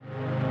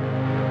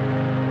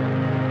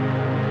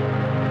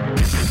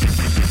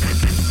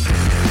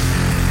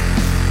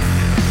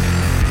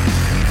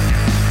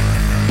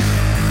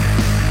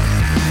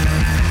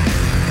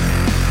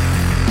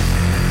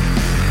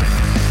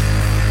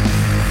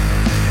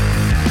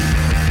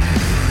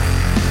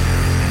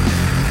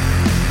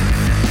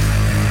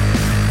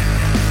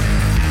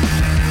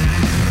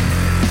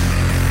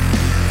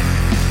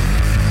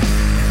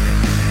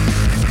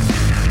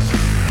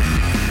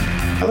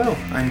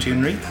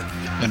Reith.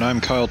 And I'm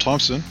Kyle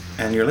Thompson.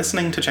 And you're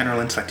listening to General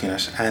Intellect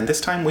Unit. And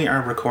this time we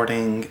are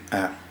recording,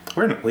 but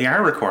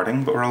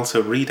we're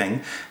also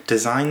reading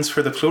Designs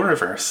for the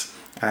Pluriverse,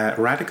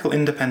 Radical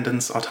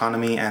Independence,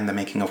 Autonomy, and the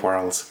Making of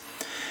Worlds.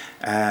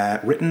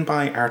 Written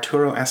by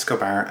Arturo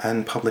Escobar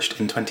and published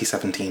in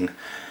 2017.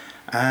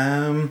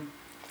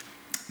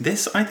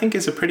 This, I think,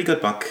 is a pretty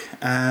good book.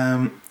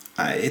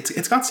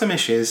 It's got some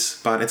issues,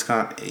 but it's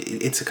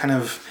a kind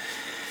of,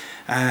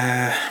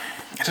 I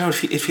don't know,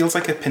 it feels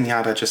like a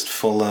piñata just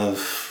full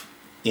of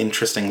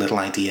interesting little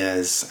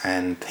ideas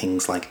and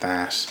things like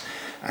that.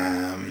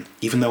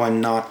 Even though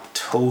I'm not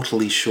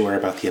totally sure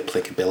about the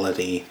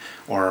applicability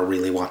or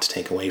really what to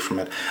take away from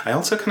it. I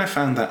also kind of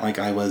found that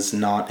I was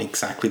not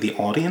exactly the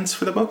audience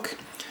for the book.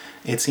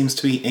 It seems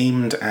to be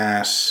aimed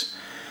at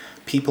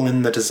people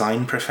in the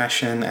design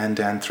profession and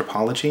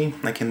anthropology,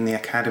 in the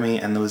academy,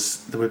 and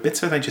there were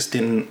bits of it I just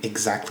didn't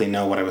exactly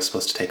know what I was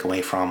supposed to take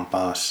away from,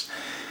 but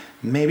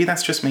maybe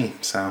that's just me,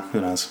 so who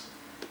knows.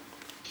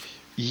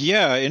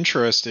 Yeah,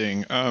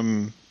 interesting.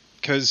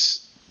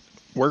 Because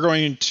we're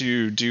going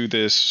to do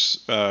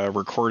this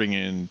recording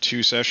in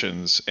 2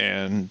 sessions,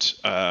 and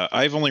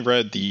I've only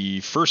read the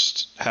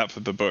first half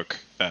of the book,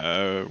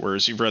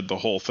 whereas you've read the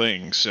whole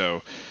thing.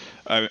 So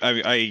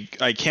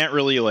I can't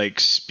really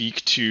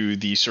speak to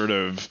the sort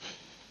of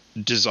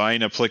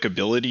design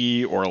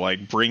applicability or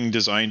bring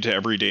design to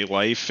everyday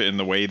life in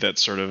the way that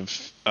sort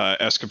of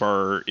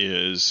Escobar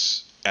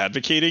is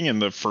advocating in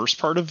the first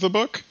part of the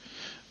book.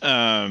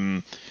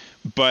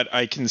 But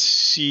I can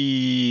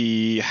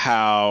see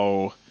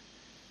how,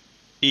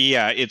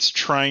 it's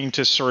trying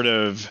to sort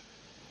of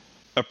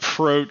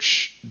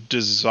approach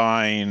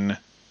design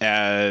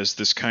as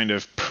this kind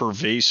of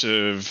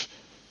pervasive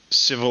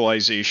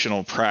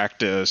civilizational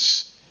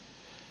practice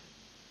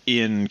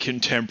in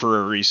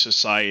contemporary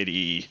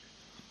society,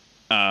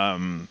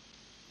 from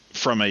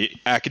an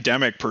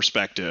academic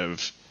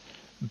perspective,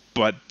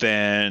 but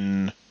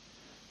then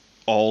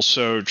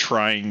also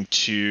trying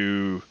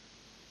to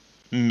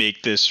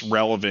make this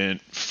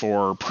relevant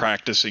for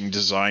practicing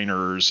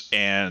designers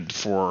and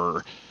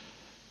for,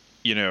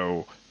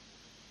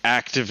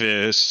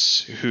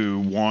 activists who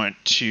want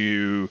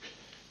to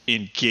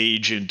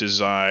engage in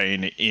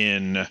design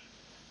in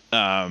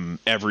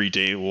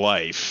everyday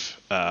life.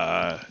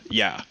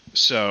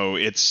 So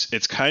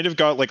it's kind of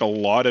got a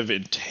lot of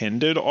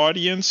intended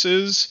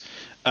audiences,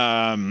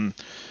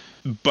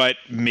 but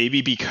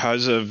maybe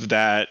because of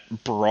that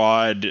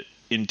broad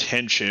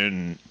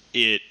intention,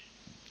 it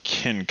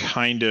can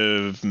kind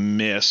of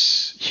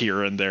miss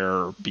here and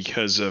there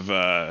because of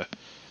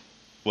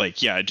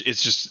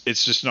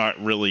it's just not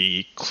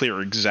really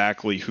clear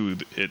exactly who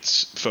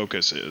its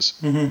focus is.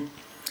 Mm-hmm.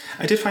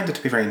 I did find it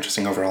to be very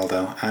interesting overall,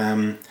 though.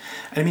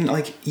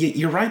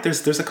 You're right.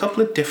 There's a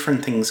couple of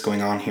different things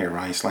going on here,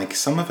 right?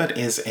 Some of it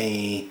is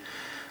a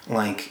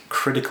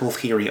critical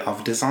theory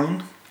of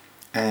design,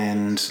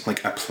 and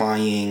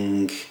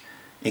applying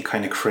a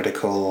kind of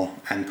critical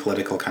and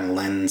political kind of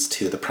lens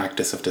to the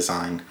practice of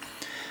design.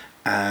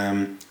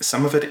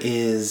 Some of it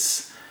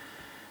is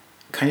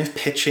kind of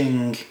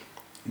pitching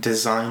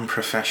design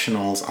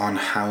professionals on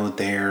how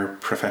their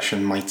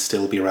profession might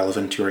still be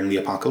relevant during the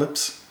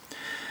apocalypse,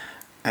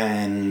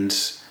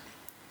 and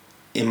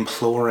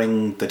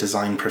imploring the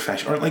design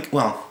profession,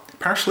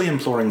 partially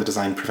imploring the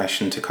design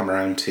profession to come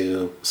around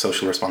to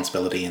social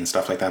responsibility and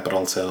stuff like that, but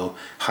also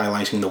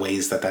highlighting the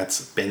ways that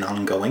that's been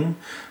ongoing,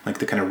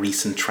 the kind of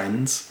recent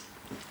trends.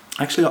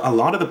 Actually, a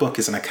lot of the book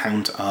is an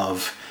account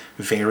of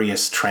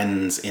various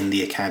trends in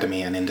the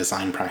academy and in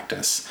design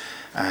practice.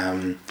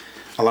 A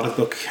lot of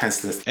the book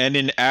has this... And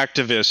in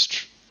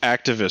activist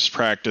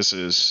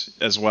practices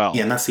as well.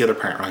 Yeah, and that's the other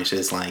part, right,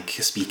 is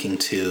speaking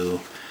to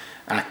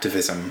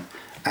activism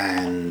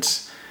and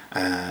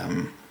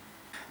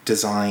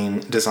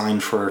design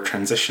for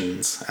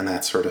transitions and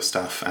that sort of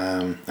stuff.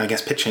 I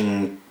guess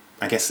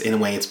in a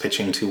way it's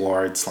pitching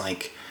towards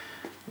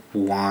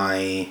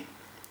why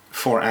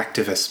for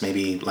activists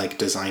maybe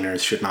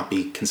designers should not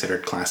be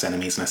considered class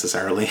enemies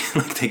necessarily.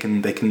 They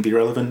can be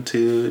relevant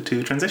to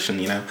transition,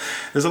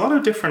 There's a lot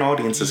of different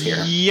audiences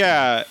here.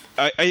 Yeah,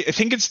 I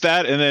think it's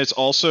that, and it's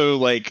also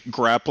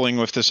grappling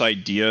with this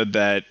idea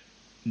that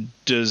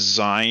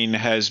design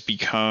has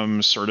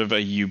become sort of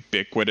a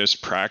ubiquitous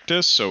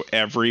practice, so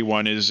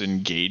everyone is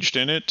engaged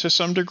in it to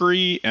some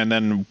degree, and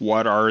then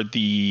what are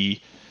the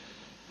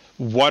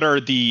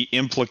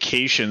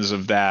implications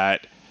of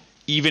that,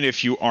 even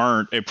if you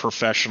aren't a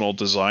professional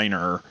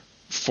designer,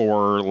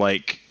 for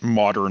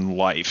modern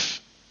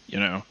life,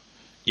 because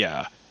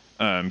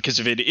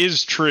if it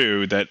is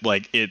true that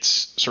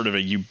it's sort of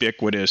a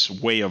ubiquitous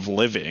way of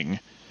living,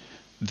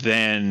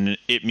 then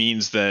it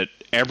means that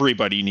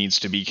everybody needs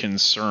to be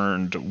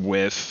concerned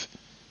with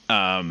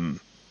the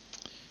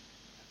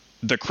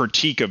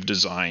critique of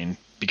design,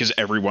 because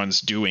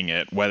everyone's doing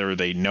it, whether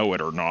they know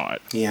it or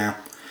not. Yeah.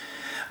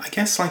 I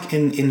guess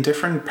in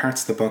different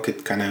parts of the book,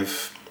 it kind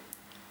of...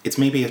 It's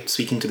maybe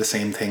speaking to the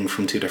same thing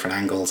from 2 different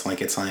angles.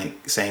 It's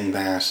saying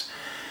that,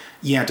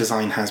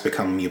 design has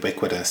become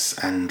ubiquitous,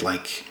 and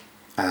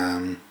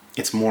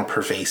it's more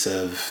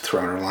pervasive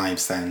throughout our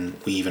lives than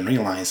we even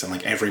realize, and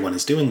like everyone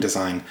is doing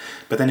design.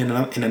 But then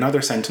in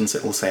another sentence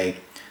it will say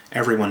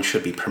everyone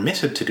should be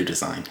permitted to do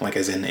design, like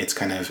as in it's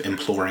kind of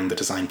imploring the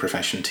design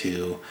profession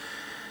to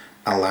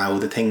allow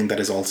the thing that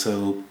is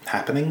also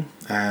happening.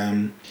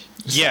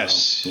 Yes.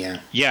 So, yeah.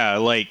 Yeah,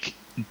 like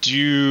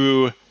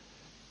do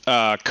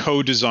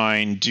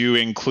co-design, do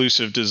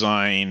inclusive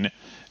design,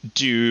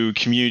 do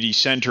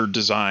community-centered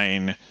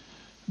design,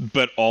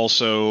 but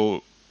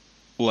also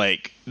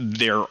like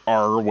there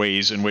are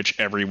ways in which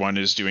everyone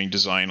is doing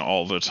design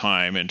all the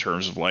time in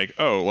terms of like,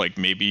 oh, like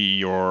maybe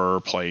you're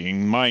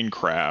playing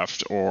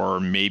Minecraft, or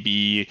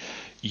maybe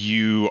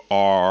you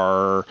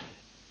are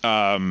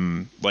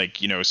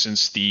like, you know,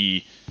 since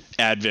the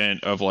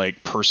advent of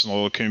like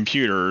personal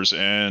computers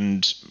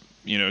and,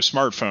 you know,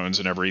 smartphones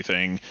and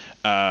everything,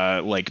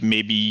 like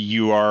maybe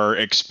you are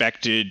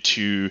expected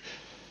to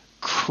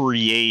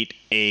create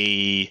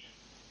a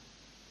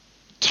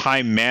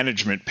time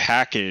management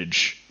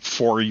package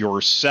for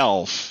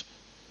yourself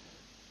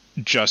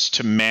just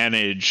to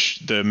manage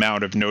the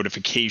amount of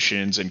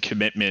notifications and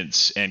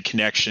commitments and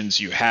connections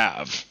you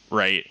have,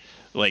 right?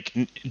 Like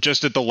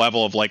just at the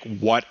level of like,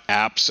 what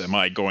apps am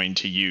I going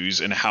to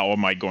use and how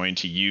am I going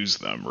to use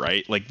them,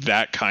 right? Like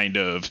that kind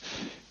of,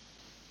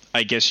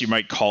 I guess you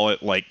might call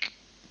it like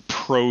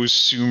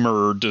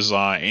prosumer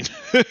design.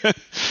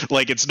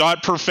 Like it's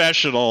not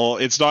professional,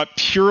 it's not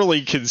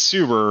purely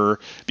consumer,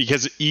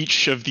 because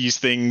each of these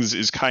things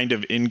is kind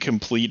of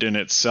incomplete in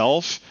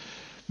itself,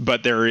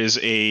 but there is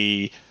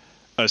a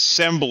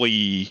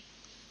assembly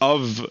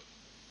of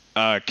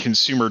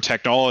consumer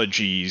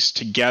technologies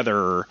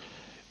together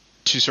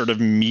to sort of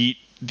meet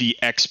the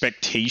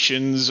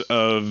expectations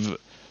of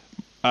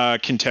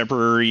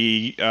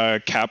contemporary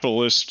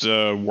capitalist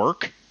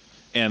work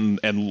and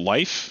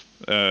life.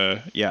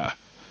 Yeah.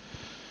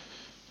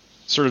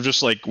 Sort of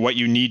just like what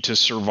you need to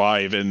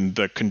survive in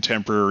the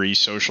contemporary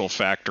social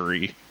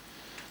factory.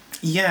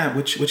 Yeah,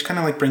 which kind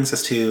of like brings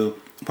us to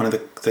one of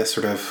the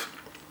sort of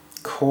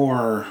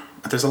core.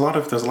 There's a lot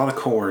of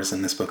cores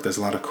in this book. There's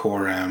a lot of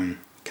core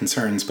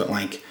concerns, but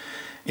like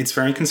it's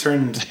very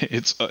concerned.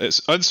 It's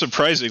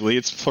unsurprisingly,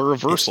 it's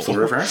pluriversal. It's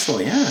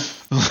pluriversal, yeah.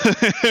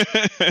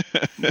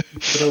 But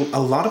a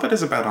lot of it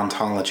is about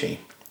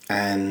ontology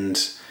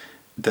and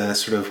the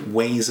sort of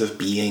ways of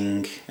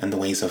being and the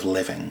ways of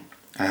living.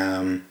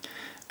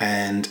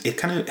 And it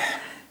kind of,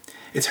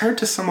 it's hard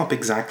to sum up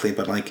exactly,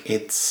 but like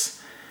the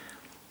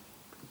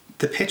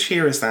pitch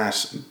here is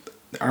that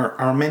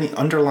our many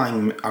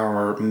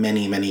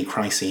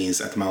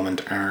crises at the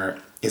moment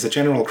is a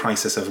general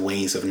crisis of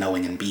ways of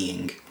knowing and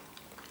being.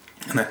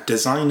 And that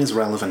design is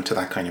relevant to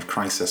that kind of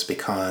crisis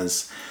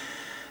because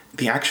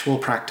the actual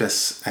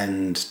practice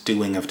and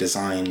doing of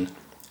design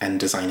and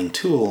designing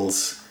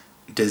tools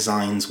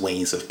designs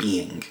ways of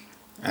being.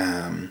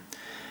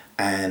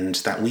 And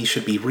that we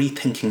should be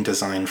rethinking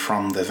design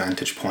from the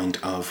vantage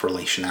point of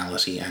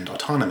relationality and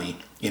autonomy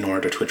in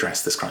order to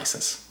address this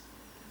crisis.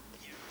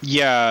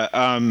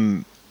 Yeah,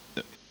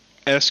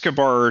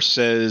 Escobar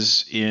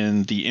says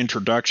in the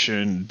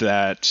introduction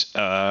that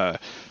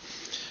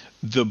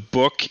the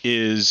book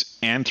is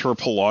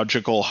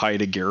anthropological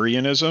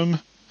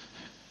Heideggerianism.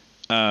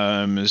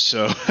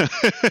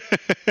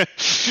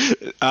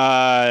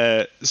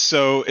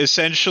 So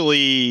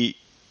essentially,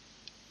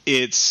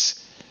 it's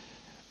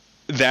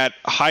that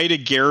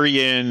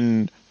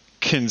Heideggerian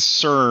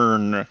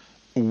concern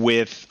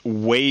with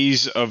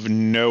ways of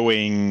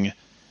knowing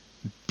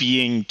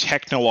being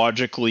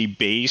technologically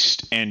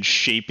based and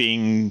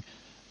shaping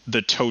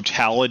the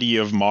totality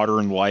of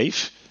modern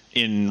life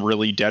in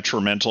really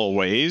detrimental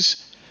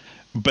ways.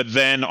 But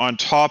then on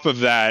top of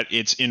that,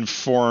 it's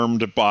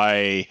informed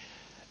by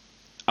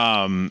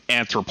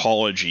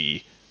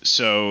anthropology.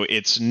 So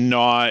it's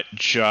not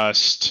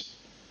just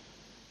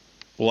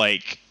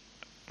like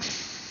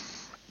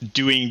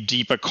doing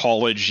deep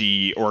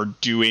ecology or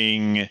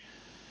doing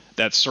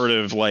that sort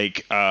of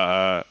like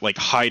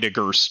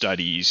Heidegger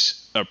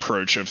studies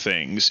approach of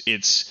things.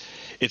 It's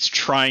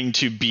trying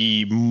to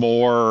be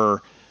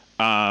more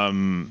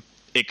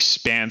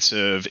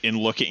expansive in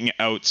looking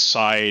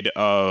outside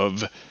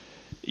of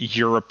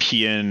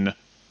European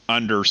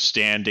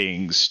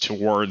understandings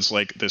towards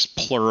like this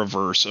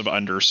pluriverse of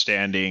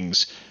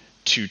understandings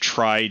to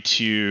try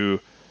to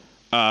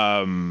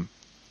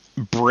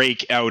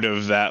break out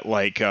of that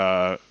like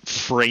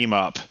frame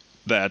up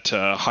that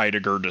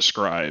Heidegger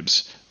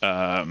describes.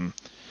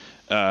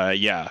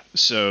 Yeah.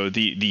 So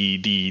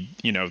the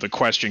you know, the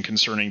question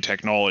concerning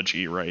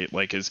technology, right?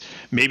 Like, is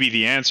maybe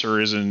the answer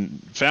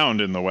isn't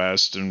found in the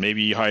West, and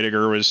maybe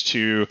Heidegger was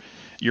too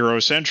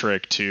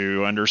Eurocentric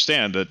to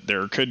understand that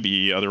there could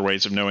be other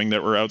ways of knowing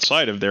that were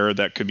outside of there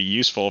that could be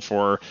useful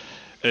for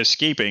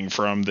escaping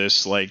from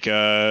this like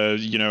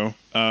you know,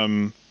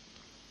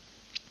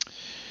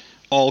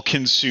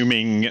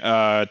 all-consuming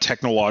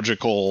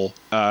technological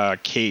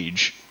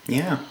cage.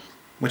 Yeah.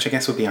 Which I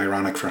guess would be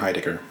ironic for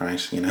Heidegger,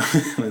 right? You know,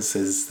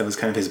 that was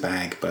kind of his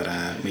bag, but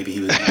maybe he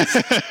was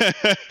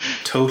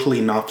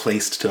totally not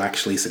placed to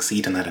actually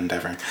succeed in that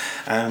endeavor.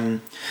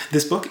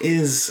 This book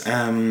is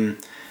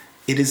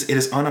it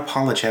is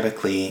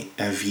unapologetically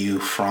a view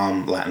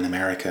from Latin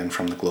America and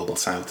from the global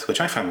South, which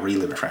I found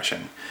really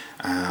refreshing.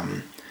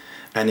 And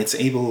it's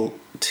able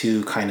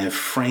to kind of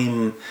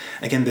frame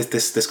again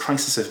this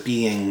crisis of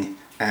being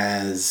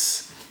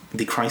as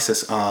the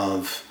crisis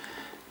of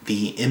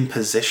the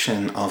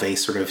imposition of a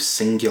sort of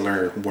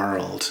singular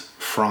world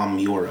from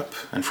Europe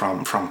and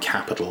from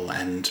capital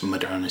and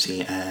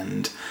modernity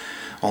and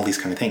all these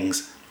kind of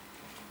things,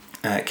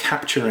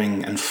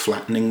 capturing and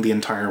flattening the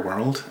entire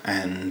world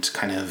and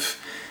kind of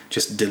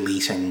just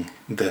deleting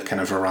the kind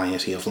of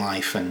variety of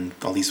life and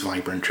all these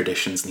vibrant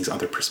traditions and these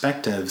other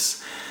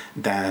perspectives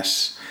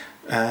that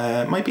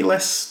might be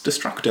less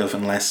destructive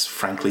and less,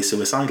 frankly,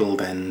 suicidal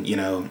than, you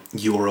know,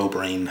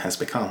 Eurobrain has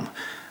become.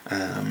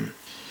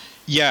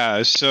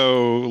 Yeah,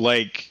 so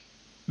like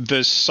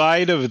the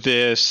side of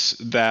this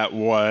that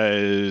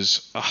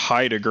was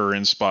Heidegger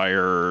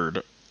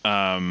inspired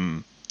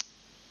or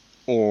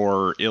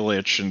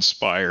Illich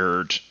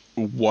inspired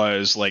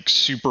was like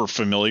super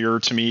familiar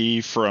to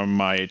me from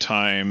my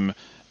time,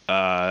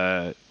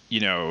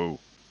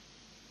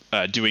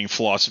 doing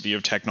philosophy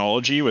of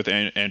technology with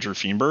Andrew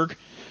Feenberg,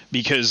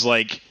 because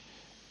like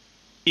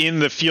in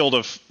the field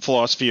of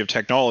philosophy of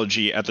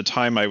technology at the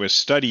time I was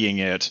studying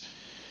it,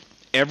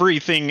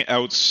 everything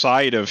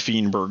outside of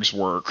Feenberg's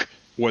work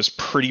was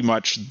pretty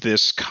much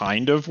this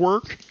kind of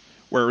work,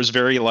 where it was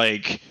very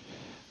like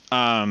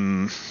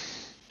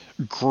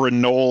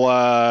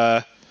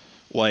granola,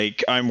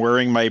 like I'm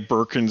wearing my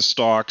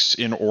Birkenstocks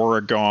in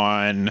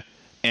Oregon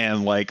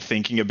and like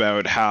thinking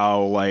about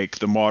how like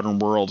the modern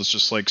world is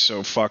just like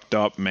so fucked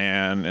up,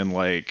 man, and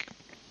like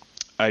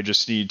I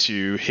just need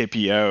to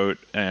hippie out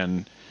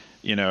and,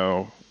 you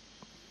know,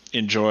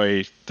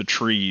 enjoy the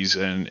trees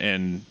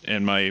and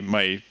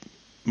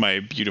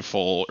my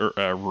beautiful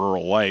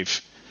rural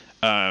life.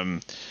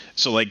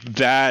 So like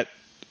that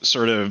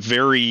sort of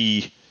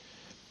very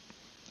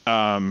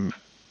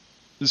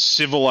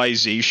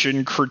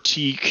civilization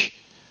critique,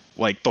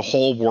 like the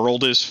whole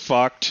world is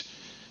fucked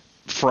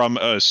from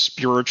a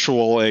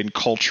spiritual and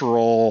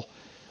cultural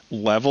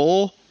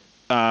level,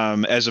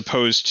 as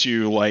opposed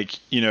to like,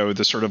 you know,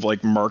 the sort of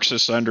like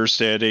Marxist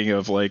understanding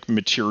of like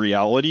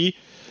materiality.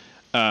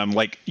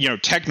 Like, you know,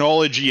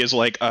 technology is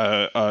like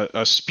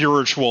a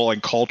spiritual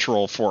and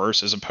cultural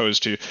force as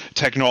opposed to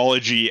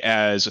technology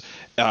as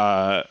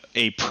a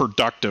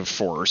productive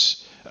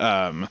force.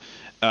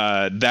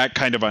 That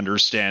kind of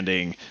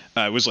understanding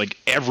was like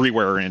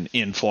everywhere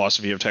in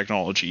philosophy of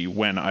technology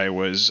when I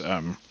was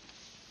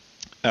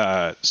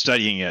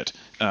studying it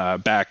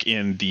back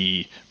in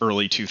the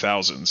early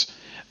 2000s.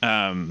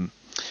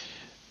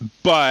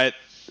 But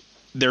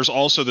there's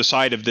also the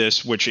side of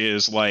this which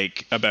is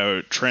like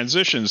about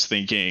transitions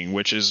thinking,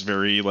 which is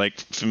very like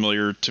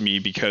familiar to me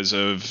because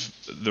of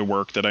the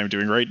work that I'm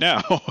doing right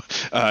now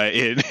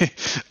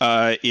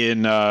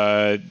in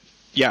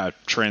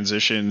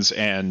transitions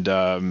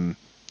and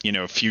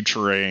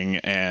futuring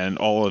and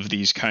all of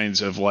these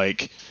kinds of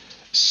like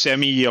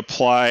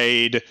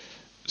semi-applied,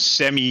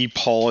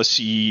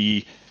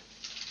 semi-policy,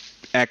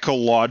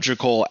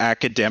 ecological,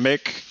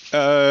 academic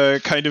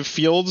kind of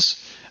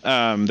fields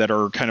that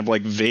are kind of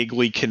like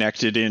vaguely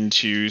connected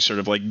into sort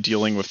of like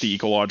dealing with the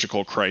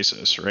ecological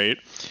crisis, right?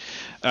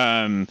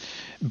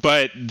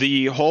 But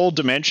the whole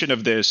dimension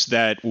of this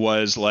that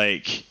was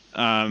like,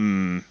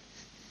 as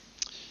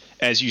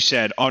you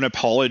said,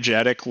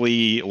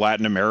 unapologetically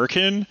Latin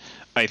American,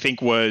 I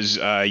think was,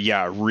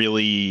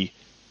 really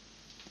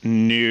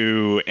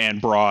new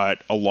and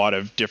brought a lot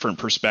of different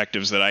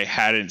perspectives that I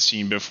hadn't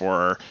seen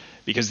before,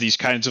 because these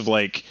kinds of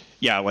like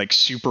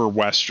super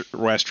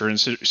Western,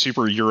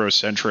 super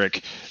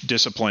Eurocentric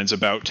disciplines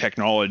about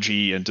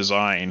technology and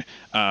design,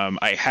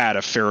 I had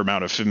a fair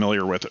amount of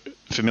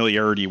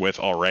familiarity with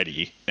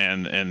already,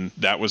 and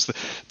that was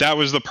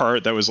the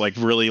part that was like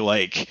really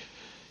like,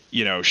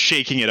 you know,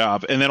 shaking it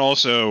up, and then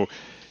also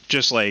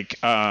just like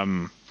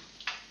kind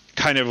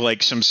of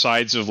like some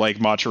sides of like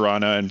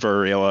Maturana and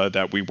Varela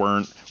that we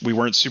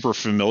weren't super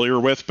familiar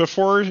with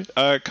before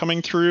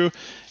coming through.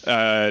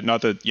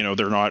 Not that, you know,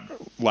 they're not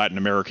Latin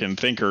American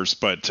thinkers,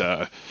 but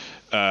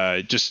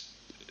just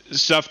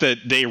stuff that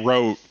they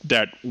wrote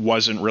that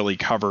wasn't really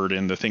covered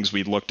in the things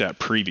we looked at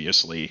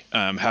previously.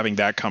 Having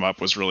that come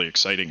up was really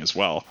exciting as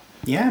well.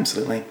 Yeah,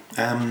 absolutely.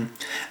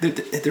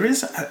 There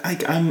is,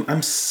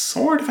 I'm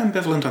sort of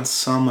ambivalent on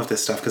some of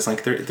this stuff, because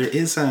like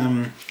there's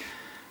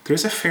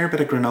a fair bit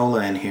of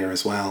granola in here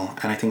as well,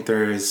 and I think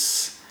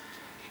there's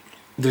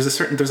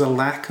a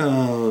lack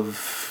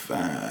of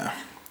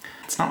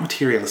it's not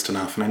materialist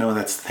enough, and I know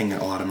that's the thing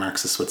that a lot of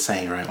Marxists would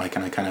say, right? Like,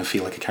 and I kind of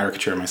feel like a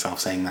caricature of myself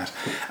saying that,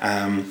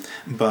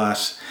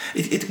 but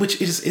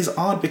which is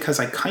odd, because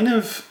I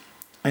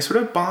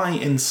sort of buy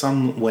in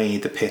some way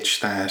the pitch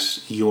that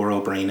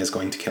Eurobrain is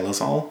going to kill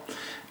us all,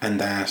 and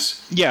that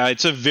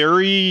it's a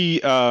very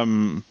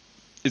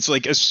it's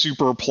like a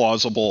super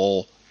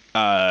plausible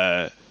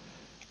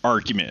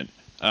argument,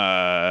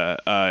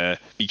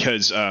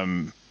 because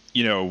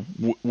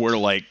we're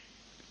like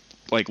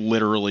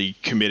literally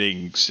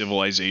committing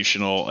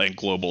civilizational and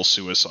global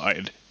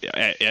suicide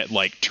at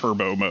like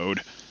turbo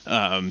mode,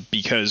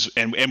 because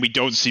we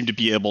don't seem to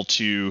be able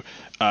to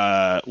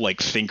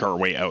like think our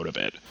way out of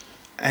it.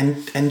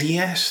 And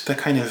yet the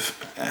kind of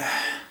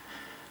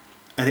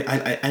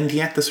and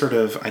yet the sort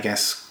of, I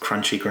guess,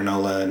 crunchy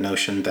granola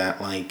notion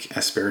that like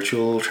a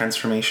spiritual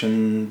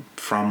transformation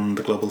from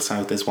the global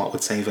south is what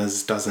would save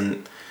us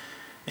doesn't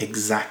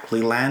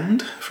exactly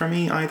land for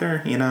me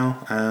either, you know.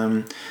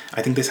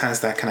 I think this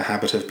has that kind of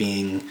habit of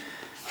being,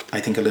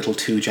 I think, a little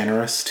too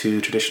generous to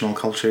traditional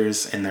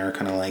cultures in their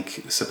kind of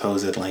like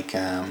supposed like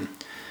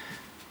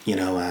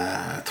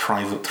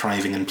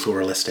thriving and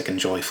pluralistic and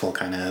joyful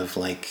kind of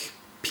like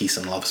peace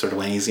and love sort of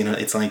ways. You know,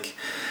 it's like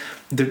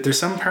there's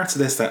some parts of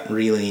this that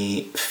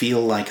really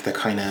feel like the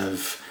kind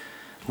of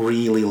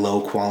really low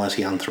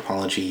quality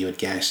anthropology you would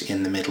get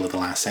in the middle of the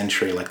last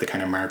century, like the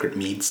kind of Margaret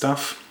Mead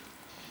stuff.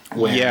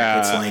 Where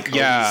it's like,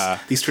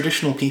 these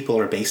traditional people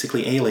are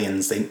basically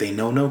aliens. They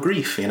know no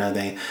grief, you know.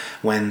 They,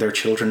 when their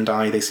children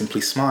die, they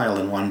simply smile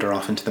and wander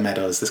off into the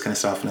meadows. This kind of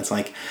stuff, and it's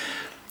like,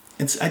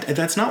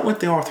 that's not what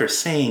the author's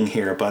saying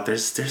here. But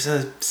there's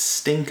a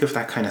stink of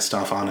that kind of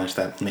stuff on it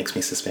that makes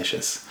me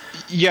suspicious.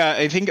 Yeah,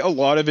 I think a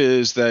lot of it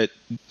is that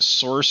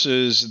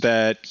sources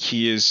that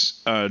he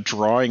is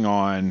drawing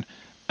on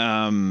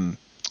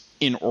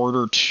in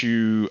order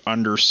to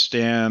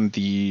understand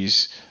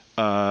these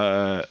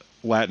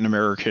Latin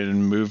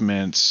American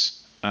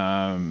movements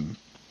and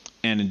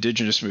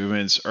indigenous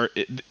movements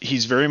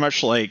he's very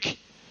much like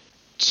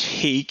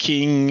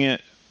taking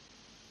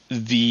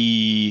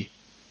the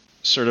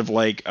sort of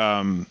like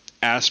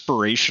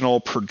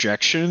aspirational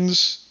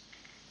projections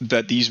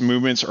that these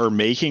movements are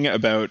making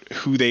about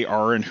who they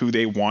are and who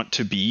they want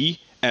to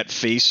be at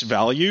face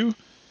value,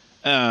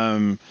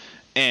 and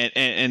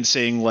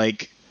saying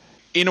like,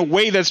 in a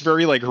way that's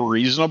very like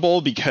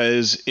reasonable,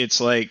 because it's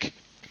like,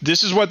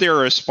 this is what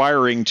they're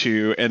aspiring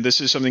to, and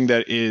this is something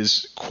that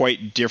is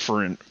quite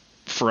different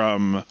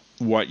from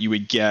what you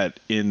would get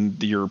in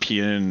the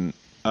European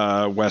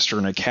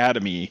Western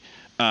Academy.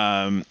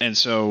 And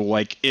so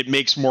like, it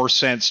makes more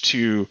sense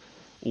to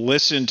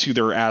listen to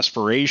their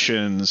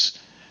aspirations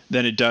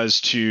than it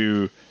does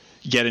to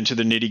get into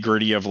the nitty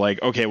gritty of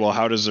like, okay, well,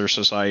 how does their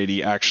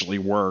society actually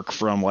work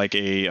from like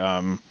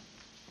a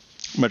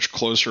much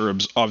closer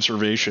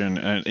observation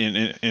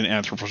in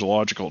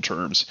anthropological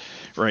terms,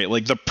 right?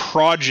 Like, the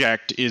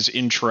project is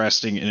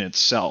interesting in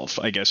itself,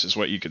 I guess is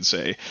what you could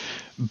say,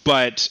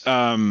 but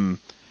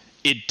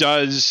it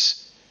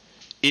does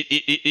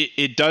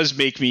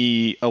make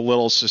me a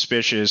little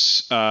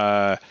suspicious.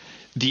 The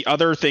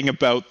other thing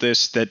about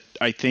this that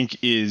I think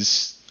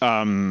is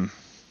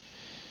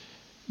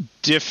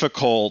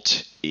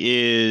difficult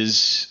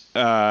is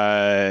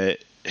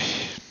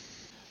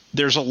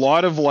there's a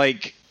lot of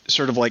like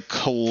sort of like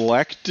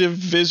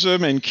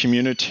collectivism and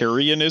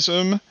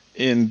communitarianism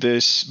in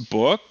this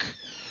book,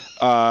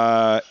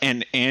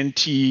 and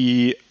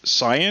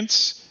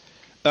anti-science.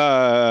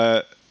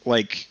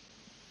 Like,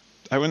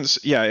 I wouldn't.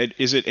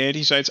 Is it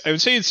anti-science? I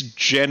would say it's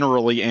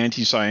generally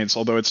anti-science,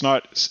 although it's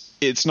not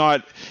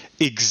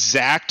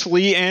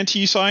exactly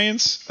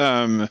anti-science.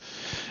 A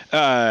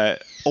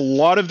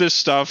lot of this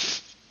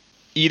stuff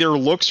either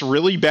looks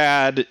really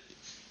bad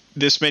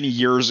this many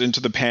years into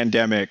the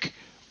pandemic,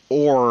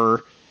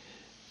 or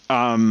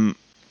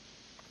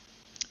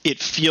it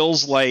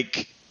feels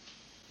like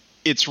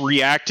it's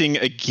reacting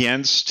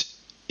against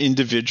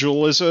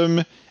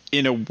individualism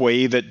in a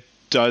way that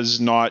does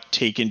not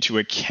take into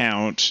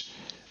account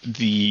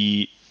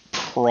the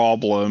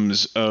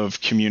problems of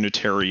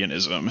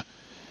communitarianism.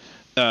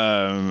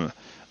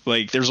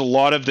 Like, there's a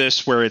lot of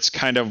this where it's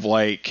kind of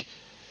like,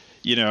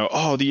 you know,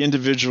 oh, the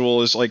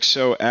individual is like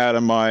so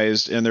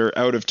atomized and they're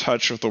out of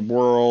touch with the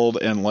world,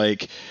 and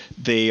like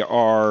they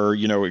are,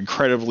 you know,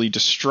 incredibly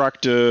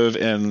destructive,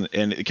 and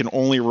it can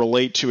only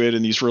relate to it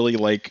in these really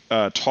like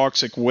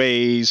toxic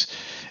ways,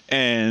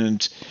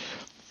 and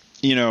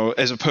you know,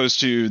 as opposed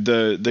to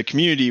the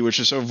community, which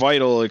is so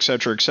vital, et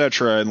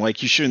cetera, and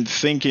like, you shouldn't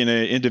think in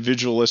an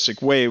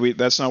individualistic way.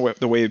 That's not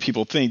the way that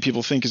people think.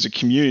 People think as a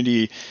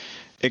community,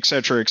 et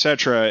cetera,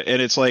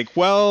 and it's like,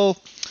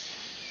 well,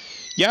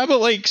 yeah, but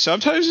like,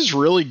 sometimes it's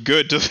really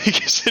good to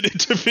think as an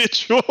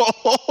individual.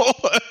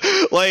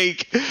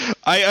 Like,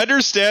 I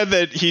understand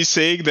that he's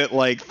saying that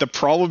like, the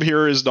problem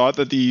here is not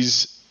that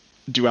these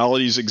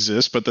dualities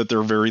exist, but that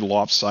they're very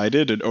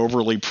lopsided and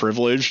overly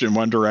privileged in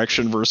one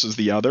direction versus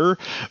the other.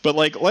 But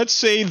like, let's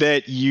say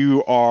that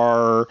you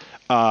are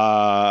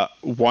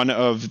one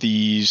of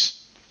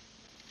these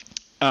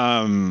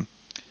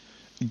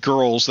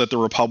girls that the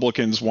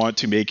Republicans want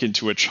to make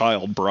into a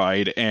child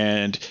bride,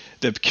 and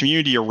the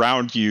community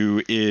around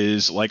you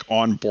is like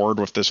on board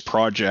with this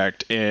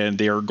project, and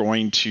they are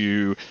going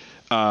to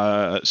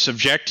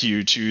subject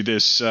you to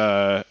this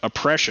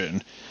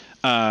oppression.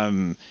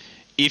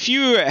 If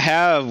you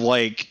have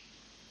like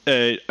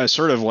a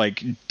sort of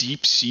like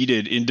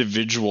deep-seated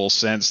individual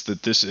sense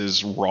that this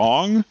is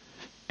wrong,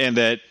 and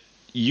that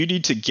you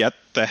need to get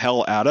the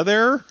hell out of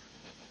there,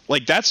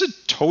 like, that's a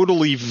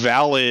totally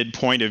valid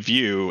point of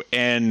view,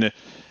 and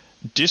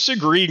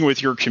disagreeing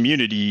with your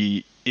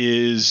community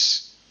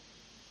is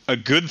a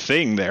good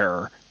thing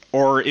there.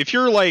 Or if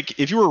you're like,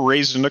 if you were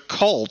raised in a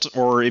cult,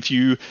 or if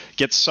you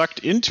get sucked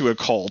into a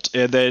cult,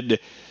 and then,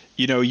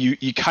 you know,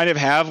 you kind of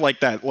have like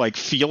that like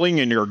feeling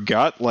in your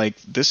gut,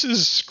 like, this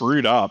is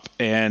screwed up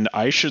and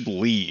I should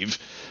leave.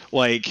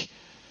 Like,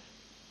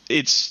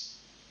 it's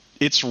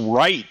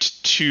right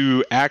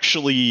to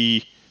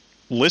actually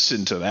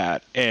listen to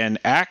that and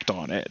act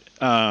on it.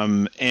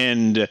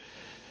 And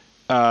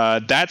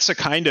that's a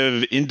kind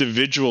of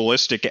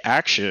individualistic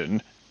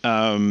action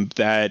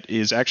that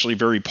is actually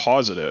very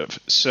positive.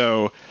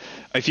 So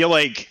I feel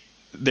like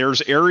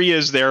there's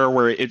areas there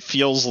where it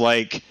feels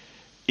like,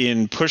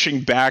 in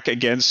pushing back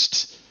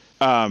against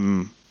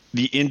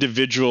the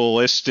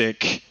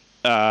individualistic,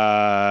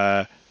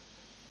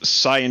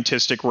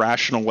 scientific,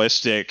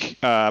 rationalistic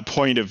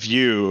point of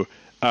view,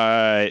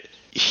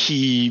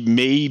 he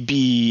may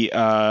be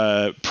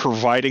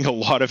providing a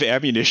lot of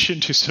ammunition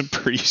to some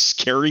pretty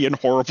scary and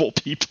horrible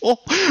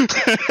people.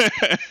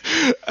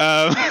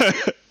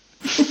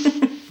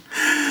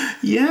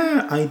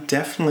 Yeah, I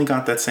definitely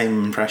got that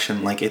same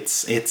impression. Like, it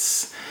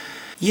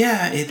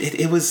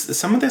was,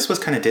 some of this was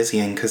kind of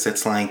dizzying, because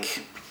it's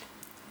like,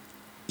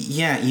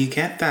 yeah, you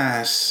get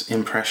that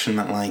impression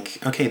that,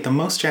 like, okay, the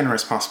most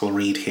generous possible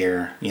read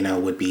here, you know,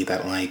 would be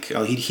that, like,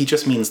 oh, he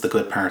just means the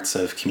good parts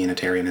of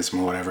communitarianism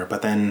or whatever.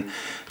 But then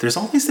there's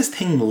always this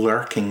thing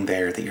lurking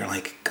there that you're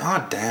like,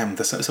 God damn,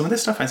 some of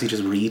this stuff as you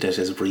just read it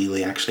is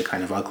really actually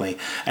kind of ugly.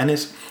 And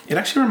it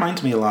actually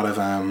reminds me a lot of,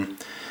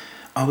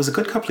 it was a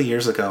good couple of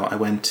years ago, I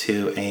went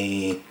to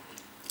a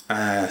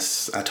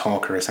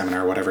talk or a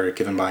seminar or whatever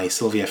given by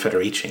Silvia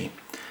Federici.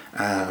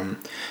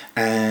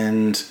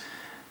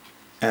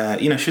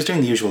 You know, she was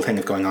doing the usual thing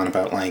of going on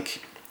about,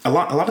 like, a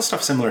lot of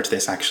stuff similar to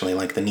this, actually,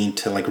 like the need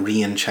to, like,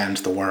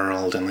 re-enchant the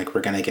world, and, like,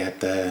 we're going to get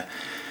the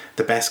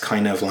best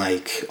kind of,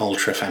 like,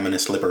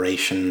 ultra-feminist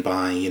liberation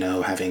by, you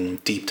know, having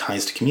deep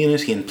ties to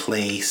community and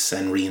place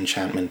and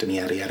re-enchantment and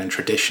yada yada and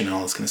tradition and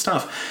all this kind of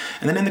stuff.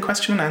 And then in the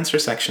question and answer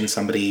section,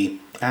 somebody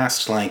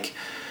asked, like,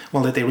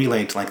 well, that they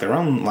relayed, like, their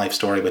own life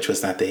story, which was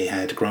that they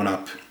had grown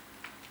up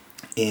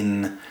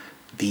in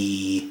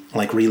the,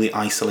 like, really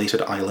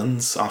isolated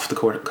islands off the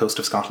coast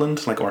of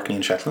Scotland, like Orkney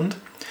and Shetland,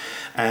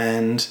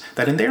 and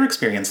that in their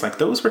experience, like,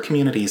 those were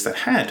communities that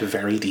had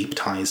very deep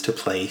ties to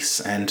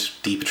place and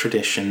deep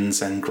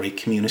traditions and great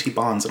community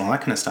bonds and all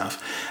that kind of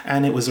stuff,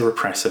 and it was a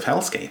repressive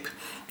hellscape,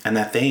 and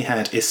that they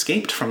had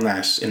escaped from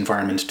that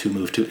environment to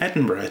move to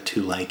Edinburgh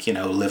to, like, you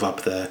know, live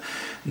up the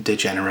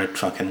degenerate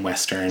fucking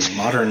Western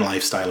modern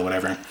lifestyle or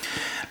whatever.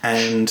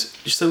 And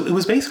so it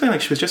was basically like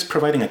she was just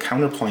providing a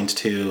counterpoint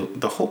to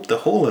the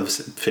whole of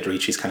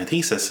Federici's kind of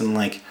thesis. And,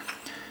 like,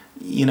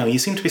 you know, you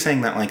seem to be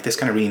saying that, like, this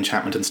kind of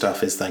re-enchantment and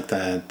stuff is, like,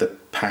 the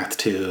path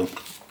to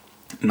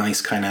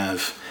nice kind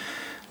of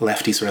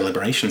lefty sort of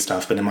liberation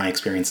stuff, but in my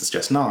experience it's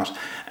just not.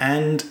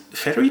 And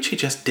Federici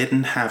just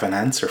didn't have an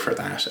answer for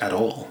that at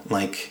all.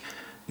 Like,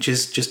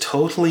 just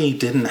totally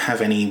didn't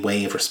have any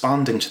way of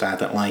responding to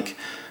that, like,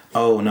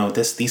 oh no,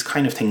 these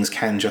kind of things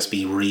can just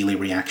be really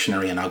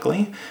reactionary and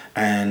ugly,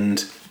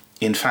 and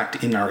in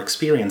fact, in our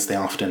experience, they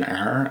often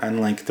are,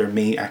 and, like, there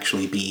may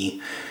actually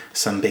be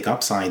some big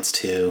upsides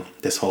to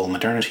this whole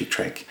modernity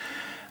trick.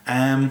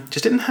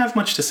 Just didn't have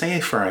much to say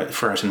for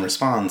it in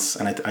response,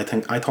 and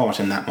I thought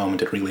in that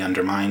moment it really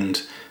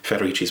undermined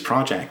Federici's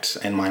project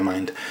in my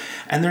mind.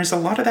 And there's a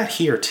lot of that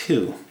here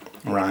too,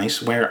 right,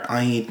 where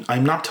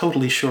I'm not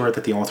totally sure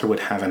that the author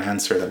would have an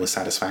answer that was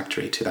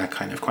satisfactory to that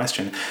kind of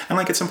question. And,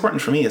 like, it's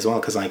important for me as well,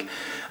 because, like,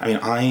 I mean,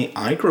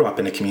 I grew up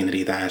in a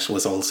community that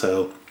was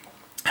also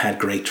had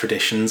great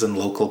traditions and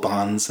local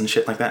bonds and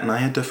shit like that, and I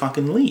had to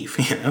fucking leave,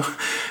 you know.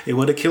 It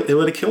would have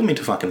killed me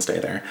to fucking stay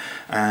there.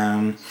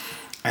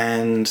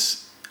 And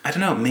I don't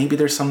know, maybe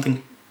there's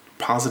something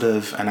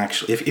positive, and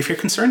actually, if you're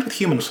concerned with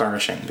human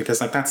flourishing, because,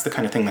 like, that's the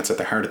kind of thing that's at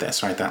the heart of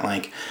this, right, that,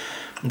 like,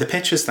 the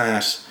pitch is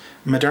that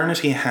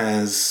modernity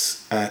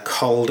has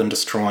culled and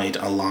destroyed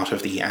a lot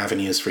of the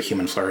avenues for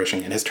human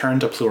flourishing. It has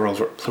turned a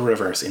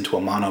pluriverse into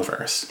a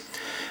monoverse,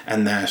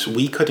 and that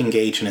we could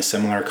engage in a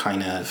similar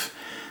kind of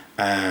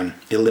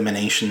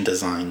elimination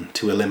design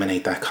to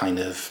eliminate that kind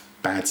of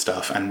bad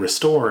stuff and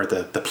restore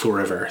the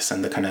pluriverse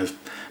and the kind of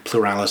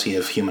plurality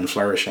of human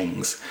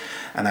flourishings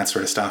and that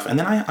sort of stuff. And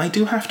then I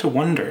do have to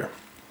wonder,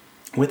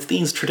 with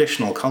these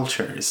traditional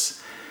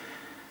cultures,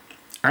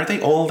 are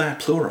they all that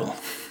plural?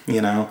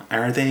 You know,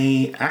 are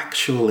they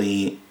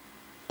actually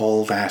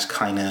all that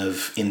kind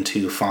of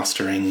into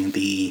fostering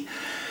the,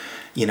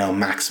 you know,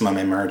 maximum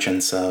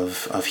emergence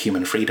of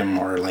human freedom,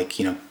 or, like,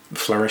 you know,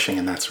 flourishing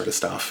and that sort of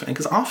stuff?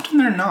 Because often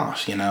they're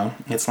not, you know.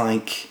 It's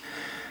like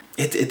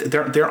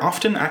they're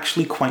often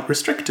actually quite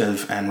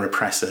restrictive and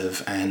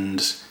repressive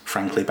and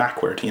frankly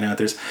backward. You know,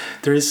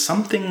 there is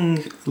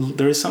something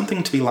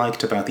to be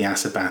liked about the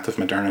acid bath of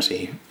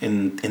modernity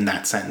in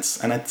that sense,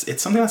 and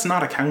it's something that's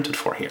not accounted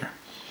for here.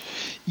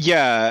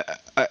 Yeah,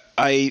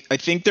 I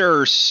think there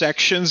are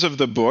sections of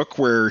the book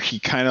where he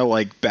kind of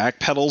like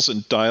backpedals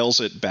and dials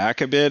it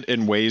back a bit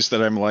in ways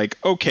that I'm like,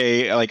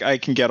 okay, like I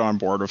can get on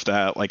board with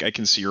that. Like I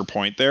can see your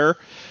point there.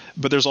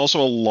 But there's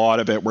also a lot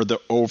of it where the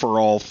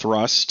overall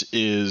thrust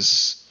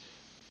is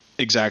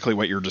exactly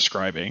what you're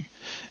describing.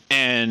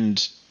 And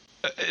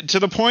to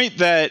the point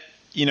that,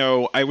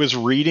 I was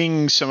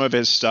reading some of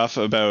his stuff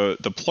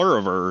about the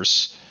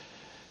Pluriverse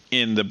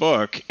in the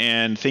book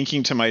and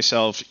thinking to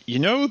myself,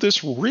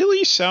 this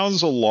really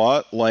sounds a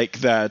lot like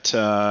that.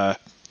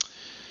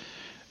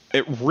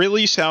 It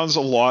really sounds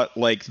a lot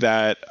like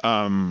that.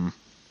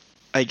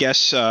 I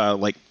guess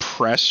like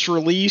press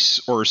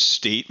release or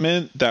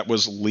statement that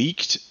was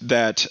leaked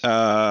that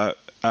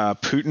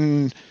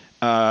Putin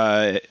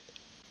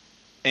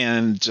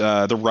and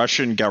the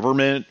Russian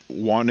government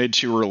wanted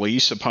to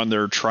release upon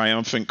their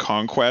triumphant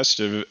conquest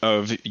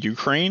of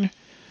Ukraine,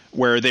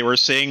 where they were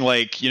saying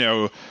like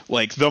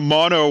the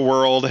mono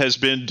world has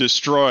been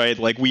destroyed,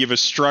 like we have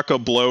struck a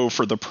blow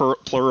for the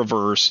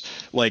pluriverse,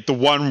 like the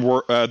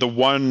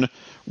one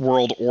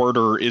world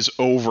order is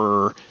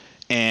over,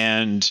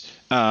 and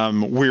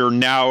we're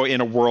now in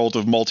a world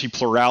of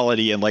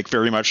multiplurality, and like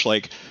very much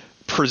like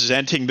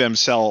presenting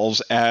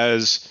themselves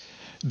as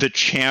the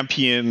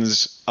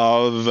champions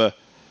of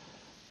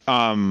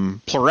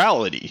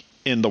plurality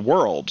in the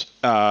world,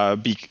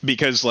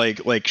 because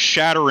like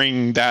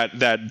shattering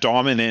that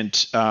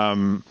dominant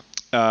kind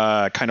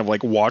of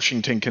like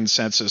Washington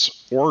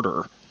consensus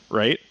order,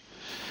 right?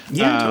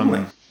 Yeah,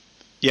 totally.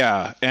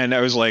 Yeah, and I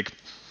was like,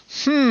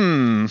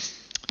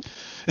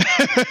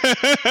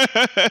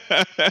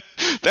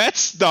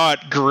 that's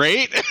not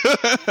great.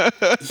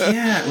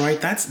 Yeah, right.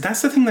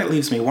 That's the thing that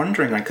leaves me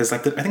wondering, right? Because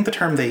like I think the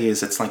term they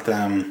use, it's like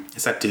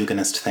it's that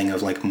Duganist thing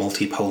of like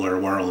multipolar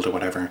world or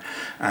whatever.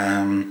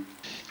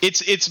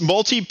 It's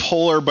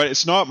multipolar, but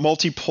it's not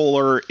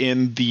multipolar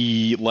in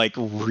the like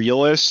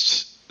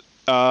realist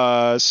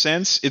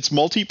sense. It's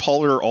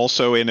multipolar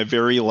also in a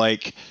very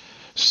like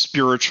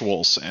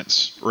spiritual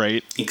sense,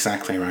 right?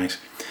 Exactly right.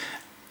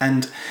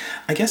 And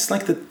I guess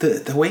like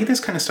the way this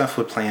kind of stuff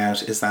would play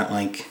out is that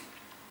like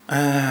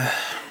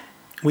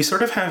we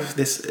sort of have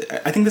this.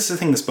 I think this is the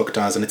thing this book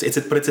does, and it's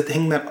a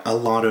thing that a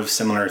lot of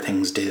similar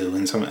things do,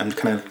 and so I'm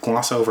kind of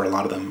gloss over a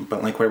lot of them.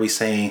 But like where we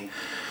say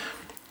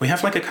we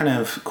have like a kind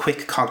of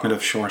quick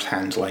cognitive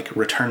shorthand, like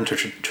return to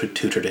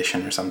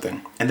tradition or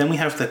something, and then we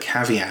have the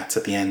caveats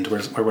at the end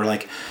where we're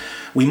like,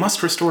 we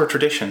must restore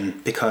tradition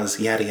because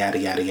yada yada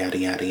yada yada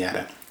yada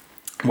yada.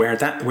 Where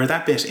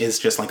that bit is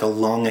just like a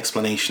long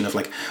explanation of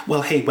like,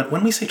 well, hey, but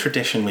when we say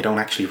tradition, we don't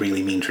actually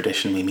really mean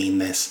tradition. We mean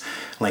this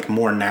like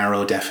more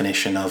narrow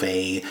definition of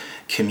a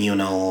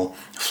communal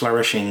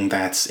flourishing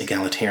that's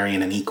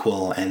egalitarian and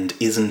equal and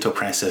isn't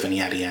oppressive and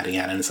yada yada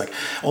yada. And it's like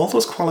all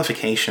those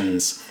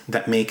qualifications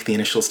that make the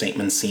initial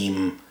statement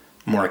seem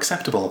more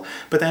acceptable.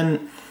 But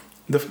then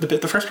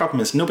the first problem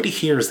is nobody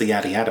hears the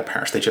yada yada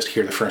part. They just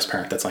hear the first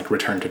part that's like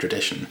return to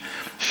tradition.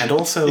 And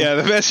also... Yeah,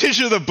 the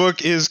message of the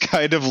book is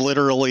kind of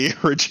literally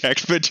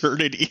reject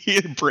modernity,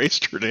 embrace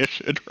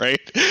tradition,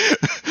 right?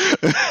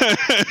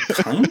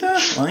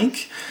 Kinda,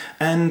 like...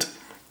 And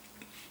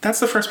that's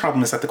the first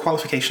problem, is that the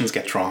qualifications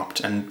get dropped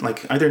and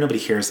like either nobody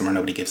hears them or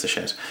nobody gives a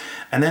shit.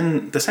 And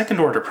then the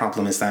second order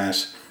problem is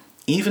that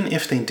even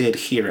if they did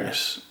hear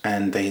it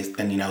and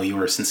you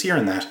were sincere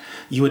in that,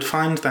 you would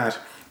find that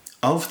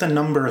of the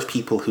number of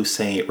people who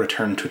say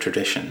return to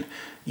tradition,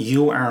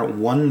 you are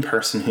one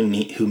person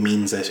who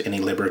means it in a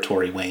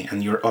liberatory way,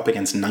 and you're up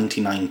against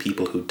 99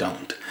 people who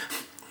don't.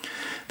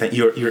 That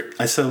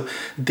so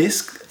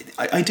this,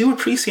 I do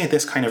appreciate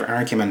this kind of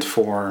argument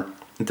for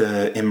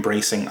the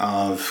embracing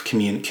of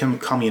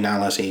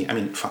communality. I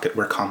mean, fuck it,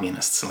 we're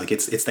communists. Like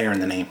it's there in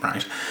the name,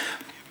 right?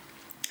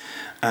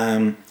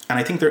 And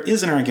I think there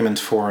is an argument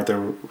for the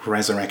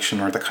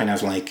resurrection, or the kind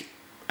of like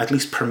at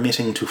least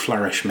permitting to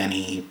flourish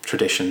many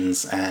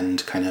traditions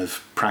and kind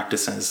of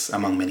practices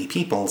among many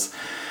peoples.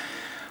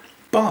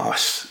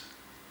 But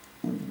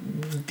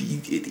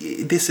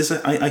this is,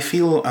 I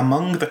feel,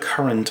 among the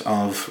current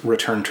of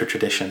return to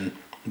tradition,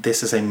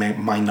 this is a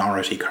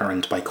minority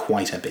current by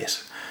quite a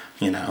bit,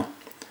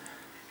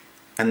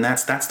 And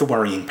that's the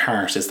worrying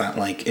part, is that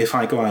like if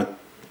I go out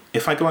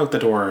the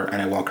door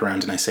and I walk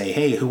around and I say,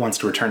 hey, who wants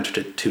to return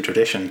to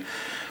tradition?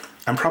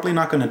 I'm probably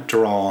not going to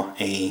draw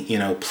a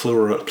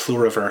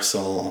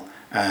pluriversal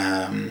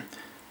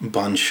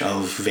bunch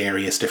of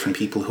various different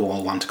people who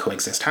all want to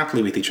coexist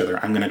happily with each other.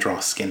 I'm going to draw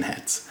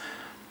skinheads,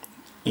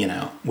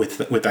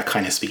 with that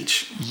kind of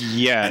speech.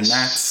 Yes, and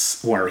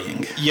that's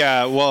worrying.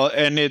 Yeah, well,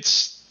 and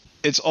it's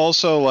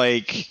also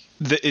like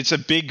it's a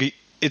big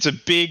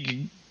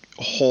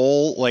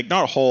hole, like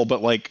not a hole,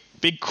 but like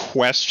big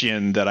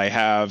question that I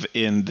have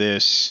in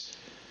this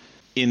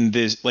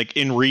like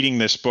in reading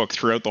this book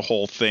throughout the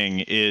whole thing,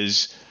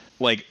 is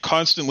like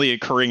constantly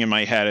occurring in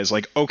my head is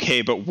like,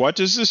 okay, but what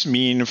does this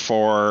mean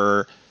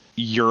for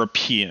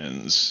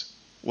Europeans?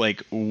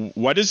 Like,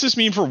 what does this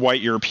mean for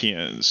white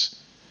Europeans?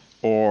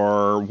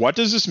 Or what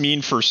does this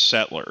mean for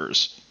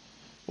settlers?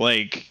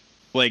 Like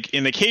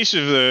in the case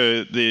of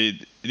the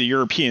the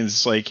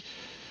Europeans, like,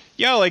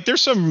 yeah, like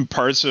there's some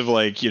parts of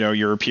like,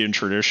 European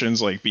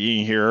traditions, like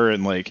being here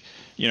and like,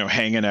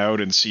 hanging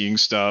out and seeing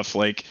stuff,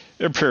 like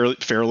they're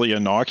fairly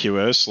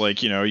innocuous.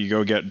 Like, you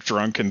go get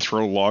drunk and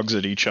throw logs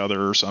at each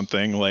other or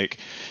something, like,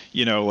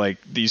 like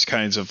these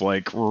kinds of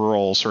like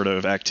rural sort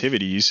of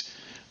activities.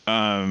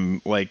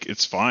 Like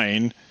it's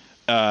fine.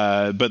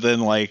 But then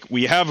like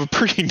we have a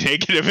pretty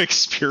negative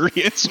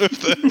experience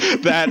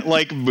with that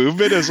like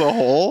movement as a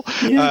whole.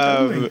 Yeah,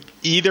 totally.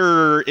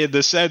 Either in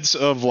the sense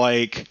of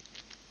like,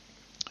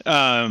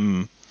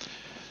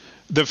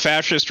 the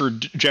fascist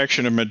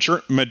rejection of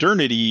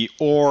modernity,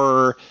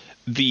 or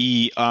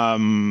the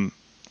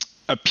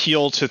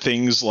appeal to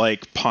things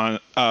like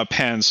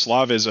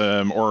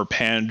pan-Slavism or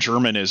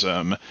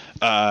pan-Germanism,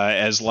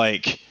 as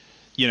like,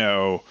 you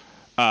know,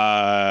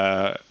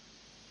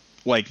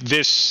 like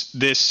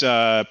this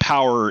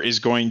power is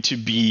going to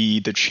be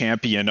the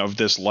champion of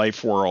this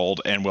life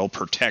world and will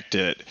protect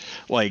it,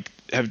 like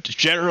have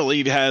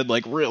generally had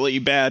like really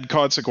bad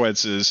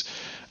consequences.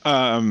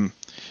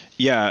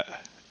 Yeah.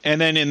 And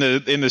then in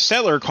the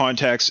settler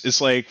context,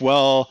 it's like,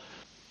 well,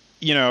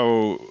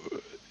 you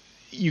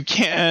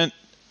can't,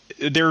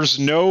 there's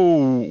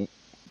no,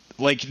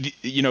 like,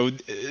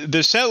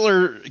 the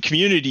settler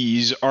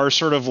communities are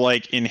sort of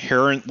like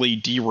inherently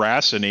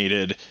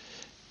deracinated,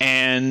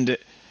 and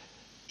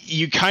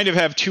you kind of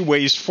have two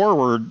ways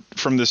forward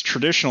from this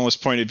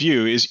traditionalist point of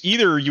view. Is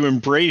either you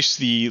embrace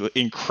the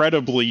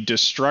incredibly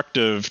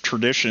destructive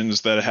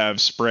traditions that have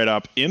spread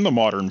up in the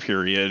modern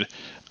period,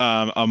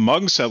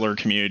 among settler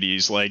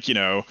communities, like,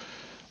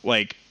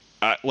 like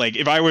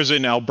if I was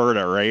in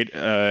Alberta, right,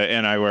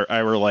 and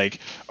I were like,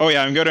 oh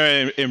yeah, I'm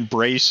gonna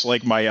embrace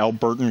like my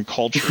Albertan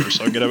culture,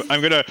 so I'm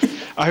gonna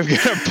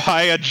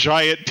buy a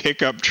giant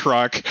pickup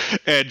truck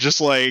and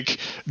just like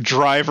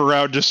drive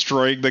around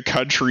destroying the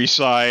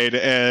countryside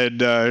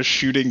and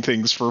shooting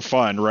things for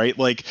fun, right?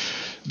 Like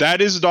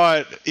that is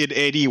not in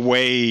any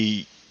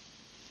way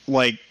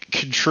like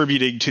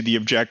contributing to the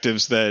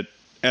objectives that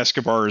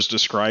Escobar is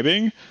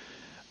describing.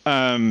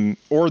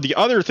 Or the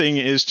other thing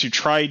is to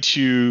try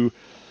to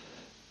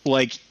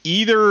like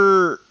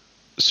either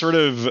sort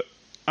of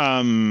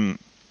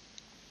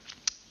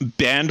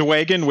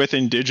bandwagon with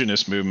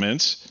indigenous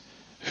movements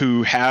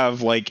who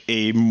have like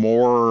a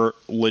more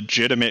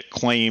legitimate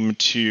claim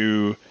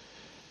to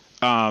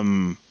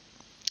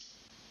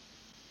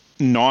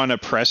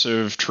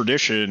non-oppressive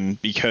tradition,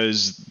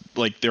 because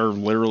like they're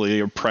literally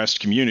oppressed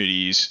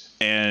communities,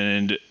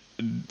 and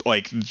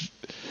like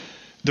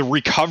the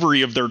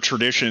recovery of their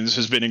traditions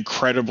has been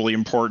incredibly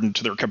important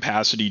to their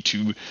capacity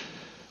to,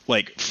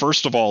 like,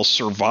 first of all,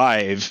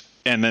 survive,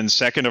 and then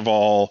second of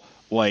all,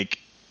 like,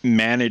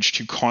 manage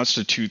to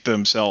constitute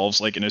themselves,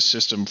 like, in a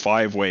System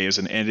 5 way as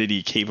an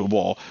entity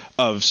capable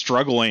of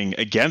struggling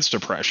against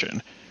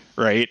oppression,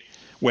 right?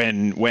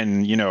 When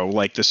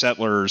like, the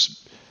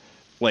settlers,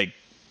 like,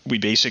 we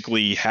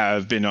basically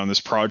have been on this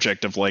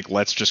project of like,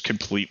 let's just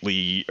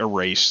completely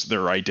erase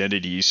their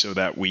identities so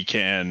that we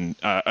can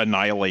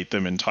annihilate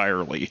them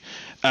entirely.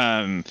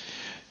 But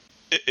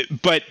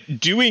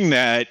doing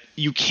that,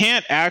 you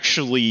can't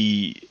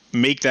actually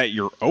make that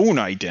your own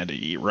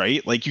identity,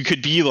 right? Like you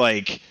could be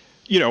like,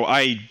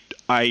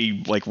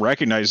 I like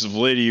recognize the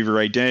validity of your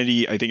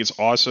identity. I think it's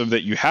awesome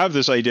that you have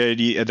this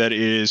identity and that it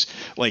is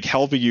like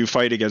helping you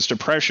fight against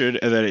oppression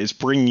and that it's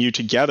bringing you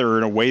together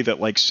in a way that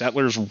like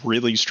settlers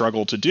really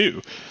struggle to do,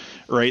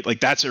 right? Like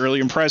that's really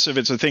impressive.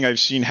 It's a thing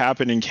I've seen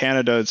happen in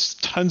Canada. It's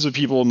tons of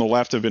people on the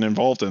left have been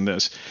involved in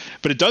this,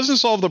 but it doesn't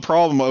solve the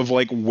problem of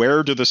like,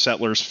 where do the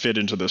settlers fit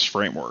into this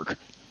framework?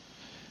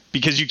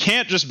 Because you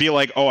can't just be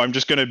like, oh, I'm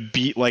just going to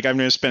be like, I'm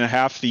going to spend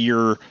half the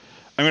year,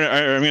 I'm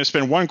going to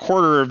spend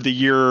 1/4 of the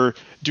year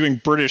doing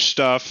British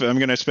stuff. I'm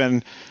going to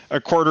spend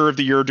 1/4 of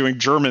the year doing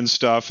German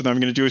stuff, and then I'm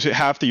going to do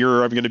half the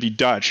year I'm going to be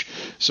Dutch.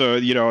 So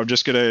I'm going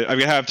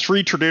to have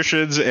 3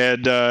 traditions,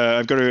 and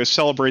I'm going to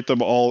celebrate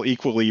them all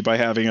equally by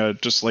having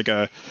just like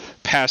a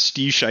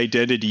pastiche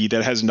identity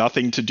that has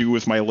nothing to do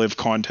with my live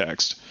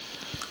context.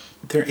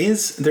 There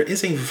is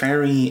a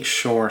very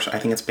short, I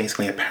think it's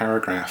basically a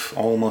paragraph,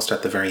 almost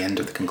at the very end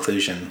of the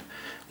conclusion,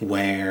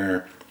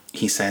 where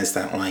he says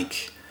that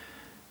like,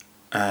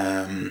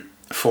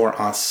 for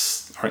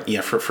us, or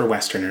yeah, for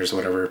Westerners or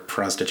whatever,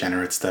 for us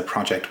degenerates, the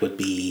project would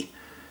be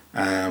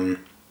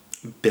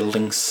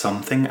building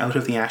something out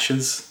of the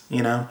ashes,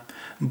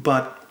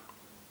 But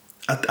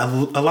a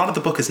lot of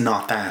the book is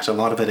not that. A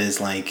lot of it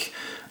is like,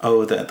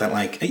 oh, that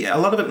like, yeah, a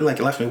lot of it like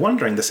left me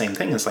wondering the same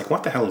thing. It's like,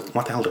 what the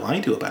hell do I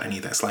do about any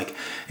of this? Like,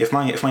 if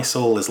my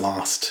soul is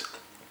lost,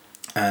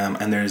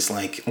 and there's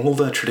like all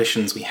the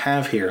traditions we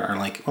have here are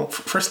like, well,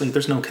 firstly,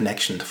 there's no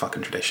connection to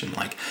fucking tradition.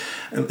 Like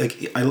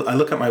I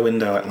look at my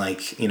window at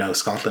like,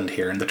 Scotland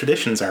here, and the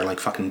traditions are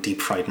like fucking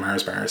deep fried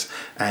Mars bars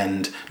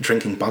and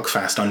drinking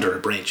Buckfast under a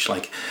bridge.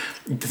 Like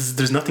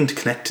there's nothing to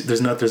connect.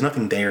 There's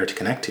nothing there to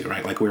connect to,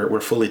 right? Like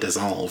we're fully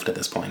dissolved at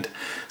this point.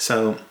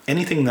 So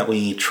anything that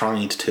we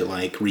tried to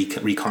like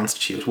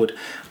reconstitute would,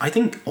 I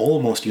think,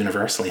 almost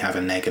universally have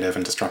a negative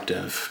and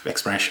destructive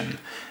expression.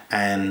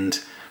 And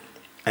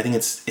I think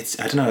it's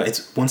I don't know,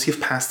 it's once you've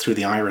passed through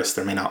the iris,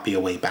 there may not be a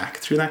way back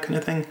through that kind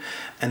of thing.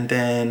 And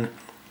then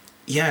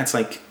yeah, it's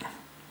like,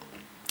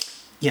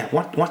 yeah,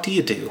 what do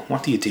you do?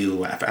 What do you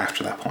do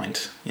after that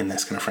point in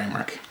this kind of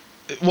framework?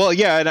 Well,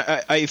 yeah, and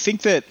I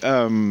think that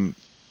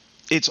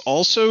it's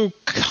also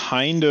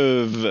kind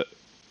of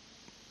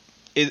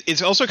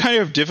it's also kind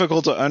of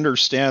difficult to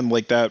understand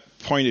like that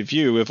point of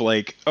view of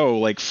like, oh,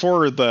 like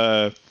for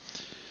the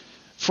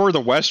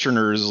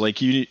Westerners, like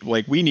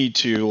we need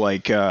to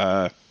like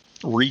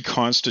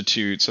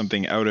reconstitute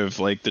something out of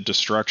like the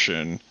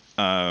destruction,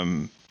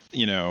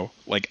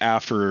 like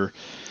after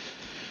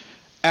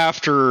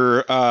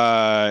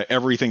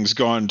everything's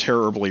gone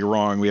terribly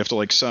wrong, we have to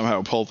like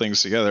somehow pull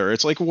things together.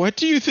 It's like, what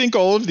do you think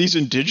all of these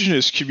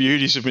indigenous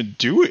communities have been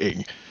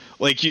doing?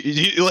 Like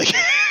you like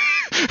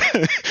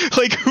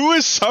like who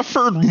has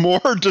suffered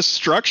more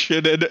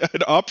destruction and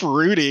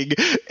uprooting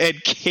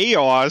and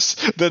chaos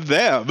than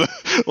them?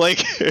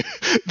 Like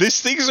these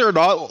things are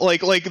not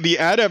like the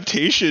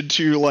adaptation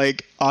to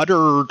like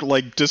utter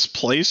like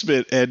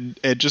displacement and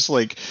just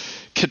like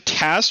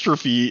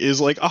catastrophe is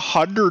like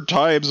 100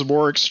 times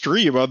more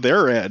extreme on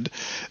their end.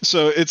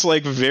 So it's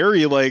like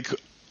very like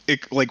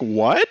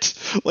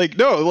what? Like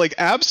no, like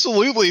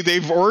absolutely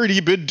they've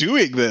already been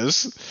doing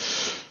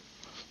this.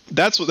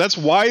 That's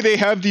why they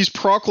have these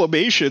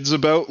proclamations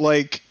about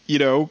like,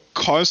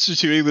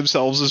 constituting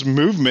themselves as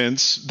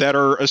movements that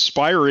are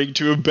aspiring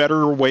to a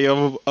better way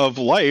of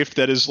life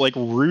that is like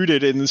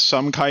rooted in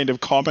some kind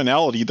of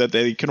commonality that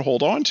they can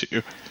hold on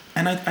to.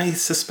 And I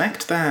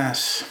suspect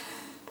that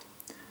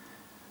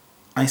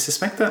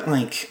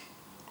like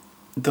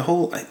the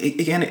whole,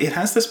 again, it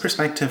has this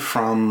perspective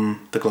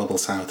from the global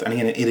south, and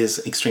again, it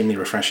is extremely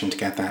refreshing to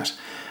get that.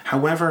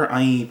 However,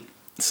 I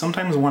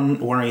sometimes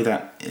worry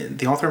that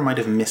the author might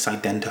have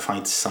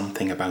misidentified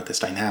something about this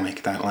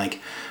dynamic, that like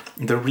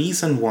the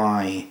reason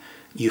why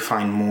you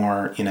find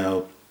more,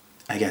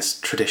 I guess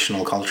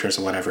traditional cultures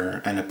or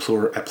whatever, and a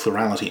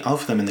plurality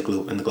of them in the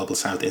global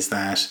south is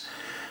that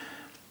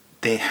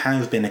they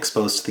have been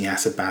exposed to the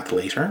acid bath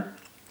later,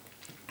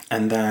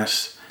 and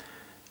that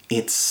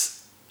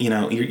it's,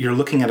 you're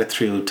looking at it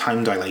through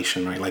time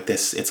dilation, right? Like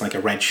this, it's like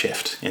a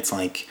redshift. It's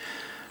like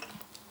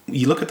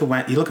you look at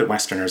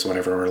Westerners or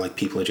whatever, or like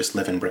people who just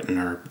live in Britain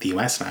or the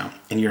US now,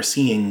 and you're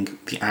seeing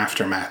the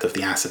aftermath of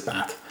the acid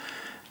bath.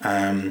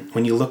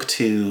 When you look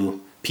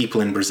to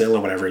people in Brazil or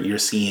whatever, you're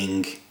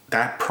seeing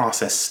that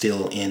process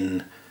still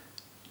in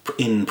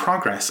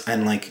progress.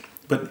 And like,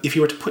 but if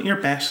you were to put your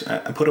bet,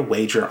 put a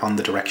wager on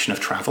the direction of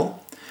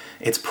travel,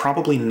 it's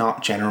probably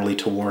not generally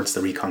towards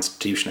the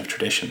reconstitution of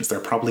traditions.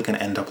 They're probably going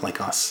to end up like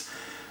us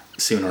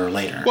sooner or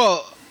later.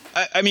 Well,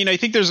 I mean, I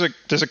think there's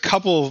a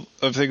couple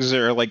of things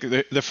there. Like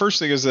the first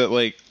thing is that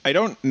like I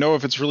don't know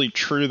if it's really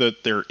true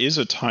that there is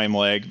a time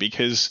lag,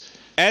 because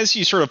as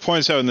he sort of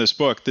points out in this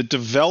book, the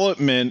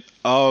development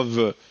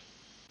of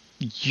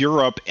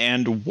Europe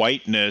and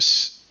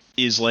whiteness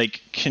is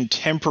like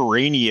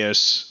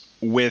contemporaneous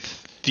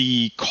with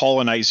the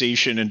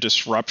colonization and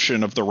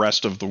disruption of the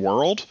rest of the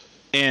world.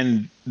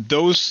 And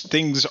those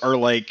things are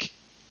like,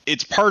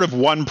 it's part of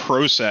one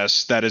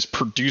process that is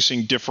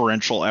producing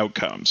differential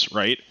outcomes,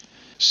 right?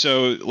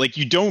 So like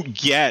you don't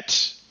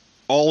get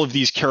all of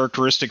these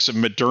characteristics of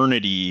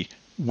modernity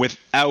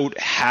without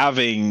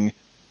having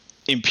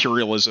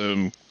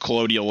imperialism,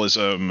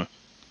 colonialism,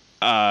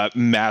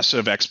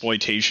 massive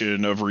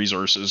exploitation of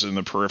resources in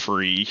the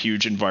periphery,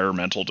 huge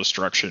environmental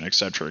destruction, et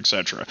cetera, et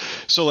cetera.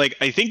 So like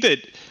I think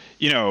that,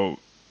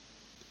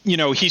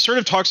 he sort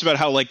of talks about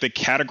how like the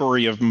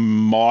category of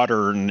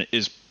modern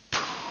is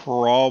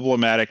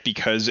problematic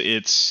because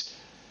it's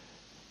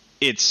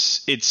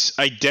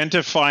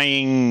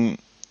identifying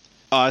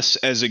us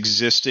as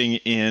existing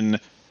in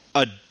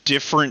a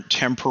different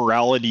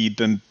temporality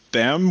than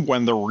them,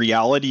 when the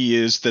reality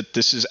is that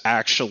this is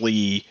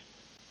actually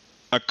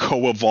a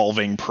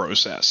co-evolving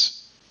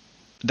process.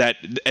 That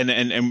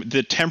and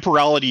the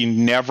temporality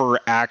never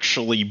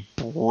actually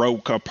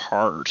broke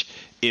apart.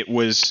 It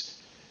was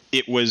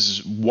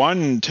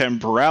one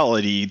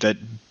temporality that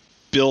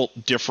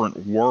built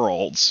different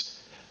worlds.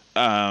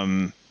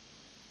 So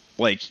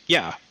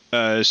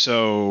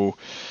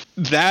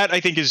that I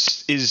think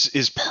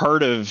is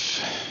part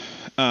of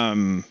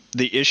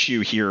the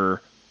issue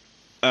here.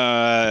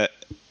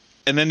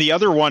 And then the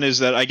other one is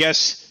that I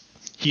guess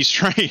he's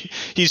trying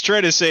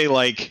to say,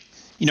 like,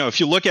 if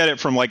you look at it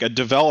from like a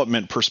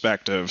development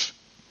perspective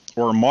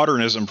or a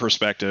modernism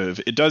perspective,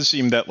 it does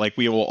seem that like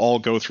we will all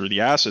go through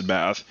the acid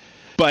bath,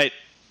 but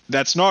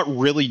that's not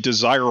really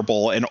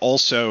desirable. And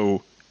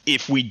also,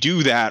 if we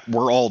do that,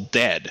 we're all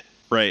dead,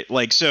 right?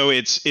 Like, so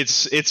it's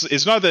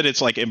not that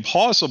it's like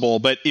impossible,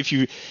 but if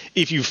you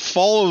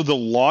follow the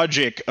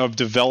logic of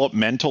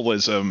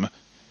developmentalism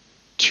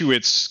to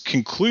its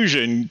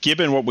conclusion,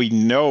 given what we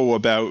know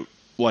about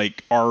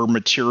like our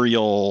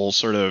material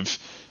sort of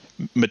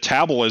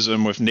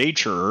metabolism with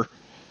nature,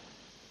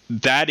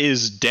 that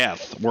is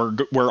death.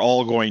 We're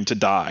all going to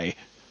die.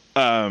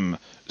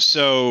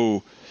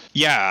 So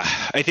yeah,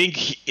 I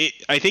think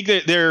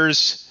that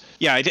there's,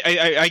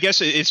 I guess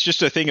it's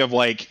just a thing of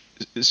like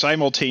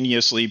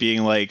simultaneously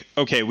being like,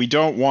 okay, we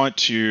don't want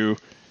to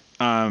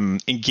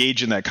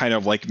engage in that kind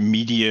of like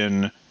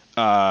median,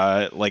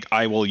 like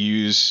I will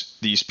use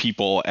these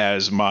people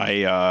as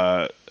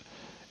my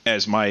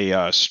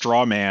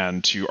straw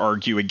man to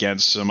argue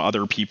against some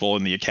other people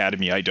in the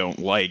academy I don't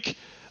like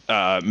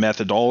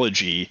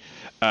methodology,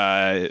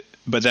 but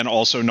then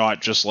also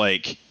not just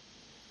like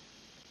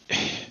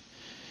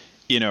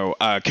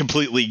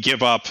completely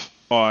give up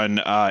on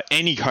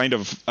any kind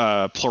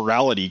of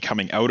plurality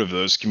coming out of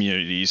those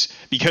communities,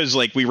 because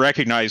like we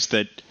recognize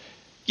that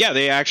yeah,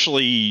 they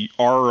actually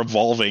are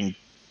evolving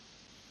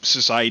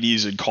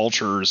societies and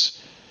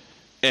cultures,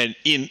 and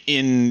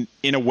in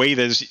a way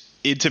that is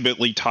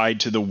intimately tied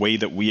to the way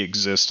that we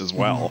exist as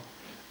well.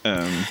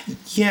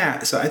 Yeah,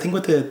 so I think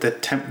with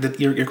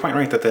you're quite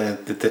right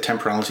that the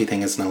temporality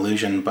thing is an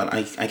illusion, but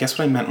I guess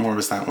what I meant more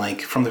was that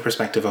like from the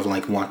perspective of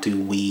like what do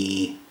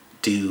we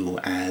do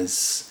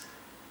as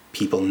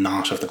people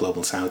not of the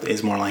global south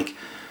is more like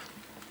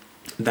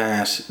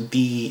that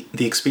the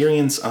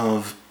experience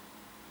of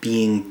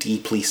being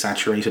deeply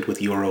saturated with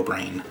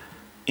Eurobrain,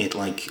 it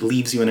like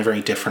leaves you in a very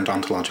different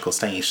ontological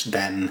state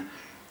than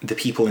the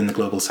people in the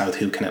global south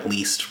who can at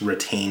least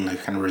retain a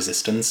kind of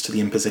resistance to the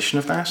imposition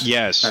of that.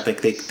 Yes. That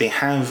they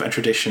have a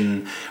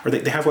tradition, or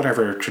they have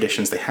whatever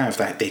traditions they have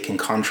that they can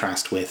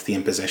contrast with the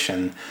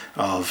imposition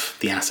of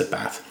the acid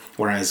bath,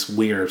 whereas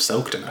we're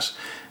soaked in it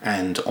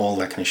and all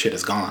that kind of shit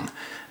is gone.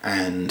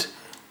 And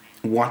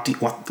what do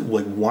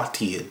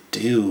you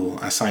do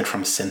aside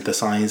from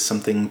synthesize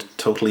something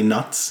totally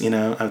nuts,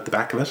 out the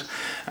back of it?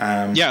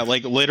 Yeah,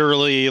 like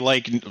literally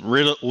like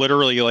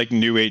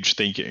new age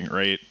thinking,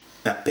 right?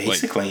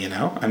 Basically,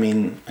 I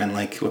mean, and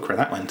like, look where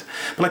that went.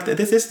 But like,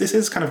 this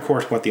is kind of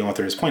core to what the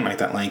author's point, like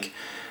that, like,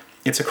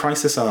 it's a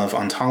crisis of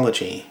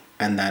ontology,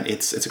 and that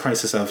it's a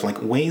crisis of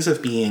like ways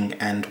of being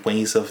and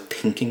ways of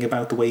thinking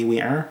about the way we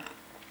are.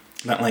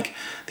 That like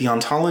the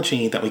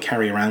ontology that we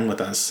carry around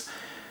with us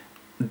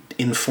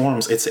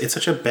informs. It's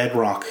such a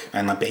bedrock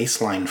and a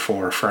baseline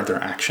for further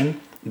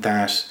action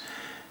that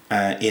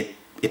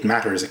it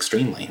matters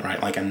extremely, right?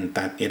 Like, and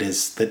that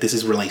this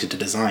is related to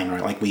design,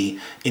 right? Like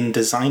in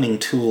designing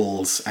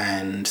tools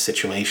and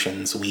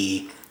situations,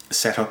 we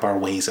set up our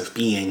ways of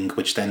being,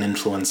 which then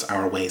influence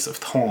our ways of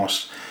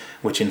thought,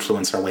 which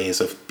influence our ways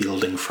of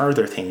building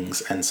further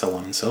things, and so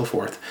on and so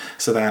forth.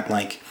 So that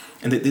like,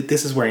 and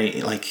this is where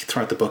like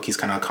throughout the book he's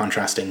kind of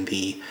contrasting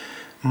the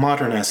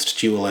modernist,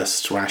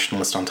 dualist,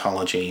 rationalist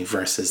ontology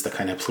versus the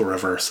kind of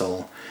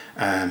pluriversal,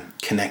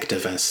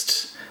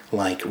 connectivist,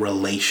 like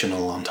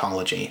relational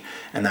ontology.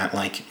 And that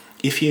like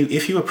if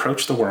you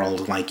approach the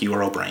world like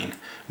Eurobrain,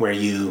 where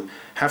you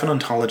have an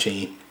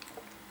ontology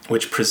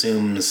which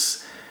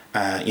presumes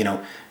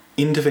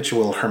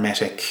individual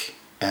hermetic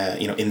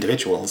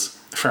individuals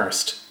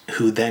first,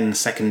 who then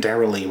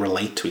secondarily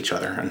relate to each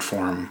other and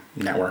form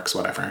networks,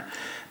 whatever,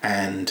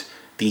 and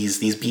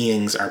these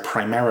beings are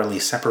primarily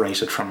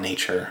separated from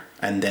nature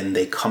and then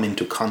they come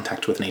into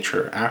contact with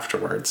nature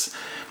afterwards.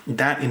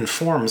 That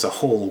informs a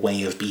whole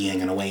way of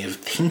being and a way of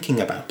thinking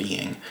about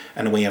being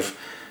and a way of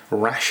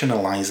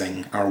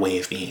rationalizing our way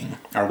of being,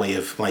 our way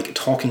of like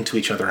talking to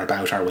each other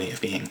about our way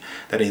of being,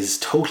 that is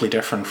totally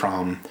different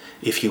from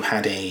if you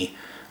had a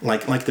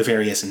like the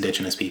various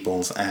indigenous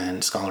peoples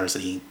and scholars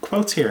that he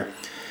quotes here,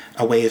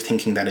 a way of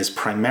thinking that is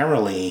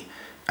primarily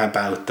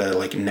about the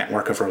like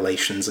network of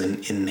relations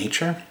in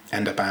nature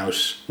and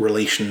about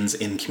relations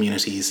in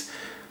communities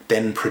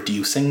then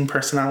producing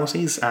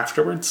personalities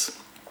afterwards,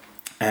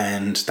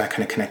 and that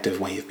kind of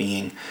connective way of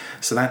being.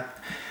 So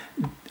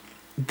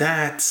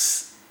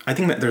that's I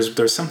think that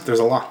there's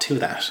a lot to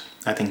that.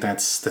 I think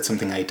that's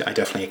something I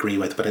definitely agree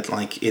with, but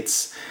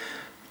it's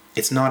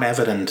not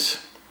evident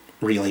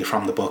really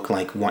from the book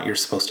like what you're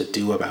supposed to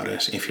do about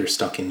it if you're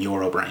stuck in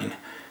Eurobrain.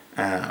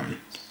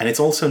 And it's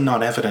also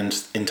not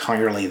evident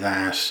entirely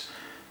that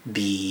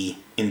the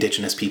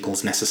indigenous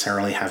peoples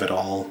necessarily have it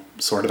all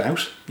sorted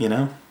out,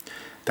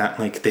 that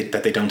like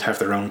that they don't have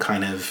their own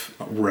kind of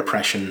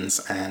repressions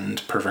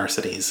and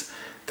perversities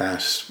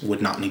that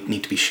would not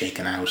need to be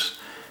shaken out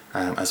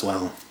as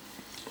well.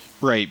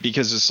 Right,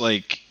 because it's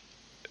like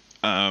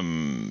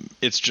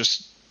it's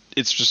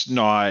just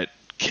not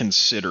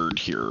considered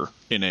here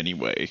in any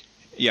way.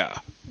 Yeah.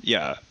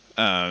 Yeah.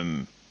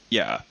 And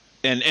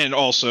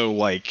also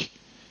like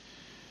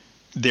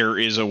there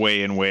is a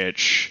way in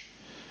which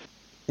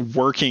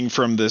working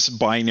from this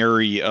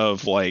binary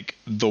of like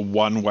the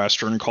one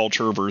Western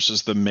culture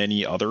versus the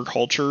many other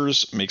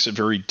cultures makes it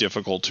very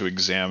difficult to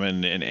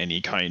examine in any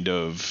kind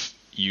of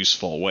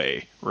useful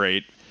way,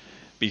 right?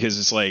 Because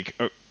it's like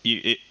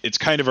it's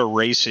kind of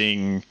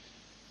erasing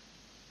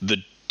the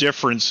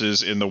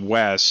differences in the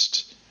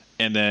West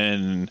and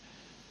then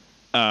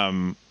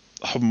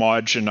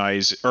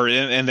homogenize, or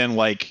and then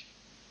like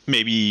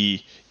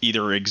maybe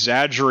either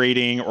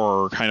exaggerating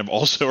or kind of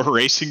also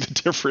erasing the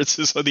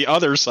differences on the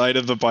other side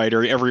of the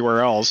binary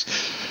everywhere else.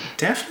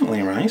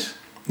 Definitely, right?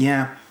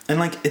 Yeah, and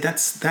like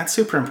that's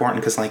super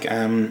important because like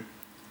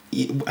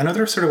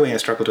another sort of way I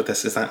struggled with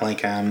this is that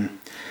like I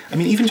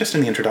mean even just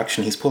in the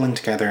introduction he's pulling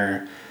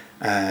together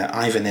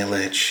Ivan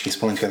Illich. He's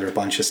pulling together a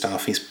bunch of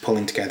stuff. He's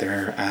pulling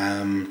together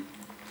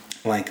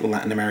like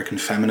Latin American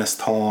feminist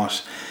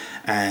thought,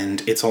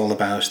 and it's all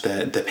about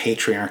the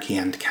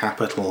patriarchy and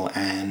capital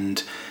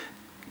and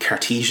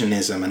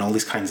Cartesianism and all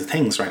these kinds of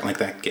things, right? Like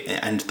that,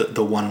 and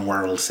the one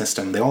world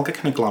system. They all get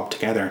kind of globbed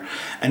together,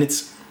 and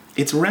it's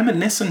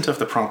reminiscent of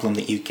the problem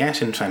that you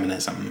get in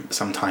feminism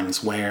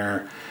sometimes,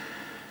 where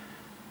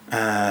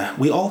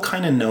we all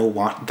kind of know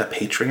what the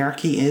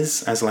patriarchy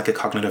is as like a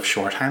cognitive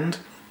shorthand,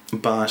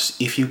 but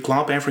if you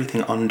glob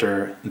everything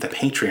under the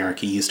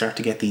patriarchy, you start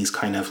to get these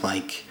kind of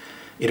like,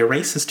 it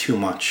erases too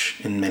much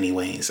in many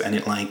ways, and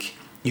it like,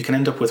 you can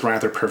end up with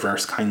rather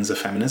perverse kinds of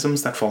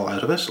feminisms that fall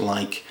out of it,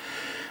 like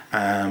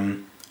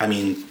I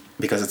mean,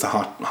 because it's a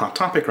hot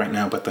topic right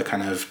now, but the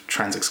kind of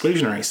trans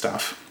exclusionary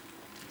stuff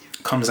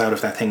comes out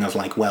of that thing of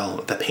like, well,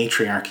 the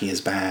patriarchy is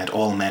bad,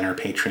 all men are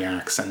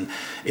patriarchs, and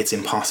it's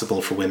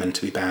impossible for women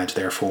to be bad,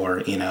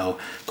 therefore, you know,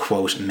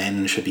 quote,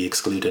 men should be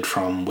excluded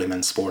from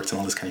women's sports and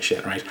all this kind of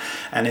shit, right?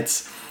 And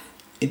it's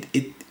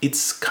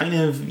kind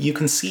of, you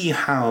can see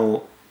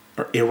how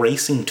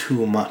erasing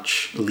too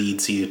much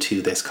leads you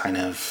to this kind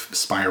of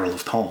spiral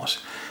of thought.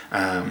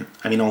 I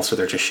mean, also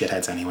they're just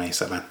shitheads anyway,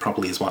 so that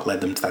probably is what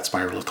led them to that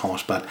spiral of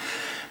thought. But,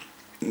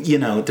 you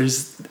know,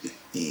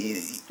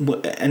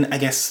 and I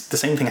guess the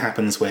same thing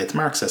happens with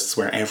Marxists,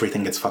 where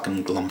everything gets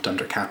fucking lumped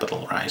under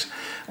capital, right?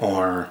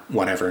 Or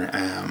whatever.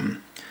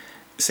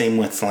 Same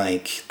with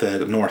like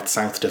the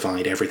North-South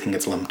divide, everything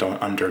gets lumped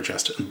under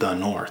just the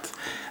North.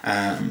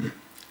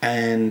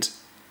 And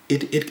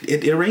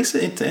it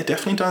erases, it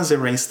definitely does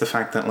erase the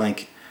fact that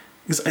like,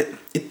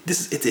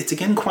 it's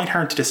again quite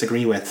hard to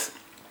disagree with,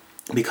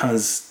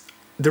 because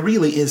there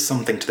really is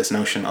something to this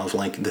notion of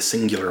like the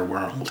singular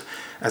world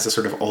as a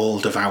sort of an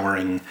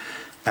all-devouring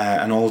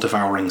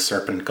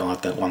serpent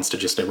god that wants to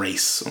just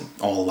erase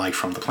all life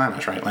from the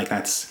planet, right? Like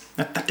that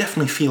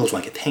definitely feels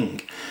like a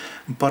thing.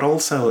 But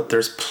also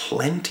there's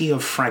plenty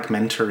of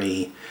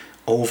fragmentary,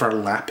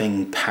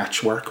 overlapping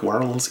patchwork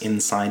worlds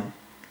inside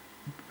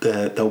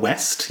the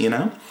West, you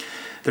know?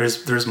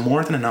 There's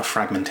more than enough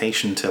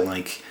fragmentation to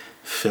like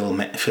fill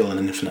an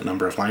infinite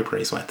number of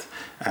libraries with,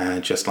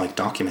 just like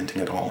documenting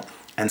it all.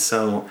 And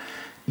so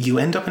you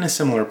end up in a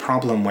similar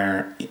problem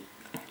where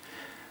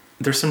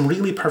there's some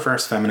really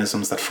perverse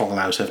feminisms that fall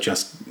out of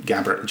just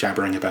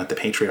jabbering about the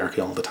patriarchy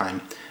all the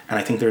time. And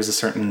I think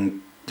there's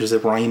a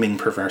rhyming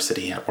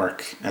perversity at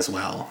work as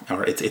well,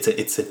 or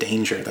it's a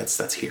danger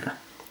that's here.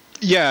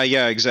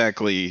 Yeah,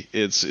 exactly.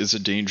 It's a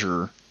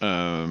danger.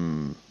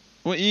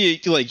 Well,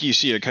 you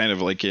see it kind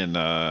of like in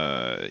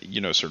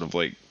sort of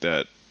like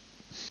that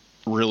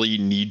really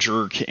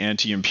knee-jerk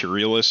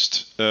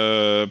anti-imperialist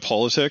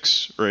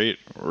politics, right?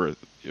 Or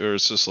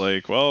it's just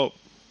like, well,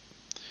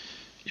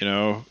 you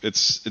know,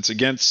 it's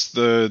against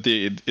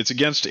it's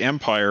against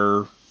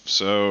empire,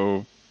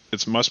 so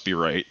it must be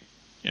right,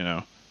 you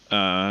know.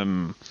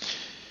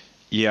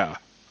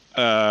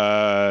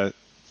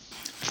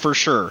 For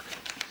sure.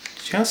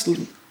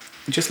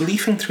 Just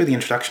leafing through the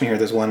introduction here,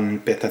 there's one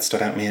bit that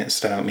stood out me as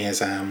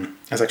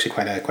actually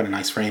quite a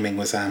nice framing.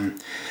 Was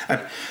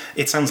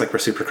it sounds like we're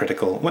super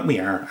critical. Well, we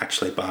are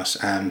actually, but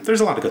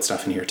there's a lot of good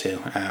stuff in here too.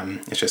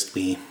 It's just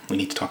we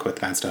need to talk about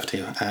the bad stuff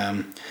too.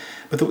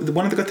 But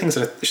one of the good things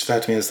that stood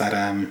out to me is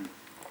that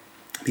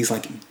these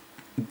like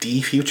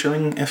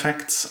defuturing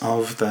effects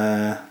of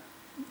the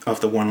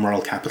one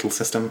world capital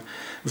system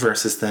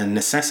versus the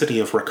necessity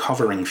of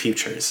recovering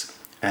futures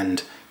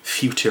and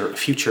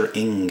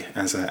futuring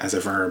as a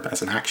verb,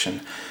 as an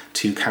action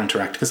to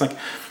counteract, because like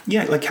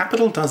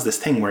capital does this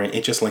thing where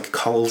it just like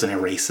culls and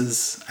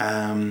erases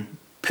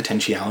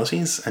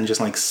potentialities and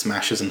just like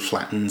smashes and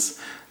flattens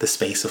the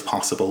space of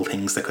possible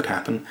things that could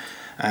happen,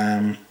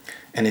 and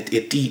it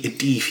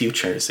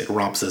defutures, it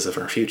robs us of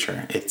our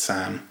future. It's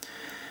a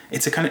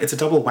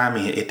double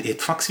whammy. It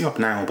fucks you up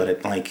now, but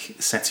it like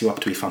sets you up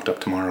to be fucked up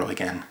tomorrow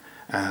again.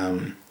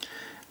 And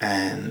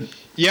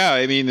yeah,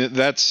 I mean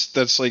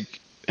that's like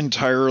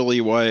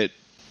entirely what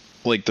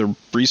like the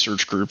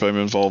research group I'm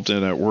involved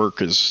in at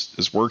work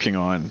is working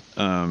on,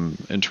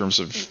 in terms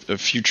of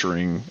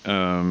futuring,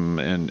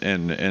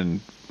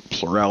 and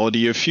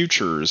plurality of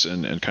futures,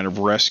 and kind of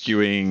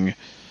rescuing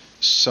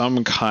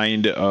some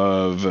kind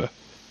of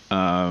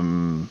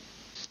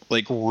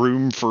like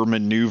room for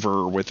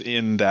maneuver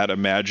within that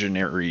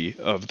imaginary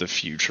of the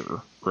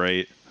future,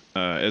 right?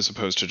 As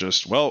opposed to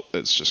just, well,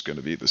 it's just going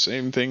to be the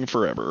same thing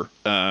forever.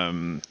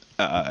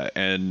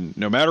 And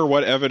no matter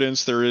what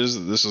evidence there is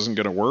that this isn't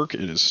going to work,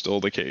 it is still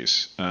the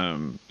case.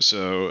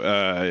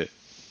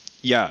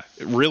 Yeah,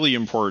 really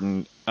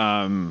important,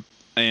 and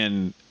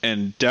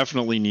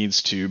definitely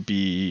needs to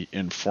be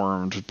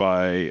informed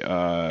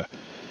by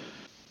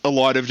a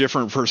lot of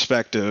different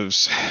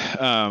perspectives,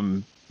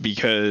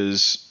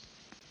 because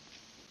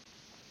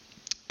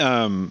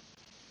even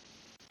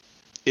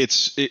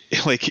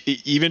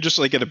just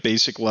like at a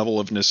basic level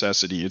of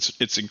necessity,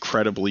 it's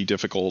incredibly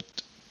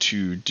difficult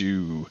to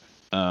do,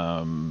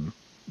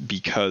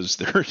 because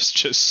there's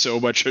just so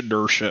much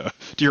inertia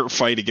you're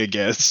fighting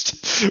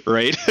against,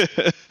 right?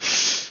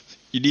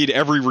 you need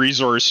every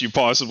resource you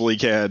possibly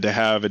can to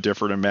have a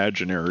different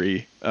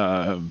imaginary.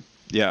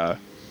 Yeah.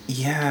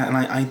 Yeah, and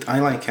I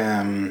like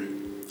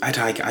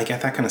I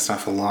get that kind of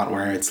stuff a lot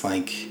where it's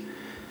like,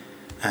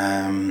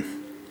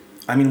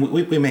 I mean,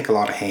 we make a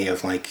lot of hay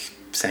of like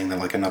saying that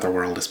like another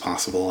world is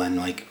possible, and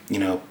like, you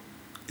know,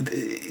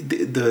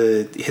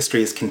 the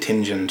history is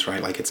contingent,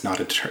 right? Like it's not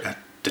a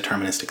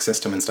deterministic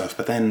system and stuff.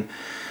 But then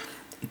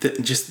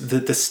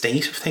the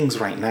state of things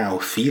right now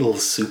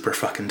feels super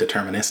fucking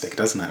deterministic,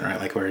 doesn't it? Right?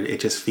 Like where it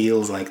just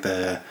feels like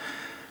the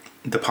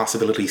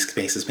possibility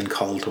space has been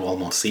culled to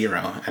almost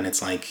zero, and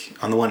it's like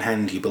on the one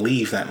hand you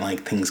believe that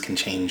like things can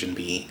change and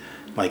be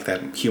like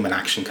that human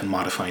action can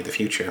modify the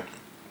future,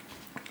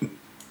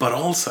 but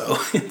also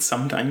it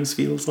sometimes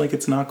feels like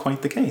it's not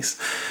quite the case.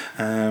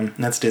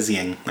 That's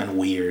dizzying and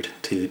weird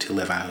to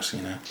live out,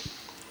 you know.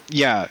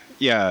 Yeah.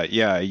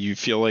 You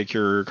feel like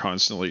you're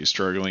constantly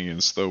struggling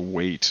against the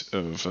weight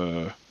of,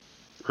 or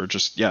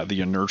just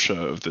the inertia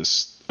of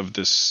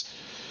this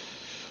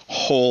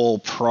whole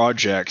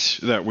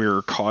project that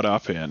we're caught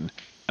up in.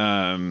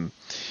 But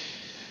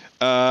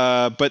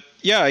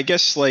yeah, I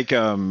guess like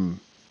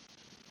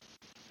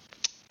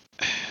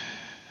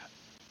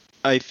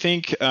I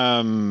think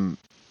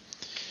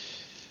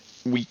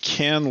we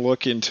can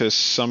look into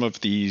some of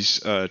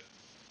these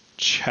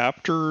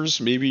chapters,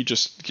 maybe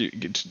just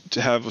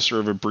to have a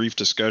sort of a brief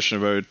discussion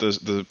about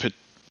the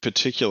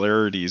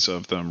particularities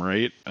of them,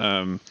 right?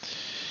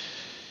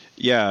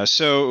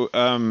 So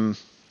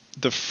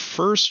the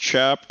first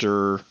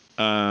chapter,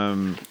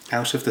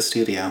 Out of the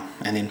studio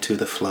and into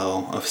the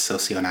flow of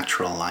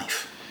socio-natural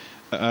life.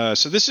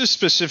 So this is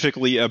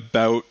specifically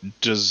about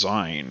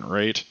design,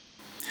 right?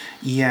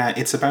 Yeah,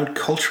 it's about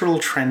cultural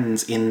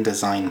trends in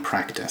design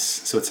practice.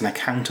 So it's an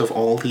account of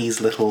all these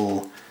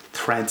little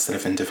threads that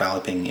have been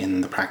developing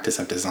in the practice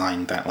of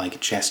design that like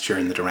gesture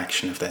in the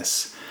direction of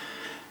this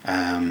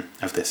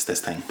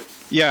this thing.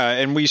 Yeah,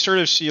 and we sort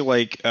of see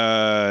like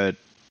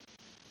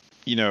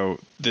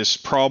this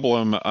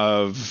problem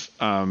of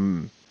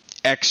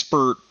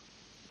expert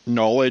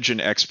knowledge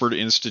and expert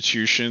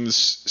institutions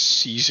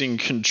seizing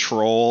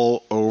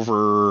control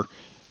over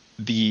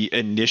the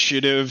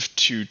initiative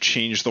to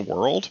change the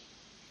world,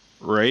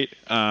 right?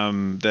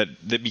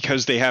 That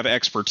because they have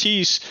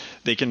expertise,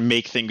 they can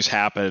make things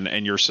happen,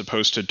 and you're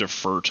supposed to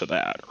defer to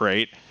that,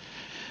 right?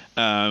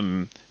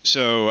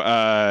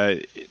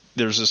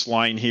 There's this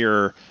line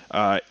here.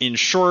 In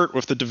short,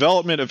 with the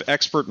development of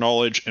expert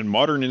knowledge and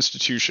modern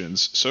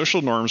institutions,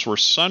 social norms were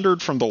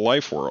sundered from the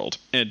life world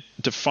and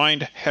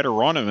defined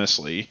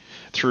heteronomously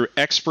through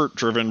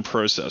expert-driven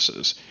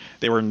processes.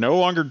 They were no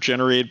longer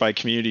generated by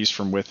communities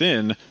from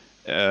within,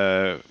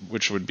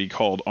 which would be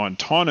called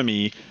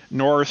autonomy,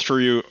 nor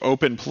through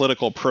open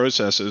political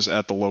processes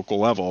at the local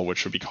level,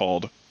 which would be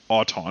called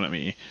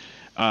autonomy.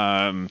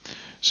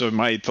 So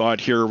my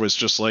thought here was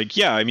just like,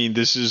 yeah, I mean,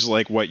 this is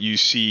like what you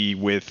see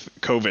with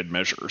COVID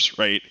measures,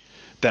 right?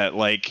 That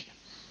like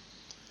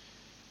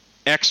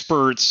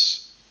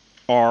experts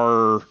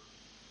are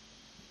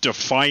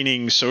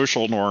defining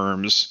social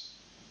norms.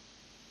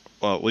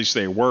 Well, at least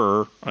they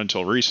were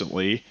until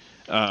recently.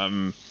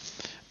 And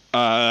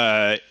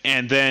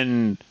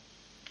then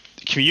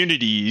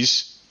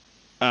communities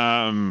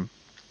may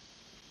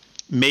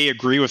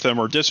agree with them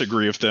or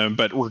disagree with them,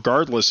 but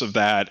regardless of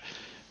that,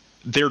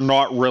 they're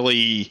not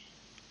really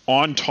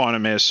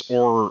autonomous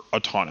or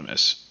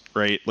autonomous,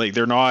 right? Like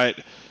they're not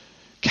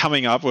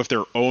coming up with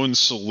their own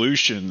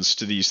solutions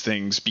to these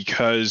things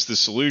because the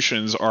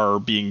solutions are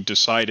being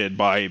decided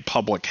by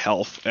public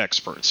health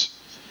experts.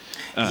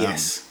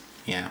 Yes.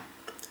 Yeah.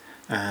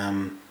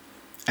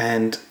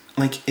 And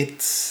like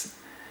it's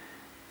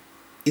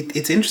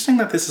interesting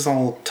that this is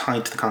all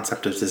tied to the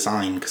concept of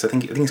design, because I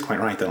think it's quite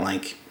right that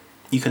like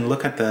you can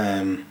look at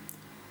the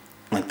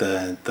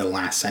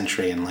last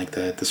century and like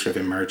the sort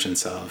of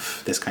emergence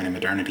of this kind of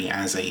modernity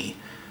as an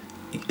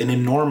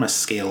enormous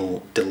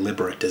scale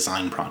deliberate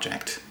design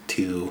project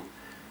to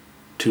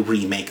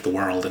remake the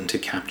world and to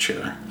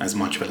capture as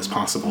much of it as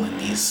possible in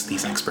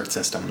these expert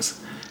systems.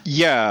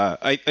 Yeah,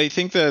 I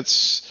think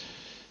that's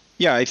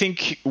I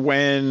think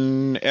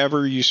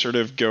whenever you sort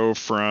of go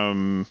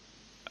from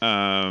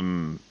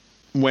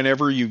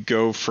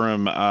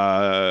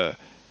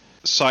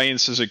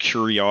science as a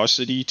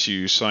curiosity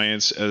to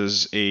science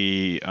as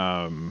a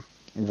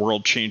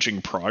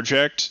world-changing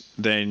project,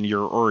 then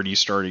you're already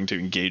starting to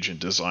engage in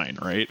design,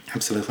 right?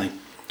 Absolutely.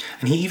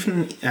 And he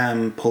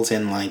even pulls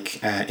in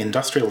like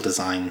industrial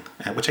design,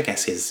 which I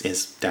guess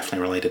is definitely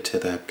related to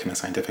the kind of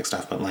scientific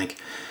stuff, but like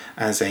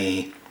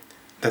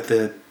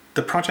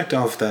the project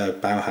of the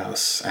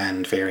Bauhaus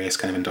and various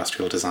kind of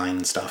industrial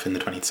design stuff in the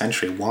 20th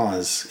century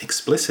was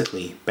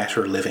explicitly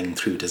better living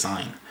through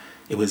design.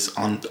 It was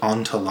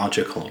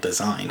ontological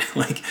design.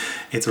 Like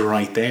it's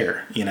right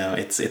there, you know,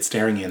 it's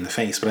staring you in the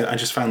face. But I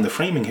just found the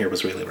framing here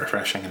was really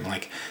refreshing and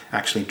like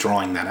actually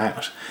drawing that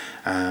out.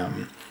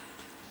 And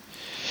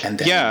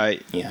then,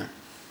 yeah.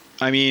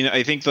 I mean,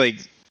 I think like,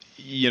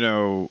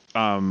 it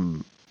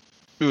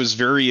was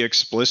very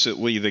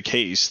explicitly the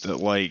case that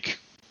like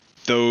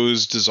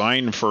those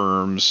design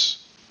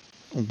firms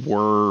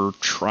we're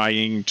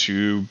trying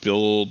to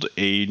build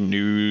a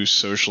new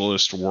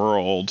socialist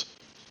world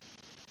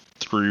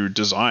through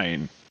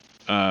design,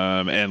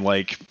 and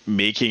like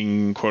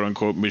making quote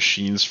unquote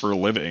machines for a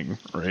living,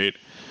 right?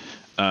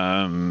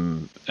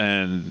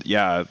 And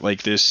yeah,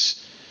 like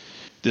this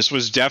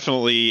was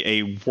definitely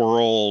a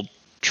world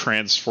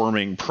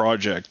transforming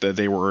project that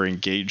they were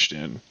engaged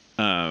in.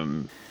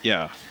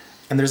 Yeah.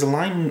 And there's a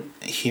line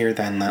here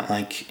then that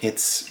like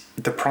it's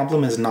the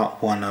problem is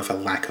not one of a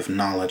lack of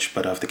knowledge,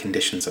 but of the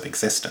conditions of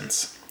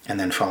existence. And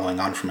then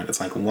following on from it, it's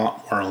like,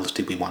 what world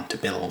do we want to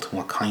build?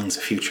 What kinds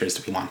of futures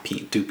do we want?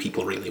 Do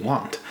people really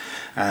want?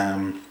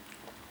 And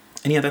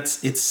yeah, I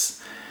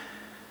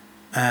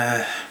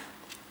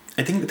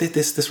think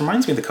this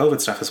reminds me of the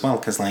COVID stuff as well,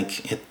 because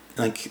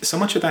like so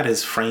much of that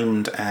is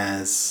framed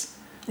as,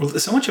 well,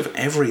 so much of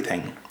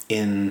everything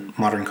in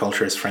modern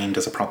culture is framed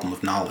as a problem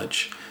of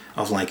knowledge,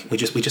 of like we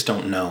just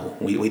don't know,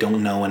 we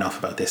don't know enough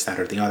about this, that,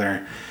 or the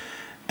other,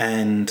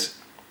 and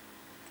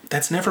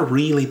that's never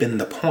really been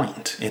the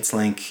point. It's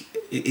like,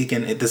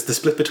 again, there's the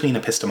split between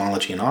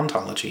epistemology and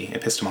ontology.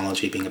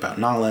 Epistemology being about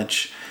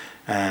knowledge,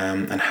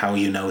 and how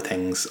you know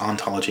things.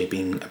 Ontology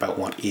being about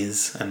what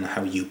is and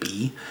how you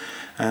be.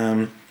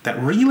 That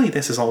really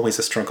this is always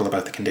a struggle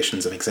about the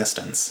conditions of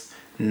existence.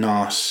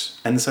 Not,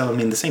 and so I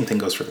mean the same thing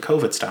goes for the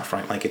COVID stuff,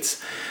 right? Like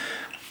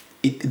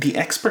the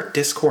expert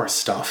discourse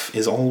stuff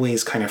is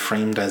always kind of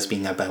framed as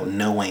being about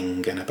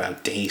knowing and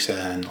about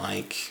data and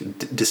like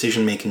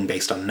decision making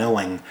based on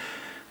knowing.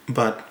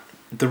 But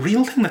the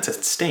real thing that's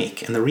at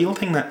stake and the real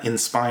thing that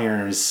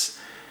inspires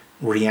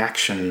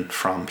reaction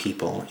from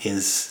people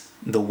is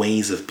the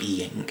ways of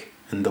being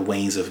and the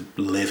ways of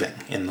living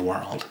in the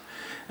world.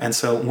 And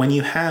so when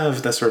you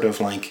have the sort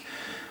of like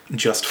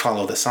just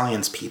follow the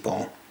science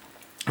people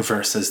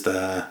versus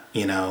the,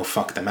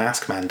 fuck the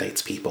mask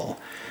mandates people,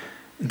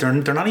 they're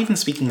not even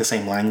speaking the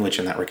same language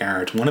in that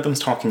regard. One of them's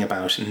talking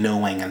about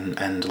knowing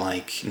and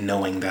like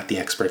knowing that the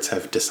experts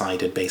have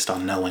decided based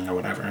on knowing or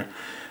whatever.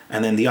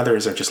 And then the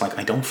others are just like,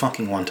 I don't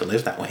fucking want to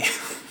live that way,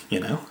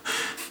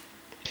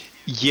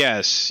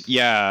 Yes.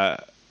 Yeah.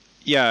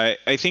 Yeah.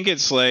 I think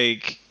it's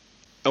like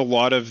a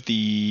lot of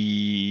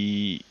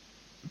the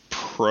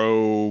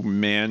pro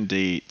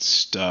mandate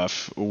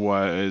stuff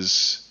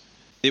was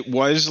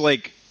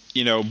like,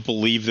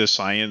 believe the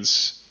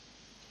science.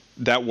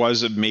 That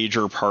was a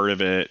major part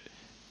of it.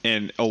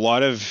 And a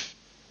lot of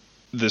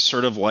the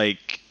sort of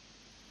like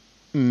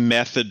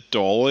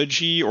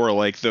methodology or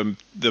like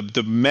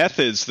the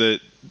methods that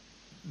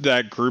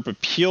group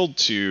appealed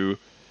to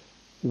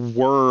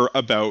were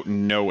about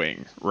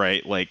knowing,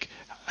 right? Like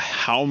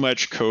how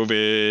much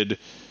COVID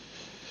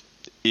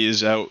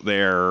is out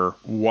there,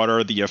 what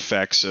are the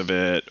effects of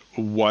it,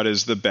 what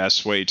is the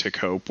best way to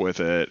cope with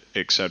it,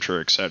 et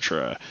cetera, et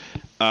cetera.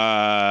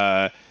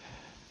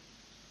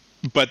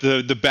 But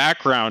the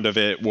background of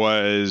it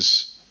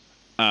was,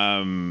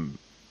 we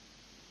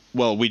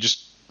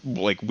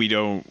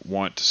don't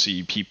want to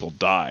see people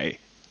die,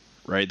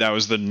 right? That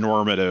was the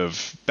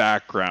normative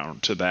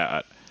background to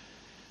that.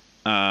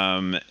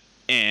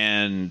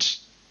 And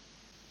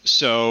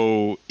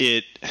so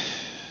I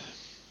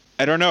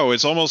don't know,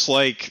 it's almost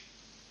like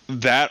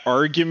that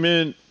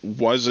argument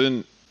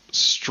wasn't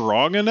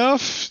strong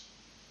enough.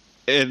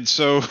 And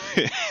so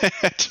it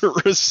had to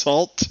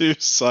result to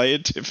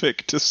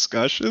scientific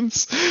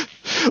discussions.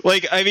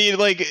 Like, I mean,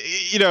 like,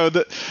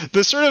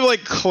 the sort of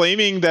like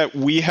claiming that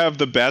we have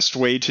the best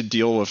way to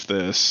deal with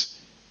this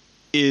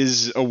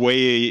is a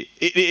way,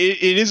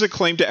 it is a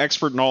claim to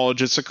expert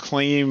knowledge. It's a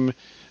claim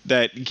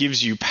that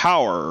gives you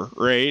power,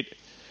 right?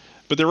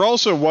 But there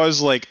also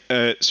was like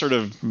a sort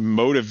of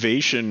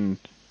motivation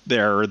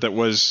there that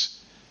was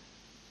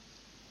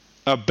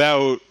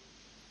about,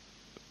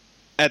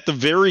 at the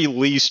very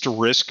least,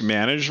 risk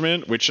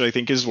management, which I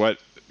think is what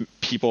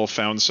people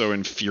found so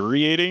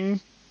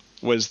infuriating,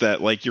 was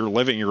that like you're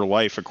living your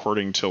life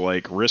according to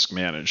like risk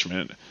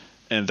management,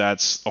 and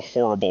that's a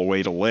horrible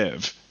way to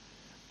live.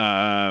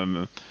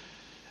 But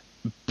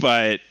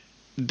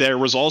there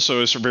was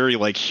also a very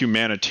like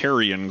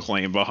humanitarian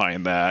claim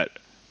behind that,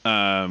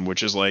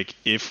 which is like,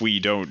 if we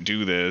don't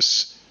do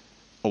this,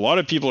 a lot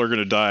of people are going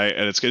to die,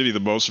 and it's going to be the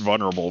most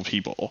vulnerable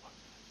people.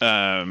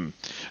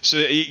 So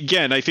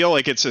again, I feel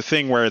like it's a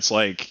thing where it's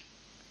like,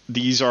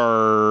 it's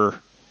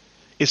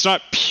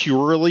not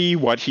purely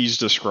what he's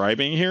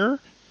describing here,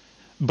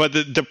 but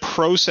the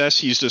process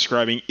he's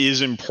describing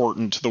is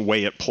important to the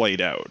way it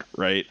played out,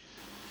 right?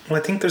 Well,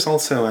 I think there's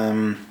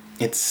also,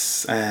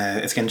 it's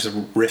again just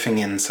riffing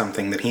in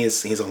something that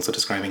he's also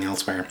describing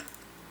elsewhere.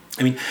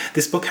 I mean,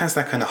 this book has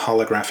that kind of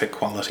holographic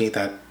quality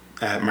that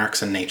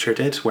Marx and Nature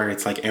did, where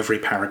it's like every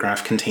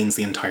paragraph contains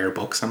the entire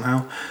book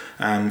somehow.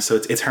 So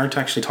it's hard to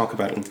actually talk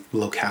about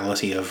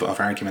locality of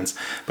arguments.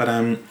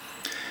 But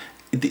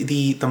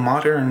the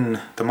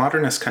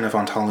modernist kind of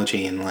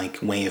ontology and like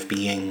way of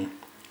being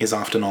is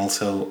often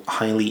also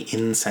highly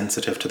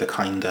insensitive to the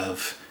kind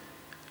of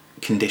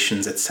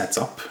conditions it sets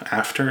up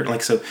after.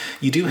 Like, so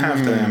you do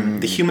have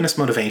the humanist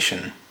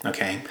motivation,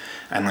 okay,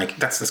 and like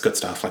that's good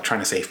stuff, like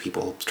trying to save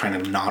people,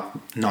 trying to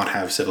not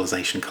have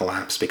civilization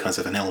collapse because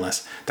of an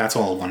illness. That's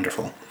all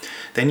wonderful.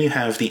 Then you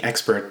have the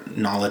expert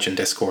knowledge and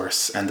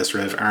discourse and the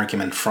sort of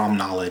argument from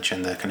knowledge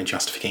and the kind of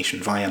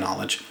justification via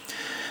knowledge.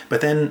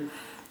 But then,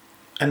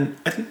 and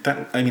I think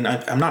that, I mean,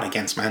 I'm not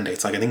against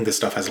mandates. Like, I think this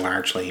stuff has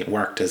largely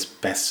worked as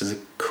best as it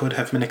could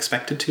have been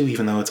expected to,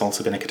 even though it's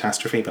also been a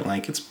catastrophe. But,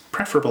 like, it's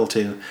preferable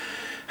to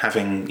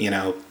having, you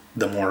know,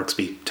 the morgues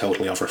be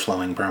totally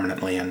overflowing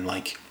permanently, and,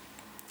 like,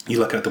 you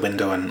look out the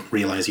window and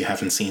realize you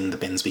haven't seen the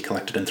bins be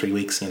collected in 3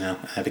 weeks, you know,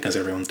 because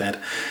everyone's dead.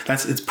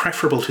 It's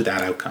preferable to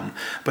that outcome.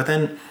 But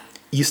then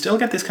you still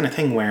get this kind of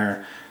thing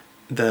where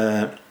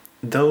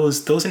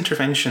those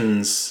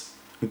interventions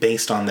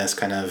based on this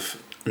kind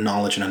of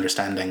knowledge and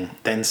understanding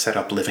then set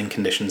up living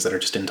conditions that are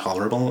just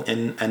intolerable,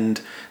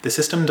 and the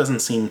system doesn't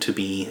seem to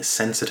be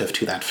sensitive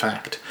to that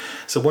fact.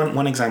 So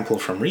one example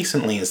from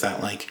recently is that,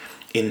 like,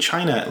 in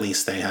China at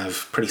least, they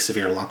have pretty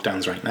severe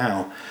lockdowns right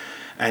now,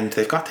 and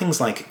they've got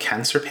things like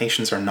cancer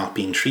patients are not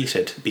being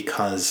treated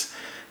because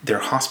they're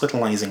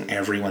hospitalizing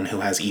everyone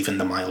who has even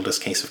the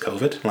mildest case of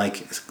COVID,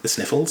 like the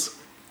sniffles.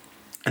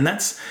 And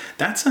that's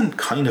a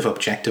kind of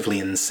objectively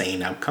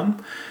insane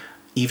outcome,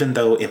 even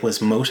though it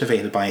was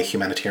motivated by a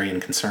humanitarian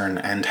concern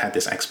and had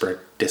this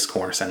expert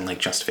discourse and like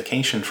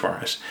justification for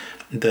it.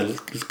 The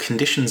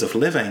conditions of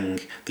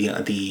living,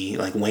 the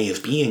like way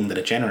of being that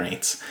it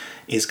generates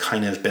is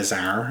kind of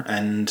bizarre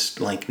and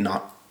like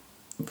not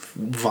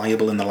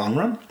viable in the long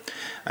run.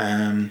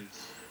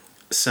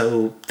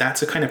 So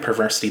that's a kind of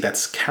perversity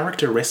that's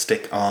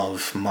characteristic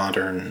of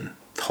modern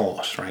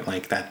thought, right?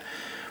 Like that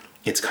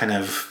it's kind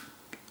of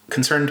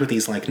concerned with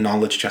these like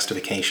knowledge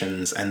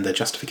justifications, and the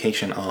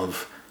justification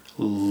of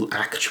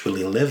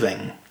actually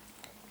living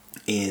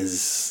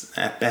is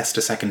at best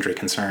a secondary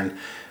concern,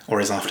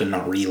 or is often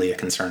not really a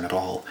concern at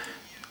all.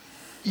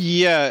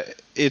 Yeah,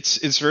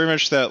 it's very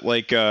much that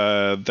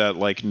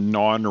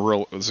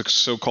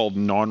so-called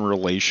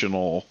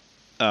non-relational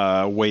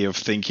way of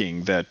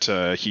thinking that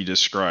he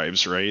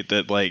describes, right?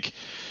 That like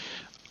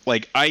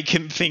I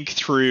can think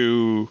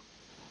through,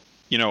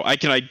 you know, I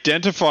can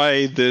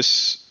identify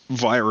this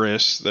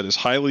virus that is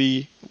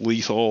highly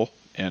lethal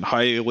and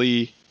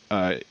highly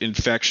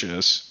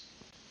infectious,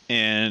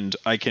 and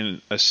I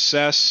can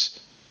assess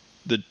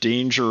the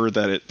danger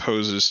that it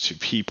poses to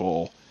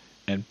people,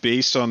 and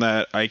based on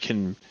that I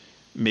can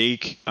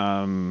make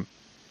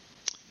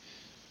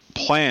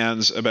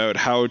plans about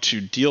how to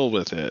deal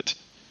with it.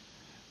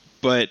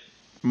 But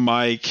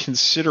my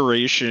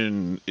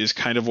consideration is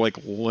kind of like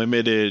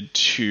limited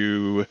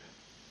to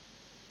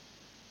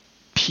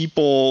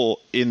people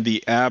in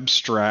the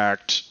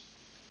abstract,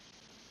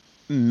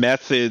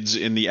 methods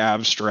in the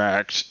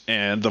abstract,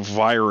 and the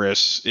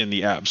virus in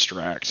the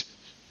abstract,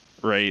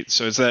 right?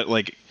 So it's that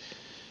like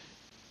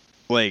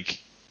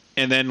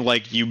and then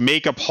like you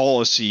make a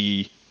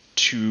policy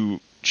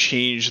to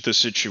change the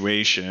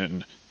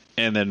situation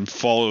and then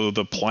follow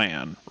the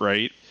plan,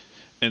 right?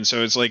 And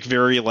so it's like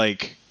very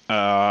like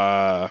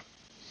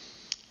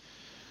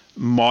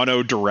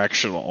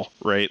monodirectional,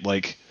 right?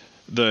 Like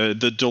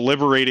the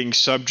deliberating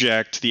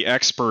subject, the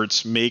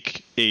experts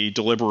make a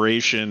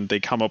deliberation, they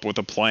come up with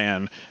a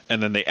plan,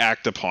 and then they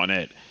act upon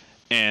it.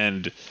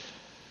 And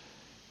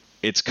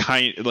it's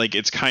kind of like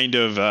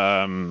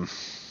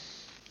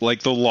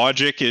the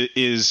logic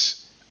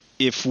is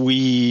if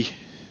we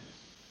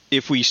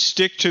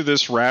stick to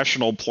this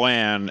rational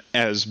plan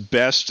as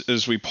best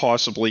as we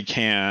possibly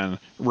can,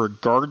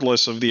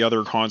 regardless of the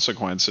other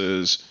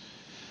consequences,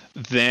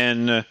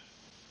 then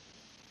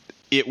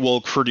it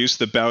will produce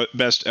the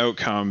best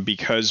outcome,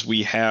 because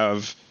we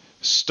have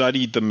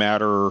studied the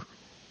matter,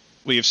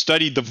 we have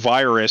studied the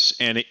virus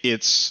and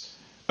its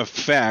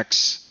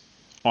effects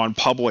on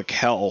public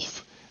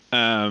health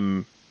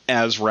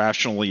as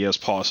rationally as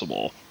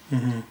possible.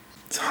 Mm-hmm.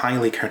 It's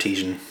highly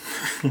Cartesian,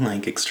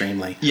 like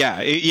extremely.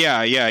 Yeah.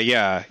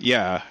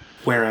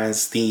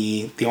 Whereas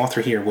the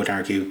author here would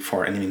argue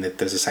for, and I mean that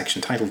there's a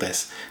section titled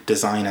this,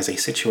 design as a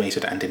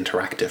situated and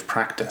interactive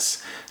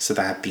practice, so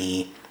that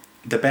the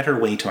better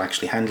way to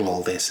actually handle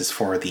all this is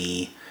for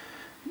the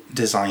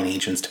design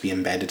agents to be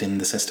embedded in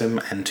the system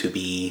and to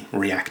be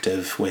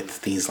reactive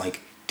with these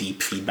like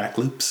deep feedback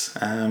loops,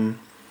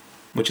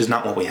 which is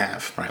not what we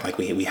have, right? Like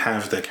we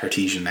have the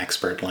Cartesian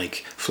expert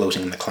like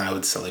floating in the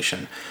clouds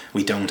solution.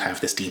 We don't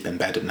have this deep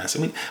embeddedness.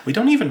 I mean, we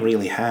don't even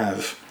really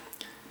have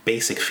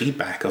basic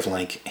feedback of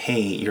like,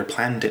 hey, your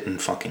plan didn't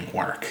fucking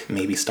work,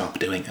 maybe stop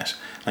doing it.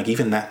 Like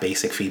even that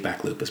basic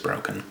feedback loop is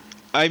broken.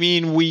 I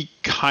mean, we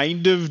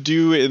kind of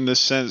do, in the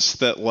sense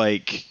that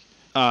like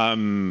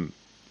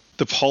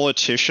the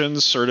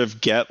politicians sort of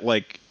get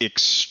like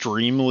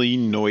extremely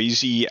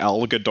noisy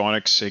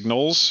algorithmic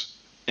signals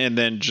and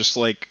then just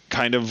like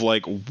kind of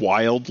like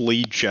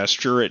wildly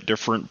gesture at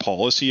different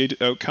policy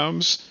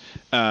outcomes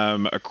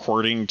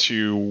according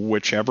to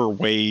whichever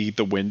way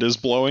the wind is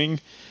blowing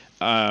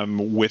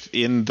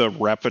within the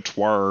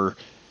repertoire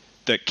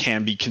that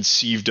can be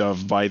conceived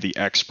of by the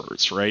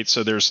experts, right?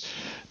 So there's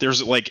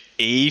like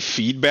a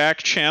feedback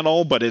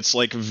channel, but it's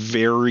like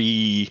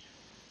very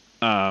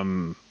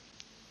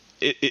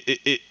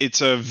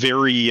it's a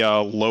very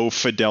low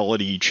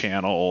fidelity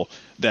channel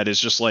that is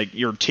just like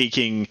you're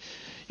taking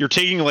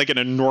like an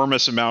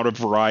enormous amount of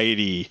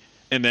variety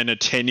and then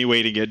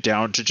attenuating it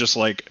down to just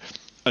like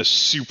a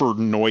super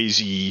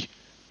noisy,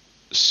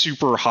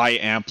 super high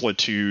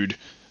amplitude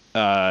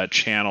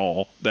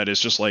channel that is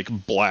just like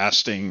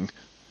blasting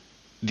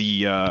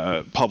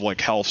the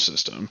public health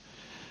system.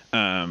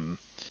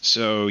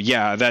 So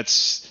yeah,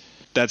 that's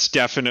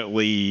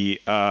definitely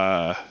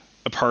a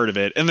part of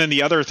it. And then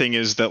the other thing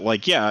is that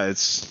like, yeah,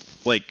 it's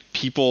like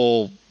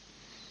people,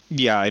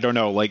 yeah, I don't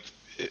know, like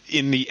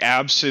in the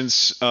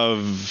absence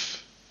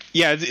of,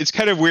 yeah, it's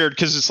kind of weird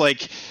because it's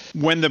like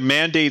when the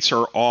mandates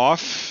are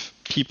off,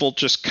 people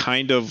just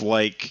kind of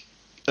like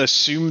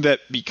assume that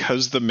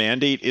because the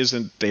mandate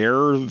isn't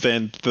there,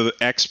 then the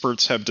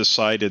experts have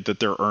decided that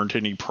there aren't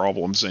any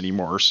problems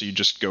anymore. So you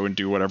just go and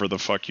do whatever the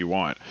fuck you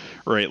want,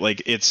 right?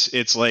 Like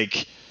it's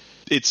like,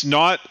 it's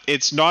not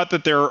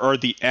that there are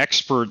the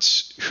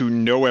experts who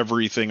know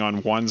everything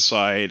on one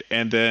side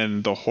and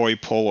then the hoi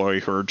polloi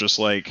who are just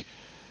like,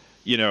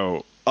 you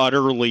know,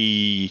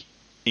 utterly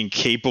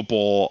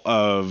incapable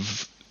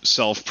of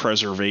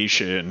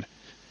self-preservation.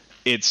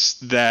 It's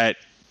that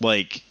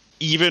like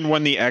even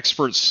when the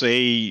experts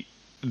say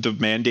the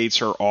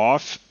mandates are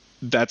off,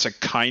 that's a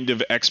kind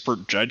of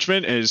expert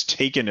judgment and is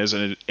taken as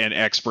an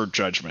expert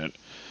judgment,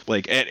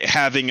 like at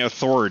having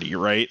authority,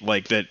 right?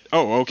 Like that,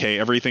 oh, okay,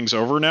 everything's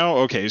over now.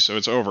 Okay, so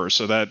it's over.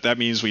 So that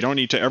means we don't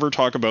need to ever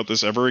talk about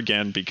this ever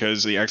again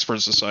because the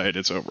experts decide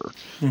it's over.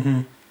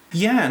 Mm-hmm.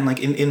 Yeah, and like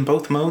in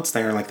both modes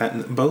there, like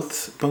that,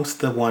 both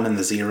the 1 and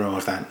the 0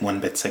 of that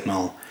 1-bit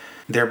signal,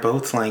 they're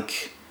both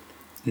like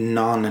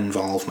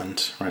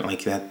non-involvement, right?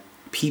 Like that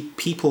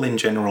people in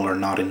general are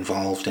not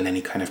involved in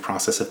any kind of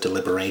process of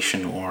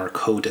deliberation or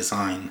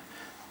co-design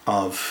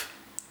of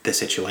the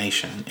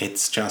situation.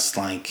 It's just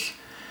like,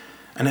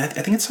 and I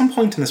think at some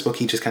point in this book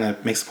he just kind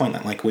of makes the point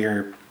that like we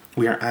are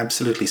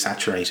absolutely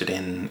saturated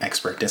in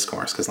expert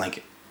discourse, because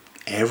like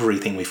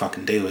everything we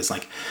fucking do is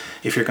like,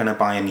 if you're going to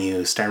buy a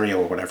new stereo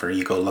or whatever,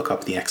 you go look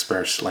up the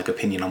expert like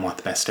opinion on what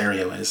the best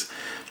stereo is.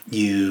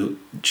 You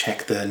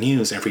check the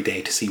news every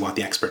day to see what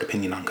the expert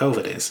opinion on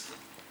COVID is.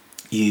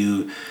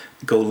 You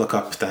go look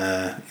up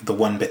the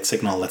 1-bit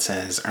signal that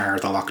says, are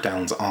the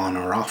lockdowns on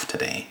or off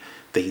today?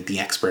 The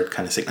expert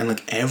kind of signal. And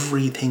like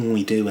everything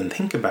we do and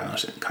think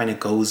about kind of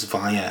goes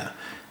via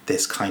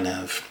this kind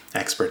of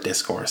expert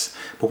discourse,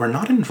 but we're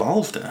not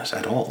involved in it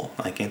at all.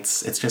 Like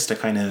it's just a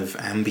kind of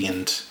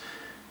ambient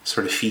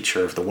sort of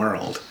feature of the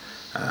world.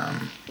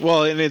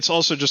 Well, and it's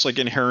also just like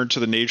inherent to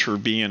the nature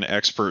of being an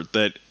expert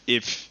that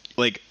if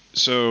like,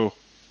 so,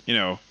 you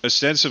know,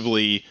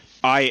 ostensibly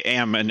I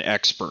am an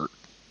expert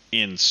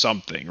in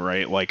something,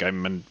 right? Like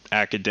I'm an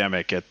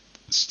academic at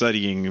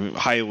studying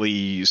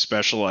highly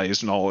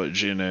specialized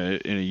knowledge in a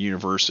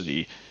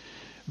university.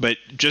 But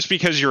just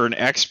because you're an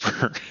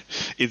expert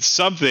in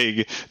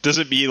something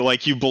doesn't mean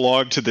like you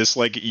belong to this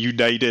like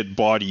united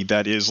body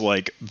that is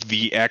like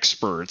the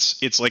experts.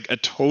 It's like a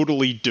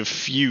totally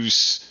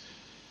diffuse,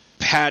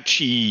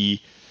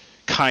 patchy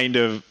kind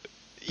of,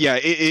 yeah.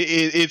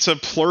 It's a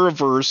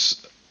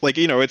pluriverse. Like,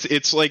 you know,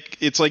 it's like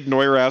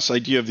Neurath's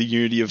idea of the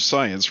unity of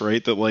science,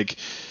 right? That like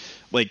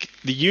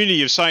the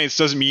unity of science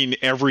doesn't mean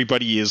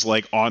everybody is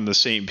like on the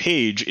same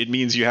page. It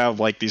means you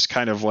have like these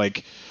kind of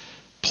like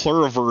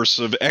pluriverse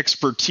of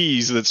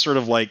expertise that sort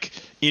of like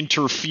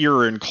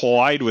interfere and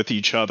collide with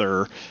each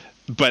other,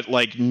 but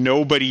like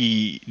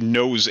nobody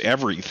knows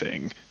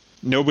everything.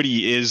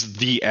 Nobody is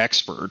the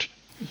expert.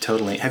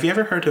 Totally. Have you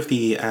ever heard of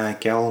the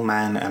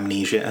Gell-Mann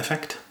amnesia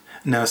effect?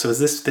 No, so it's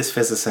this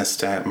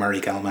physicist, Murray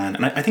Gell-Mann,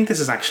 and I think this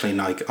is actually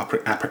like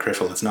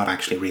apocryphal. It's not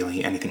actually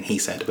really anything he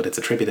said, but it's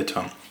attributed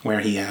to him, where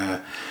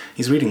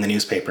he's reading the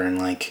newspaper and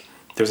like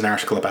there's an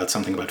article about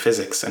something about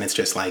physics and it's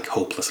just like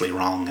hopelessly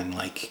wrong and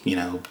like, you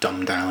know,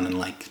 dumbed down and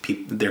like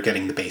they're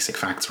getting the basic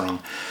facts wrong.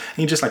 And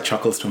he just like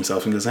chuckles to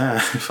himself and goes,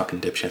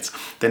 fucking dipshits.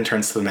 Then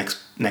turns to the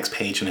next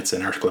page and it's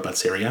an article about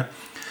Syria.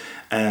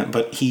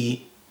 But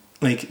he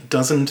like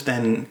doesn't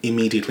then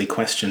immediately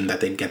question that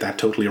they'd get that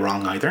totally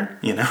wrong either,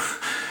 you know?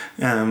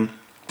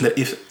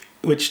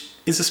 Which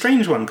is a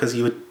strange one, because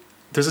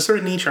there's a sort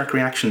of knee-jerk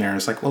reaction there.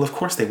 It's like, well, of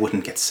course they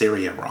wouldn't get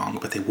Syria wrong,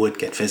 but they would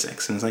get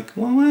physics. And it's like,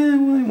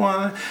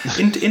 well,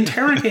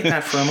 interrogate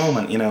that for a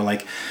moment, you know,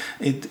 like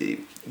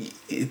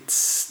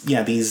it's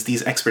yeah,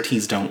 these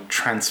expertise don't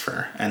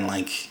transfer, and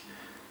like,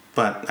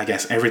 but I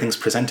guess everything's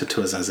presented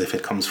to us as if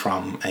it comes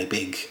from a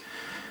big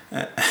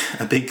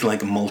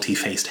like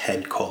multi-faced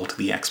head called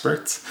the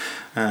experts.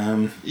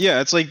 Yeah,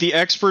 it's like the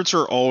experts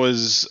are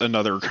always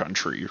another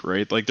country,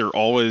 right? Like they're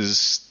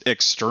always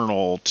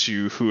external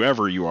to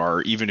whoever you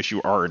are, even if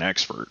you are an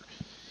expert.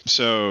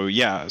 So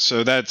yeah,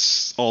 so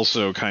that's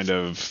also kind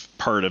of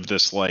part of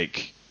this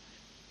like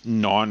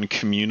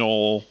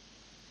non-communal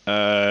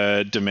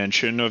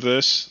dimension of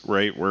this,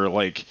 right? Where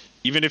like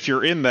even if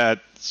you're in that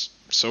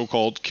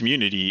so-called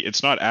community,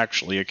 it's not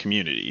actually a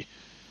community.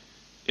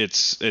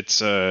 It's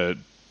a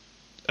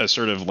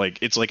sort of like,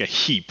 it's like a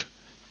heap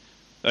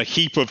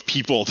of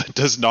people that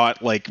does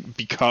not like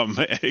become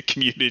a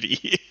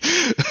community.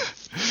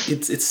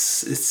 It's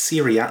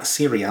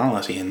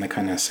seriality in the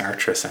kind of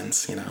Sartre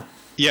sense, you know.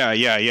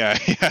 Yeah.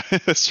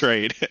 That's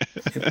right.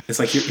 It's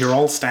like you're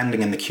all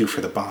standing in the queue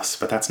for the bus,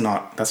 but that's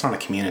not a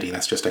community.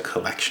 That's just a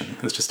collection.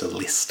 It's just a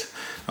list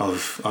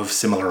of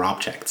similar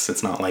objects.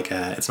 It's not like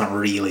it's not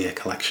really a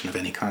collection of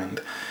any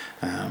kind.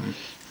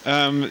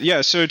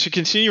 Yeah. So to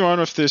continue on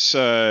with this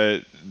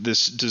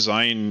this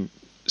design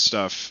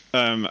stuff,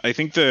 I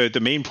think the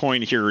main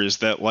point here is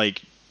that,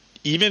 like,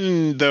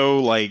 even though,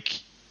 like,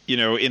 you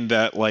know, in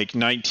that like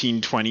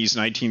 1920s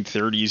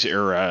 1930s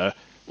era,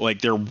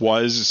 like, there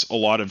was a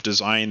lot of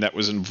design that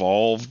was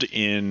involved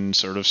in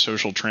sort of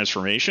social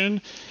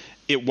transformation,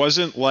 it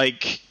wasn't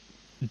like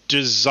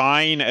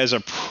design as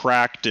a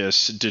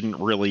practice didn't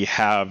really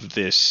have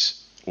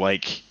this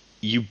like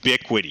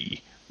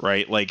ubiquity,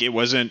 right? Like, it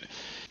wasn't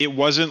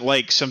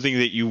like something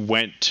that you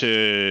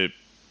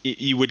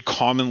would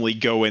commonly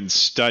go and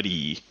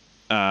study.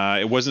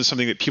 It wasn't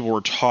something that people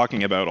were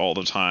talking about all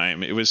the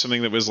time. It was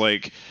something that was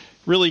like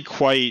really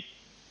quite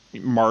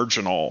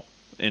marginal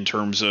in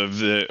terms of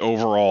the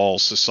overall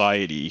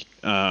society.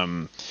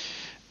 Even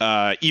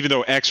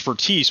though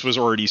expertise was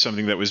already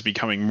something that was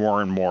becoming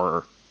more and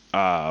more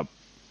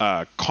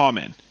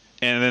common.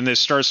 And then this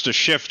starts to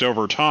shift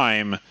over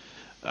time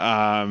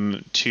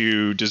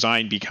to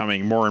design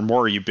becoming more and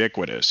more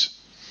ubiquitous.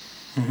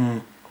 Mm-hmm.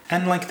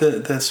 And like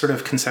the sort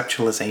of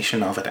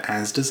conceptualization of it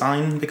as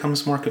design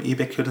becomes more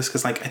ubiquitous,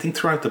 because like I think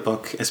throughout the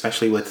book,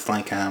 especially with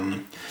like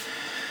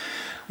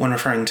when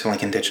referring to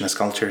like indigenous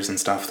cultures and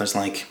stuff, there's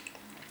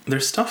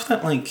stuff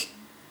that like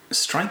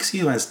strikes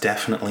you as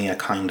definitely a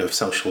kind of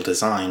social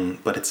design,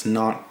 but it's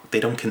not,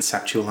 they don't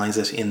conceptualize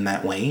it in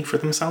that way for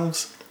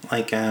themselves.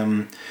 Like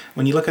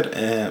when you look at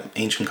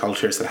ancient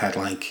cultures that had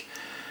like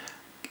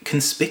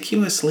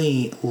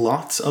conspicuously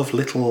lots of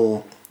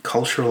little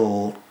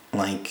cultural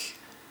like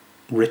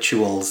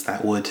rituals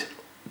that would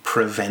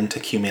prevent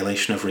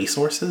accumulation of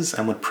resources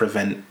and would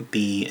prevent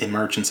the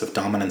emergence of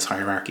dominance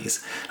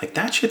hierarchies, like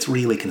that shit's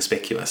really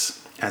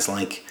conspicuous as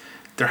like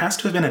there has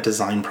to have been a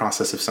design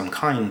process of some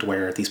kind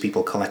where these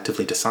people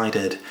collectively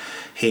decided,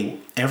 hey,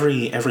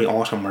 every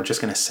autumn we're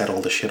just going to set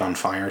all the shit on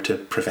fire to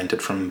prevent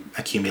it from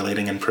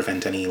accumulating and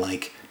prevent any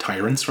like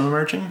tyrants from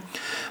emerging.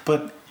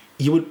 But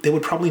they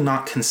would probably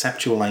not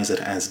conceptualize it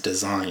as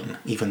design,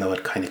 even though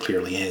it kind of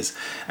clearly is.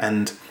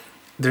 And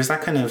there's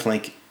that kind of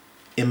like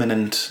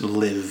imminent,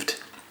 lived,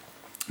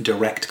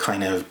 direct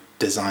kind of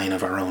design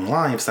of our own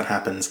lives that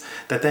happens,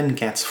 that then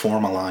gets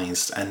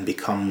formalized and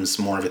becomes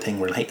more of a thing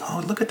where like,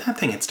 oh, look at that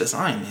thing, it's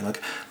design. Look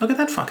at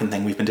that fucking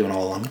thing we've been doing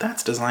all along,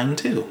 that's design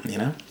too, you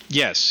know?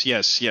 Yes,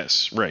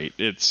 right.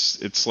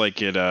 It's like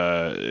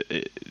the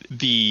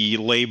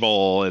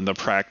label and the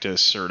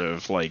practice sort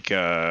of like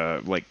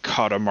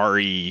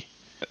Katamari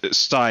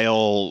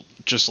style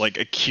just like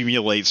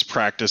accumulates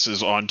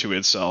practices onto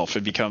itself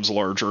and becomes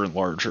larger and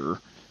larger.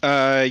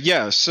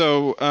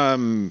 So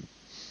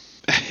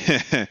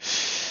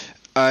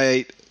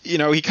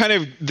he kind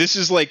of, this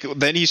is like,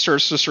 then he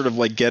starts to sort of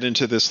like get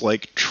into this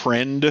like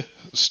trend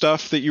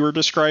stuff that you were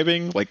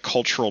describing, like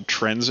cultural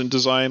trends in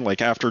design.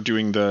 Like after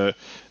doing the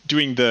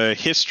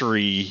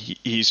history,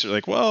 he's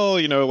like,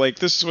 well, like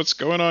this is what's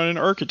going on in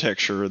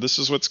architecture, this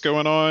is what's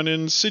going on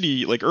in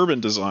city, like urban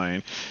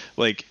design,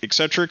 like et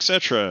cetera, et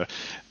cetera.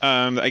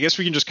 I guess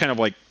we can just kind of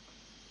like,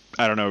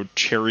 I don't know,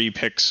 cherry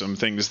pick some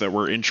things that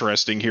were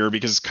interesting here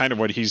because it's kind of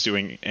what he's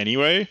doing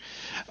anyway.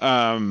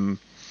 I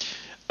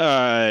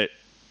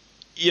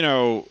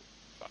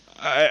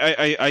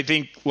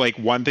think like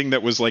one thing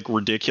that was like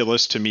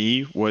ridiculous to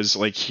me was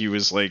like he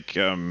was like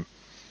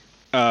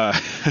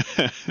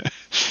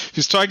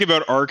he's talking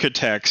about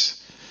architects,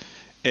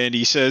 and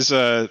he says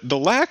the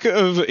lack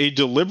of a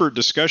deliberate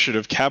discussion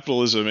of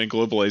capitalism and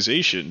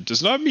globalization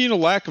does not mean a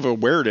lack of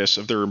awareness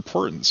of their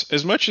importance,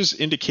 as much as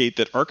indicate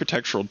that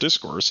architectural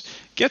discourse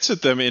gets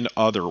at them in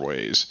other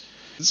ways.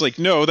 It's like,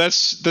 no,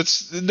 that's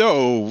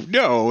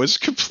it's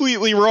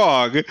completely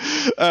wrong.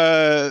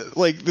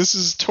 Like, this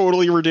is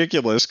totally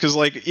ridiculous. Because,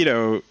 like,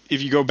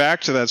 if you go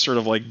back to that sort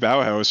of like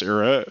Bauhaus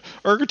era,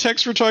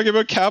 architects were talking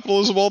about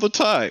capitalism all the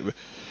time.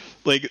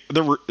 Like,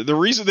 the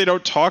reason they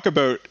don't talk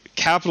about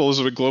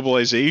capitalism and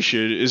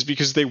globalization is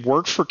because they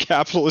work for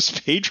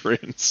capitalist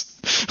patrons.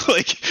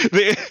 Like,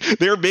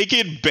 they're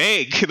making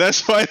bank.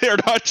 That's why they're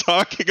not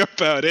talking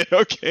about it.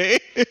 Okay.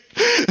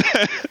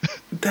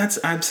 That's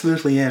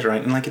absolutely it,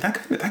 right? And like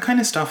that kind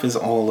of stuff is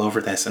all over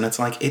this, and it's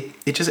like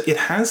it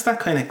has that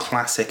kind of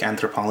classic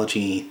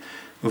anthropology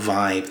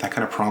vibe, that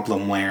kind of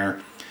problem where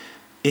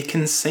it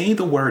can say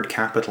the word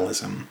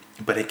capitalism,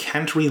 but it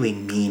can't really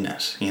mean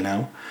it, in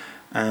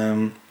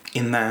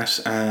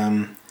that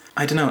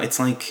I don't know, it's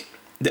like,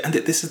 and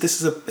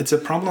it's a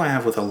problem I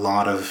have with a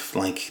lot of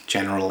like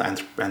general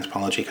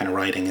anthropology kind of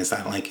writing, is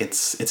that like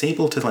it's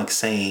able to like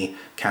say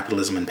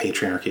capitalism and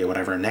patriarchy or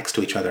whatever next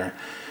to each other,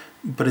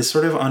 but is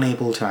sort of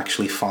unable to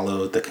actually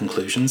follow the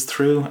conclusions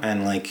through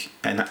and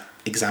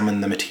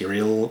examine the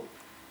material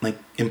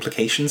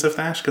implications of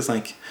that, because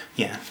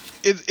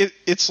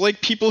it's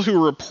like people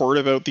who report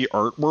about the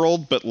art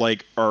world but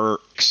are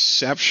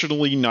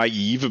exceptionally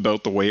naive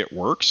about the way it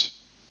works,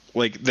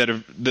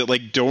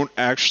 don't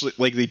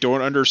actually they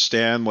don't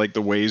understand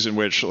the ways in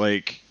which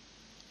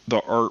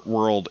the art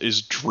world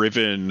is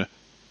driven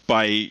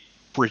by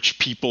rich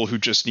people who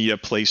just need a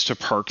place to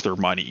park their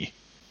money,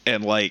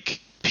 and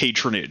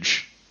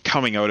patronage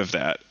coming out of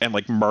that, and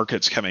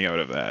markets coming out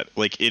of that.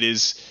 It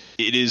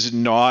is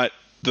not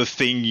the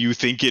thing you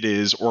think it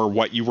is, or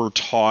what you were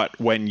taught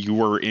when you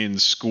were in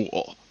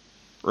school,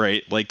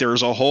 right?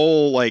 There's a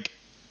whole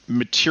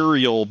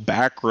material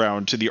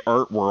background to the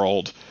art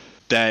world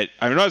that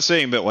I'm not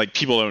saying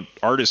that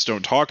artists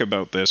don't talk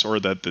about this, or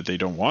that they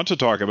don't want to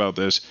talk about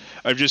this.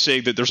 I'm just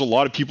saying that there's a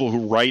lot of people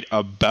who write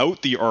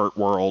about the art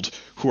world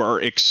who are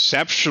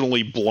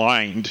exceptionally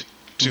blind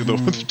to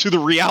the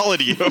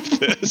reality of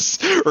this,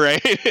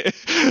 right?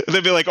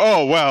 They'd be like,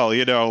 oh, well,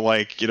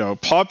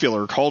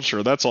 popular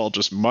culture, that's all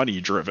just money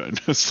driven.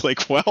 It's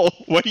well,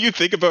 what do you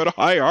think about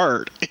high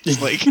art?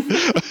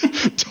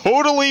 It's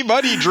totally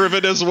money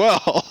driven as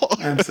well.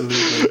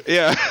 Absolutely.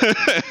 Yeah.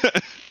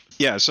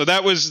 Yeah, so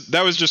that was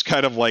just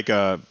kind of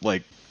a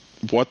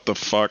what the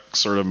fuck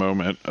sort of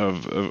moment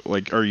of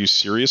are you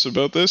serious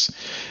about this?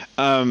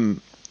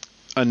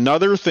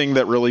 Another thing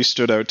that really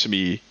stood out to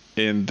me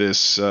in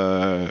this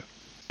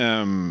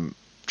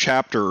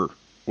chapter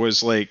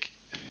was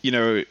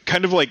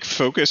kind of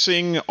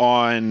focusing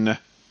on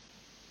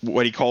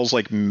what he calls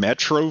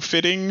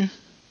metrofitting,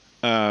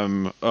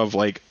 of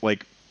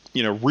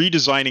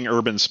redesigning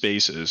urban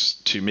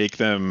spaces to make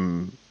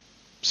them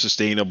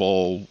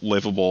sustainable,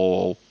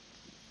 livable,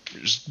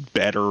 just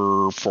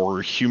better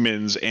for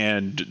humans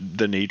and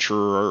the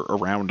nature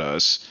around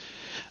us.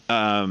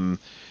 But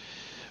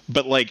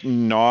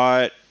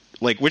not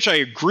which I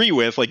agree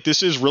with,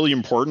 this is really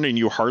important, and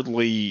you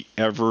hardly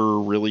ever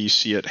really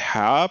see it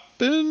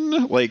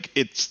happen.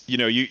 It's, you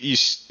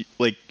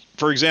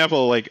for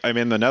example, I'm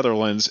in the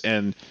Netherlands,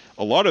 and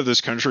a lot of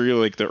this country,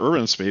 the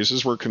urban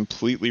spaces were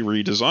completely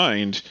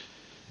redesigned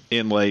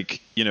in the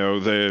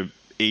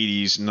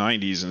 80s,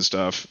 90s and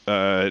stuff,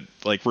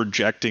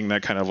 rejecting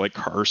that kind of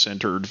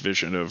car-centered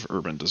vision of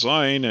urban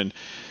design, and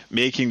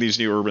making these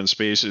new urban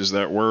spaces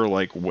that were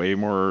way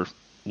more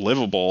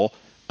livable.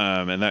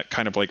 And that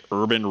kind of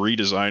urban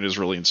redesign is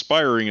really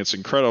inspiring. It's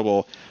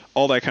incredible.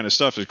 All that kind of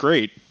stuff is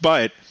great.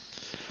 But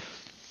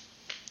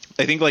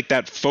I think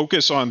that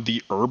focus on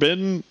the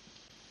urban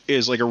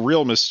is a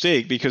real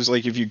mistake, because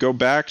if you go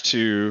back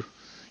to,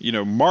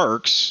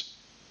 Marx,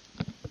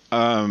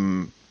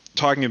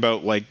 talking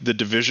about the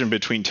division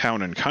between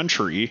town and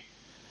country,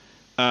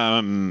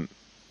 that's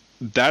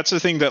a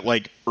thing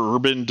that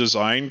urban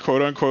design,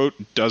 quote unquote,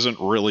 doesn't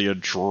really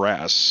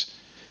address.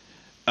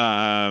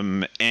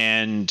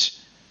 And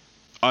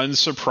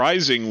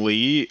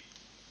unsurprisingly,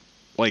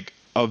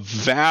 a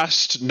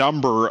vast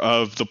number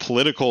of the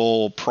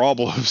political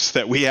problems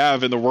that we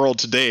have in the world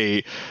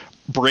today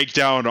break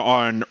down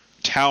on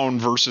town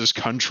versus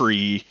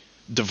country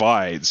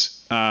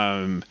divides.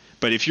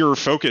 But if your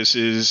focus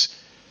is,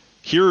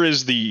 here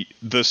is the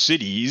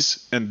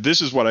cities, and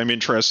this is what I'm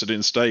interested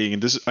in studying,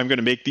 and I'm going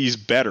to make these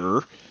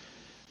better,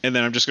 and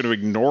then I'm just going to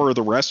ignore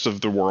the rest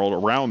of the world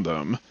around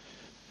them,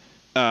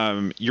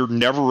 you're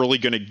never really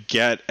going to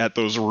get at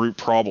those root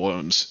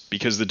problems,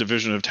 because the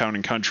division of town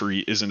and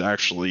country isn't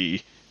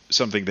actually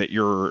something that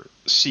you're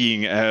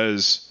seeing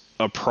as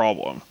a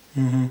problem.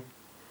 Mm-hmm.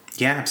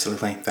 Yeah,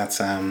 absolutely. That's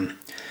a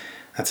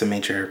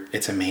major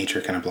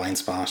kind of blind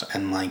spot,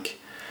 and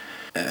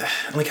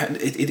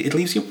it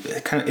leaves you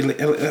kind of,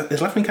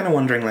 it left me kind of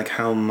wondering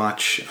how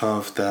much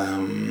of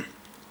the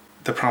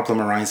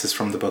problem arises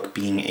from the book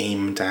being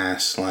aimed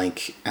at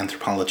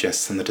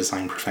anthropologists and the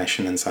design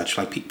profession and such,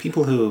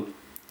 people who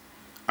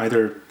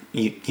either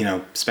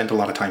spend a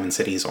lot of time in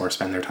cities or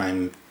spend their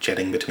time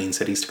jetting between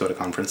cities to go to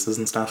conferences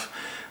and stuff.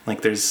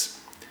 There's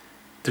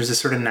a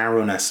sort of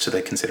narrowness to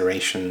the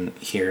consideration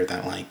here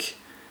that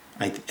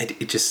I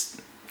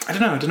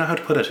don't know how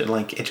to put it.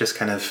 It just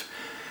kind of,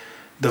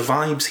 the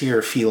vibes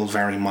here feel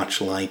very much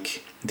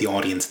like the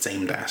audience it's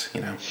aimed at,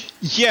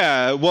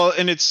 Yeah, well,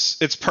 and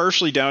it's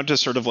partially down to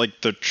sort of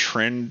the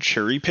trend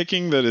cherry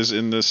picking that is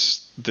in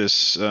this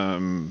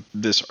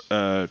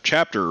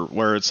chapter,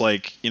 where it's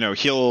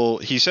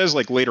he says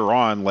later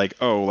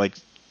on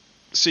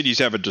cities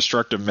have a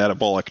destructive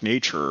metabolic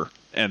nature,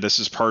 and this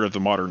is part of the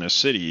modernist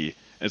city.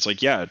 It's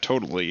yeah,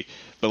 totally,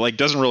 but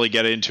doesn't really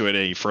get into it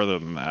any further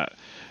than that.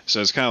 So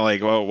it's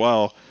kind of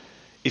well,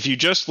 if you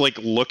just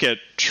look at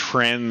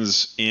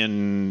trends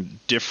in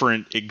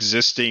different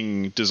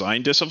existing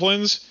design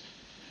disciplines,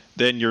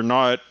 then you're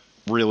not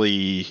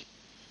really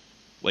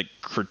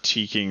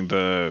critiquing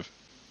the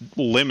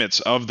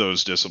limits of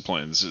those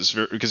disciplines,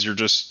 because you're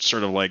just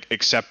sort of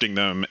accepting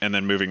them and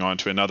then moving on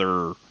to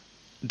another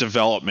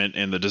development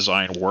in the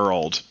design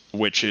world,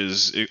 which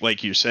is,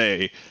 like you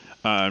say,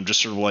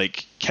 just sort of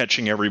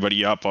catching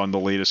everybody up on the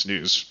latest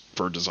news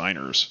for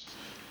designers.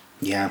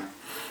 Yeah.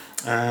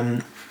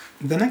 The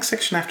next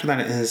section after that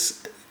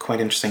is quite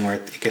interesting, where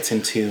it gets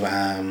into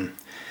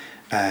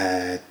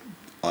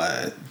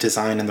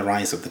design and the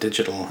rise of the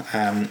digital.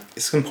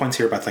 Some points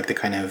here about like the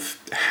kind of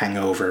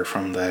hangover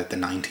from the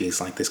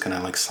 90s, like this kind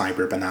of like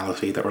cyber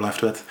banality that we're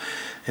left with.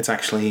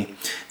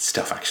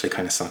 Stuff actually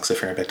kind of sucks a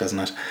fair bit, doesn't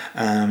it?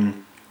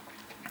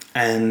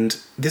 And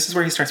this is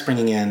where he starts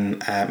bringing in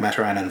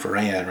Mataran and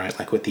Varela, right?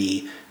 Like with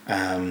the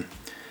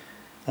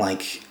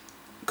like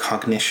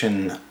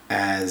cognition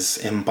as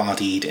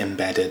embodied,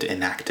 embedded,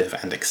 inactive,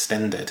 and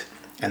extended.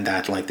 And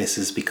that like this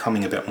is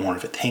becoming a bit more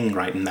of a thing,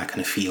 right, in that kind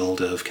of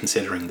field of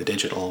considering the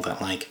digital,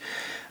 that like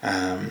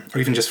or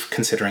even just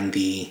considering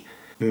the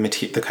kind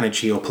of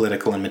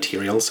geopolitical and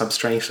material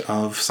substrate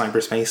of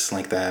cyberspace,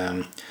 like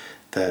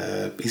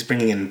he's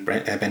bringing in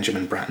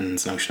Benjamin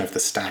Bratton's notion of the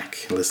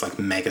stack, this like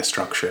mega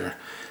structure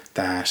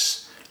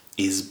that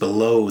is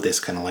below this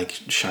kind of like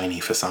shiny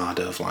facade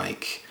of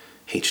like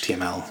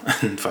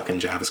HTML and fucking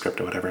JavaScript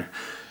or whatever.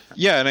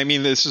 Yeah, and I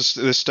mean this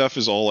stuff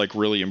is all like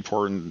really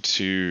important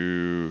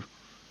to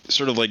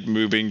sort of like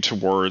moving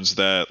towards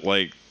that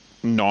like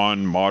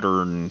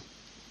non-modern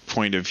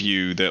point of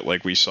view that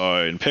like we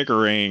saw in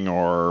Pickering,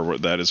 or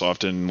that is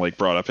often like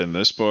brought up in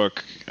this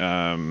book.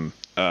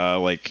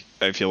 Like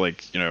I feel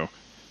like, you know,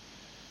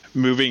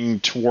 moving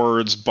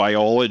towards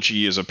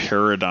biology as a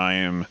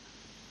paradigm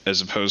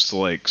as opposed to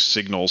like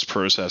signals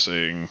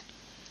processing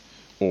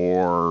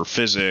or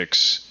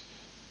physics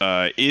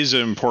is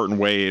an important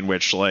way in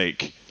which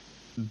like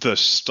the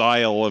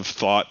style of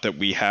thought that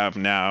we have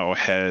now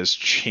has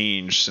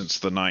changed since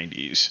the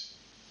 90s,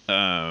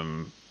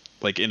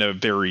 like in a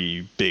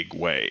very big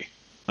way.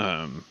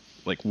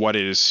 Like what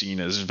is seen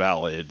as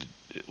valid,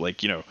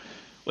 like, you know,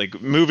 like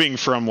moving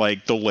from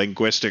like the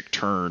linguistic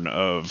turn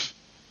of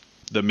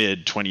the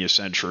mid 20th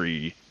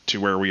century to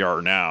where we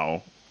are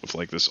now with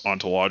like this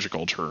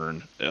ontological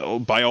turn.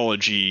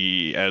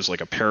 Biology as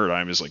like a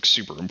paradigm is like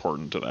super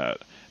important to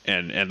that.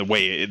 And the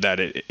way that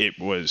it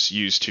was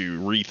used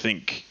to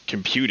rethink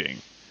computing.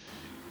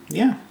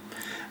 Yeah.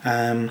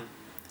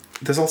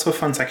 There's also a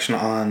fun section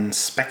on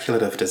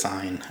speculative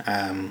design,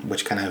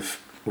 which kind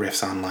of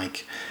riffs on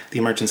like the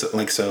emergence of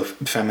like, so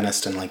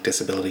feminist and like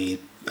disability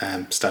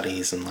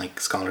studies and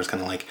like scholars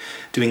kind of like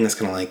doing this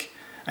kind of like,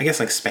 I guess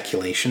like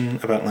speculation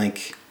about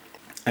like,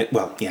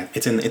 well, yeah,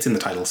 it's in the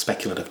title,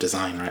 speculative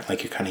design, right?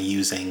 Like you're kind of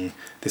using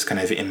this kind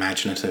of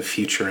imaginative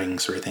futuring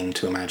sort of thing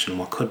to imagine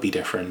what could be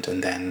different,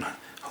 and then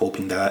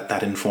hoping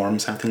that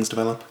informs how things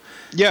develop.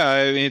 Yeah,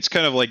 I mean, it's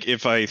kind of like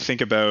if I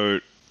think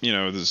about, you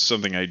know, this is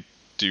something I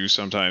do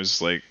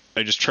sometimes, like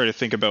I just try to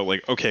think about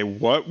like, okay,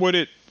 what would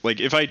it, like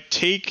if I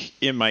take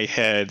in my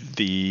head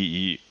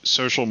the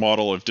social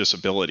model of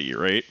disability,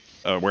 right?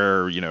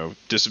 Where, you know,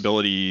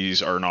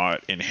 disabilities are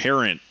not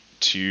inherent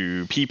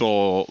to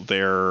people,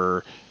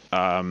 they're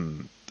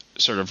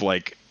sort of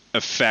like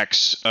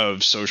effects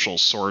of social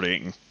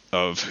sorting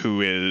of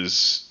who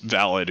is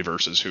valid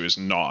versus who is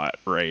not,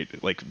 right?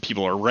 Like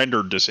people are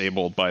rendered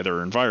disabled by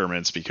their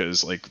environments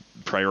because like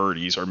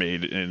priorities are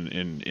made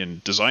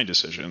in design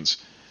decisions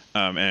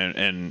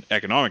and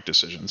economic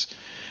decisions.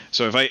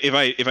 So if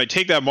I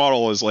take that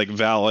model as like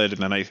valid,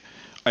 and then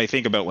I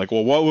think about like,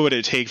 well, what would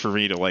it take for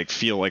me to like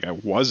feel like I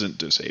wasn't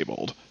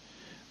disabled?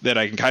 That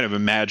I can kind of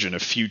imagine a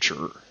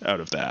future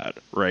out of that,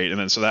 right? And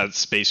then so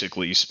that's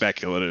basically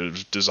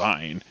speculative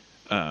design.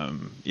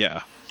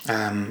 Yeah.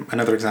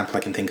 Another example I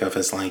can think of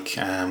is like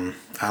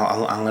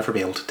I'll never be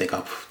able to dig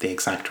up the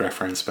exact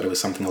reference, but it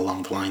was something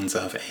along the lines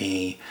of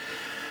a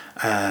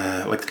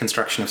like the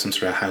construction of some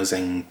sort of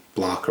housing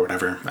block or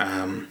whatever.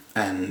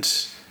 And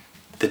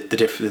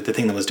the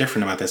thing that was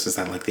different about this is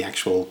that like the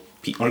actual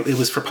people, it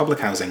was for public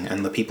housing,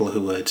 and the people who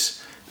would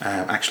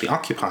actually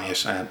occupy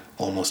it,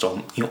 almost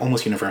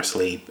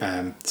universally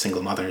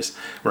single mothers,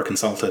 were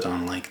consulted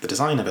on like the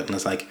design of it, and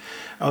it's like,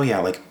 oh yeah,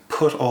 like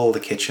put all the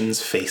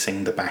kitchens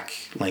facing the back,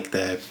 like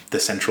the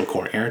central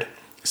courtyard,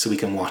 so we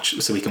can watch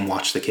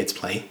the kids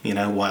play, you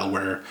know, while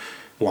we're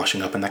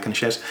washing up and that kind of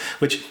shit,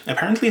 which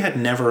apparently had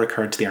never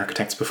occurred to the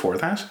architects before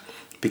that,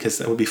 because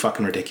that would be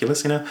fucking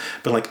ridiculous, you know.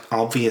 But like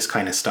obvious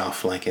kind of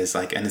stuff like is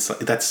like, and it's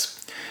like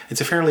it's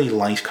a fairly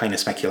light kind of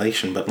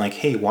speculation, but like,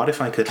 hey, what if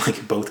I could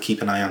like both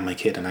keep an eye on my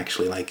kid and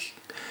actually like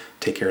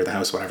take care of the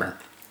house, whatever,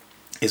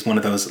 is one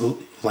of those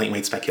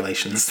lightweight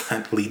speculations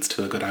that leads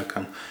to a good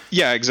outcome.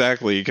 Yeah,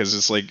 exactly, because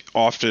it's like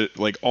often,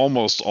 like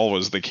almost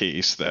always the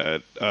case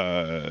that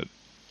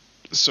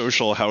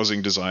social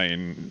housing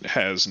design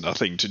has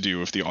nothing to do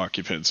with the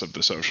occupants of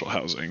the social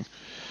housing.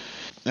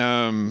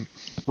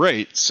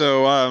 Right.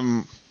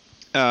 So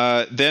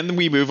then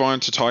we move on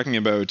to talking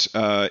about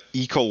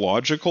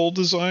ecological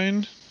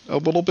design a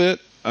little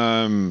bit.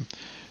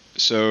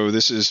 So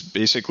this is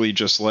basically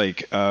just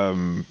like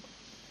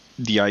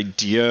the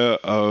idea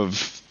of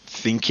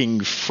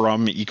thinking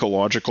from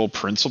ecological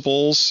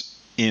principles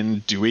in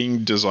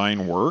doing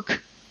design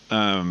work.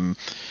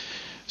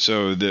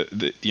 So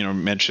the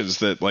mentions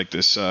that like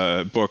this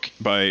book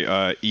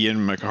by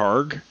Ian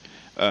McHarg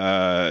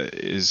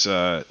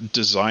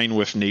Design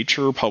with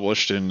Nature,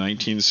 published in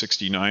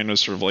 1969,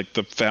 was sort of like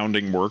the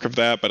founding work of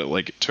that, but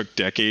it took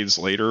decades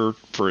later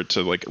for it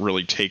to like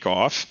really take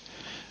off.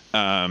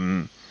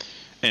 And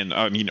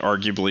I mean,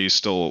 arguably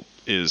still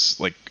is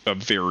like a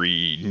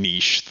very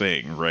niche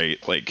thing, right?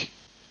 Like,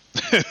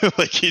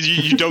 like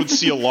you don't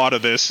see a lot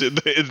of this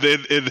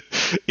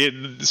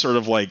in sort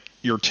of like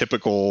your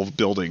typical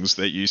buildings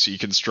that you see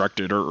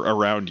constructed or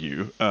around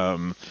you.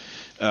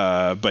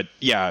 But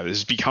yeah,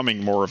 it's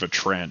becoming more of a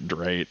trend,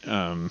 right?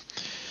 And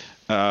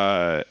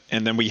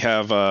then we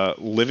have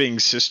living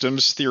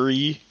systems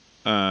theory.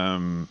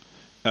 So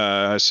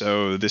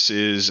this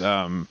is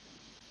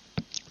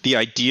the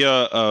idea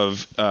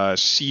of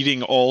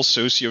seeding all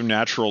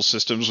socio-natural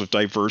systems with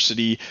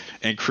diversity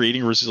and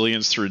creating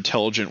resilience through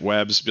intelligent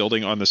webs,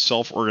 building on the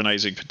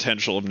self-organizing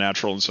potential of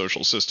natural and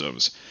social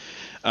systems.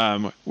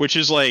 Which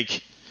is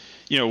like,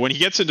 you know, when he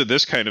gets into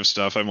this kind of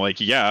stuff, I'm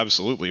like, yeah,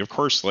 absolutely, of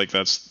course, like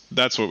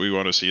that's what we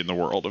want to see in the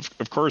world.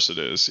 Of course it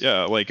is.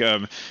 Yeah, like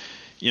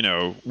you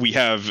know, we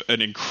have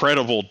an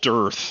incredible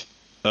dearth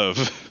of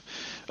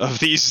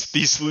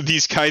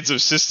these kinds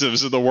of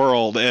systems in the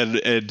world,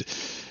 and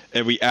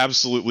we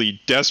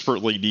absolutely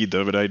desperately need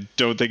them. And I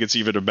don't think it's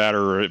even a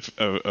matter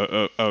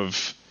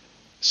of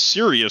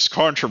serious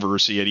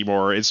controversy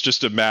anymore. It's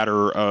just a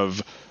matter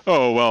of,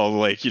 oh well,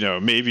 like, you know,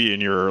 maybe in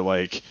your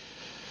like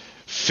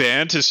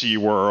fantasy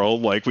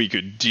world, like, we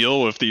could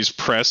deal with these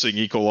pressing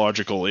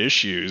ecological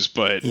issues,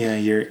 but yeah,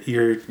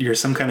 you're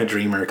some kind of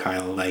dreamer,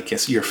 Kyle. Like,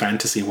 it's your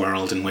fantasy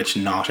world in which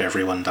not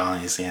everyone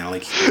dies. Yeah,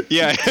 like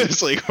yeah,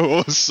 it's like,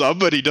 oh,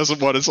 somebody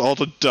doesn't want us all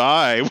to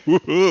die.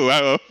 Woohoo!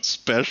 How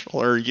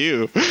special are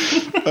you?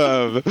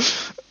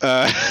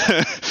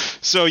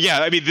 So yeah,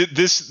 I mean,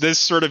 this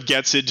sort of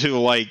gets into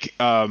like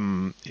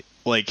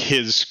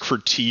his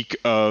critique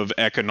of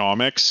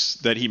economics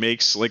that he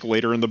makes like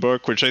later in the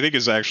book, which I think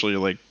is actually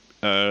like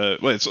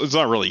well, it's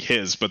not really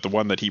his, but the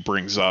one that he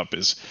brings up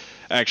is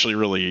actually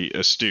really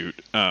astute.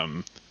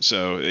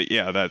 So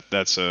yeah,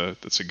 that's a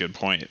good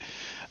point.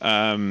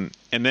 And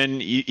then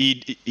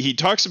he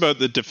talks about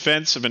the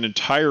defense of an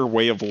entire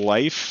way of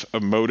life, a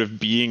mode of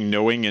being,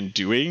 knowing, and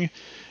doing.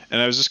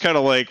 And I was just kind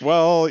of like,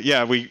 well,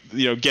 yeah,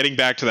 getting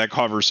back to that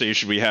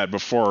conversation we had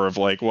before of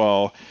like,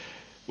 well,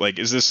 like,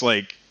 is this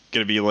like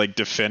going to be like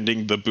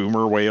defending the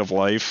boomer way of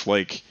life,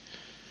 like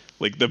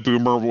the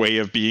boomer way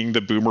of being,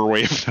 the boomer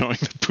way of knowing,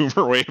 the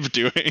boomer way of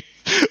doing?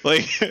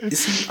 Like,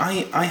 see,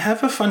 I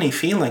have a funny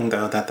feeling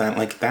though that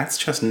like that's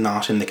just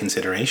not in the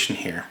consideration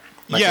here.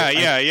 Like,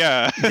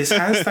 yeah. This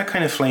has that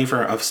kind of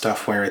flavor of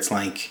stuff where it's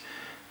like,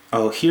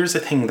 oh, here's a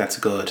thing that's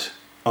good.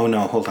 Oh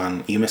no, hold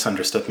on, you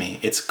misunderstood me.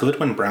 It's good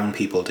when brown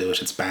people do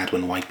it, it's bad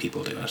when white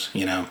people do it.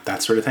 You know,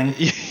 that sort of thing.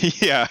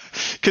 Yeah,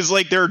 because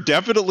like there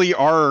definitely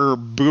are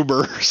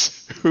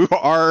boomers who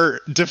are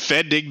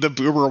defending the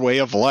boomer way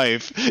of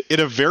life in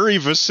a very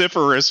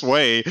vociferous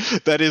way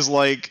that is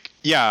like,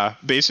 yeah,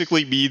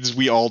 basically means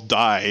we all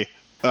die.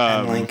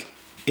 And like,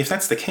 if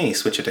that's the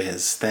case, which it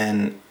is,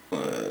 then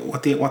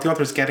what the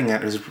author's getting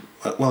at is,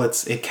 well,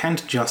 it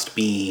can't just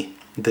be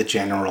the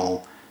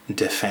general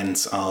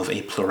defense of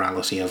a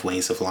plurality of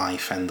ways of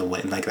life and the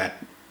way, like,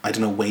 that, I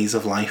don't know, ways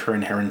of life are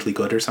inherently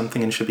good or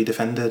something and should be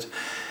defended.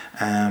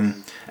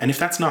 And if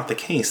that's not the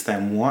case,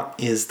 then what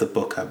is the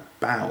book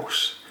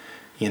about?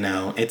 You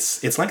know,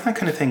 it's like that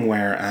kind of thing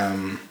where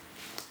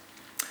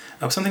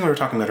something we were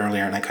talking about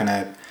earlier,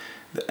 and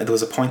there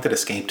was a point that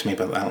escaped me,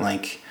 but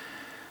like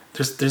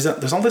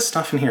there's all this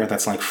stuff in here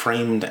that's like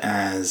framed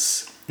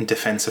as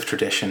defense of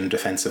tradition,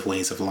 defense of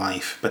ways of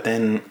life, but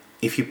then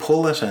if you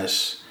pull at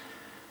it,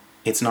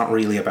 it's not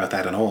really about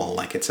that at all.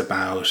 Like, it's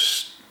about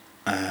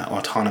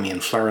autonomy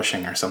and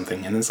flourishing or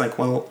something. And it's like,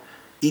 well,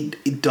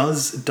 it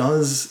does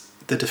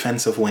the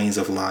defense of ways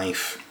of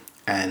life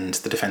and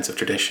the defense of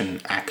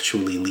tradition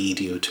actually lead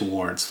you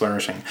towards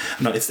flourishing?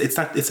 No, it's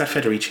that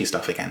Federici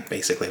stuff again,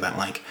 basically, that,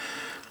 like,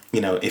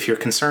 you know, if you're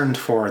concerned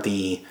for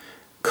the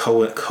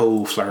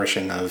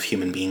co-flourishing of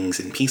human beings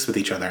in peace with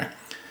each other,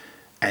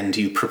 and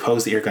you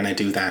propose that you're going to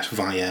do that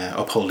via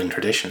upholding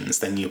traditions,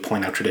 then you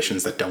point out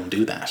traditions that don't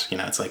do that. You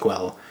know, it's like,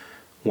 well,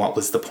 what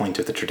was the point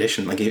of the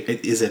tradition? Like,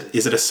 is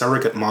it a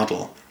surrogate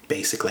model,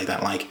 basically,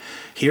 that, like,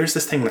 here's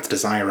this thing that's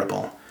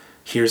desirable,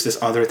 here's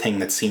this other thing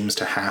that seems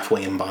to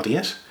halfway embody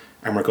it,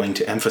 and we're going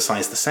to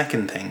emphasize the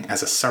second thing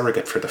as a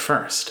surrogate for the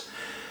first.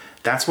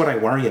 That's what I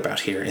worry about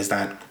here, is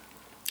that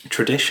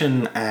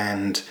tradition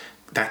and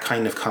that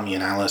kind of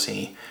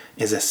communality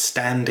is a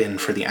stand-in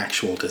for the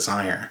actual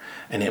desire,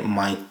 and it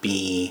might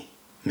be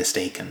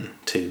mistaken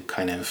to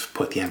kind of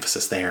put the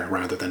emphasis there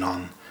rather than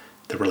on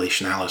the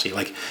relationality.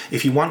 Like,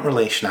 if you want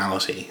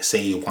relationality,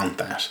 say you want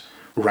that,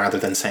 rather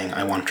than saying,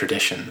 I want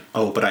tradition.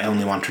 Oh, but I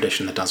only want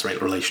tradition that does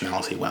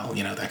relationality well,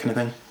 you know, that kind of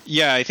thing.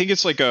 Yeah, I think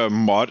it's like a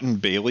Mott and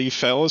Bailey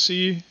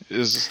fallacy,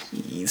 is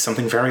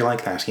something very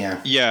like that.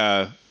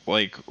 Yeah,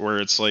 like, where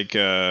it's like,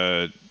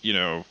 you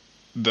know,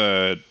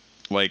 the,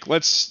 like,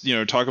 let's, you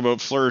know, talk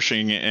about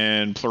flourishing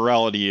and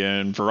plurality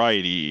and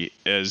variety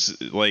as,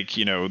 like,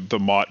 you know, the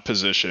Mott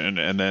position,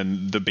 and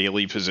then the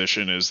Bailey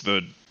position is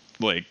the,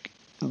 like,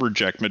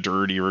 reject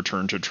modernity,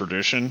 return to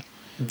tradition.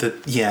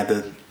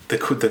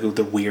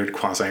 The weird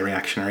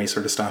quasi-reactionary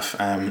sort of stuff,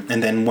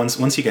 and then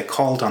once you get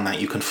called on that,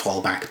 you can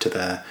fall back to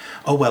the,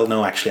 oh well,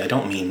 no, actually, I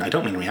don't mean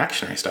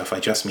reactionary stuff. I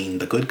just mean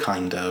the good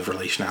kind of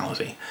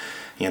relationality,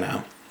 you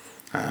know.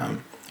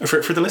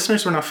 For the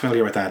listeners who are not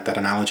familiar with that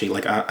analogy,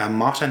 like a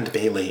motte and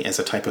bailey is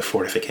a type of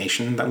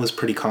fortification that was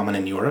pretty common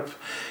in Europe,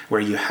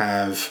 where you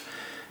have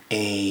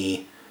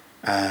a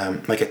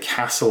like a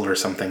castle or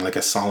something, like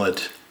a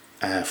solid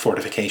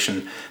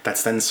fortification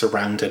that's then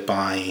surrounded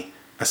by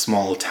a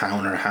small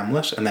town or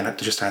hamlet, and then it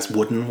just has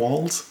wooden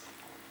walls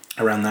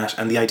around that.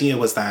 And the idea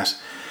was that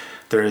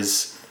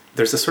there's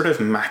a sort of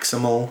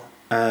maximal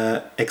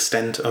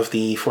extent of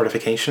the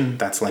fortification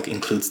that's like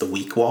includes the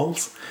weak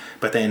walls,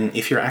 but then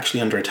if you're actually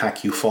under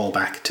attack, you fall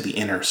back to the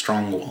inner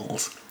strong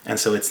walls. And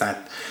so it's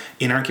that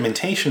in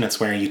argumentation, it's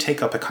where you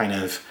take up a kind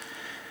of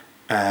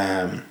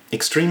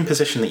extreme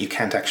position that you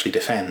can't actually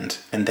defend,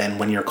 and then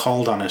when you're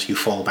called on it, you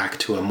fall back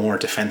to a more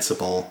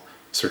defensible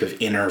sort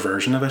of inner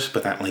version of it,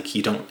 but that like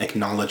you don't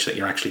acknowledge that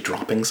you're actually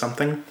dropping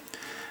something.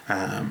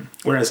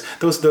 Whereas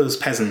those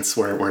peasants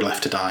were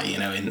left to die, you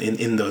know,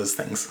 in those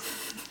things.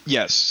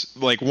 Yes,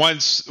 like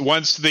once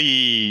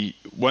the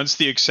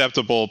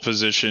acceptable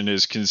position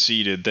is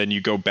conceded, then you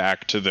go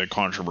back to the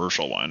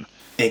controversial one.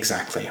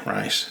 Exactly,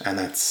 right. And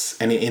that's,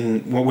 and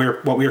in what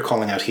we're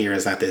calling out here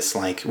is that this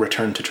like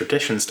return to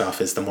tradition stuff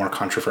is the more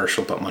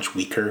controversial but much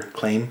weaker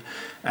claim,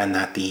 and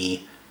that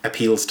the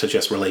appeals to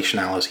just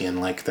relationality and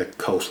like the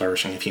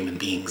co-flourishing of human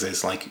beings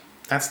is like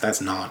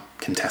that's not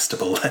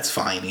contestable. That's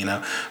fine, you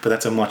know, but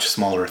that's a much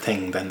smaller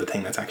thing than the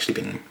thing that's actually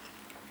being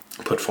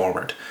put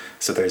forward.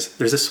 So there's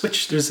a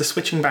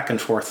switching back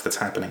and forth that's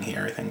happening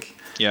here, I think.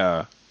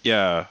 Yeah.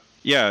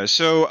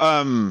 So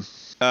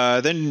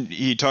then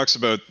he talks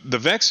about the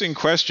vexing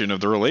question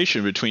of the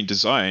relation between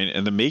design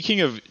and the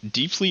making of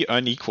deeply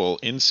unequal,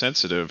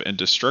 insensitive, and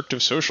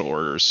destructive social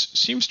orders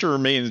seems to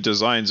remain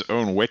design's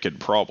own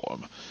wicked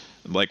problem.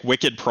 Like,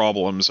 wicked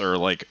problems are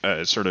like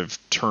a sort of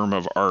term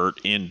of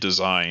art in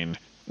design,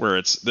 where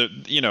it's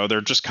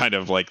they're just kind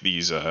of like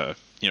these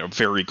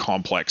very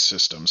complex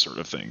system sort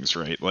of things,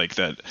 right? Like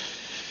that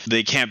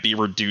they can't be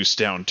reduced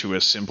down to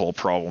a simple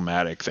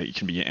problematic that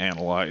can be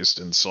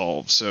analyzed and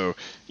solved. So,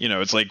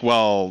 it's like,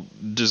 well,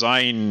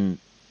 design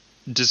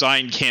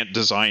can't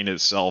design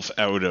itself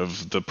out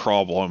of the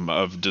problem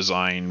of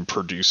design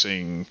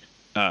producing,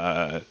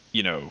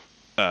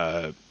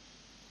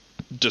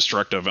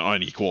 destructive and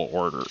unequal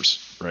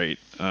orders, right?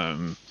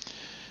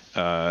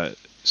 I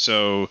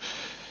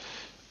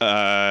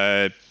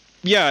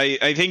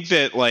think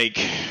that, like,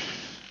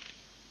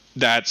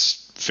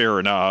 that's fair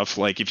enough.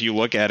 Like, if you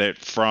look at it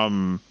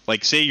from,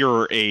 like, say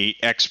you're a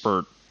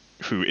expert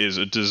who is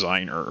a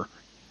designer,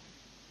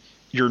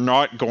 you're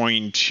not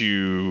going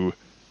to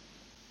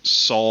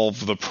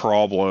solve the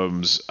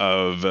problems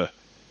of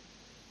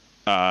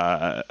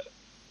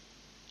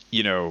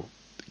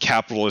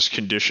capitalist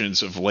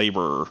conditions of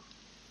labor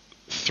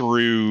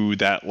through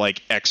that,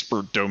 like,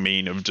 expert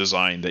domain of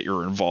design that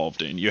you're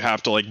involved in. You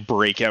have to, like,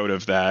 break out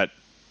of that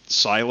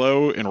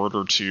silo in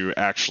order to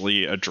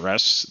actually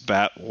address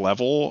that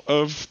level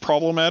of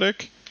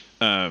problematic.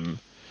 Even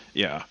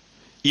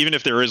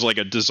if there is, like,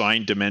 a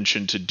design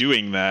dimension to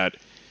doing that,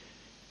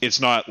 it's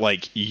not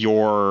like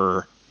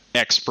your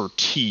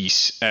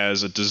expertise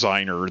as a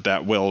designer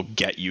that will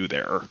get you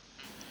there.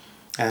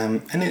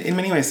 And in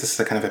many ways, this is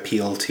a kind of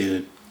appeal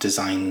to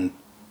design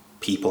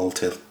people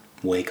to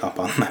wake up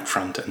on that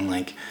front and,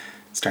 like,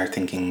 start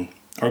thinking,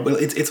 or, well,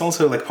 it's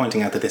also like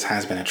pointing out that this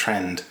has been a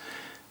trend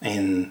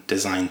in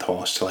design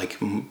thought to, like,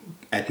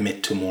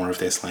 admit to more of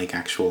this, like,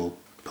 actual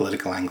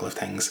political angle of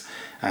things.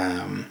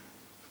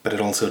 But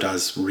it also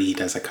does read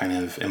as a kind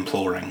of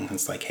imploring.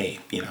 It's like, hey,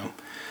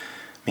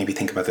 maybe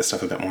think about this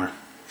stuff a bit more.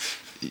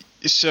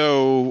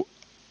 So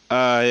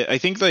I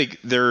think, like,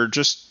 there are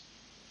just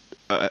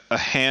a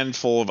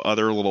handful of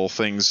other little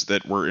things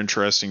that were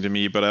interesting to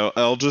me, but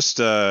I'll just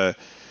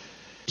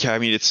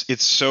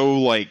it's so,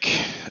 like,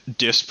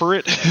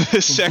 disparate,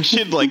 this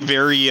section, like,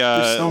 very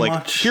so like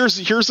much.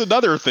 Here's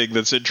another thing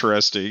that's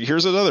interesting,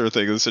 here's another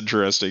thing that's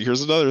interesting,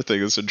 here's another thing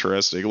that's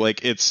interesting.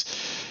 Like,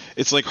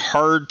 it's like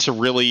hard to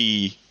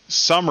really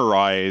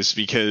summarize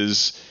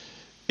because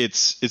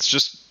it's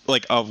just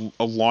like a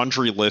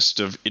laundry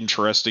list of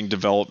interesting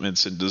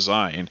developments in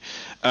design.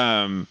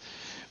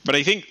 But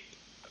I think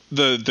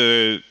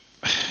the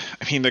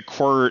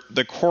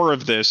core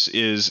of this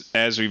is,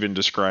 as we've been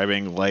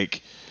describing,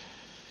 like,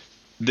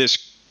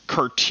 this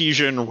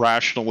Cartesian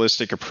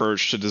rationalistic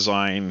approach to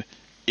design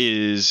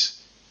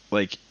is,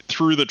 like,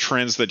 through the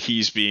trends that he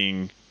is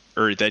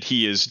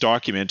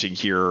documenting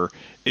here,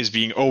 is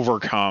being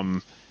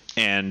overcome,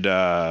 and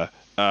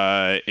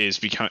is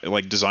becoming,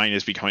 like, design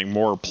is becoming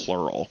more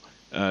plural,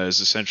 is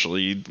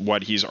essentially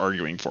what he's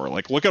arguing for.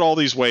 Like, look at all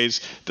these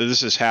ways that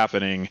this is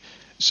happening,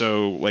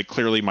 so, like,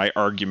 clearly my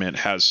argument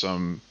has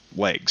some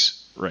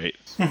legs, right?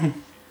 Mm-hmm.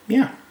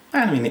 Yeah,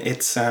 I mean,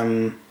 it's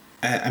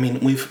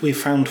we've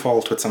found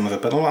fault with some of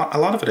it, but a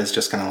lot of it is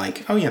just kind of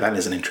like, oh yeah, that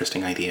is an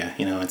interesting idea.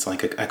 It's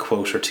like a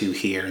quote or two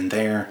here and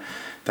there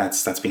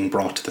that's being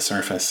brought to the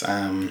surface.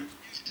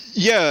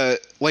 Yeah,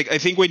 like I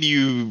think when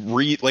you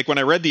read, like when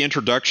I read the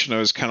introduction, I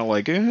was kind of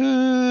like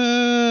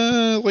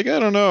I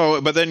don't know,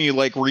 but then you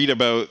like read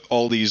about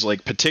all these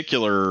like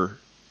particular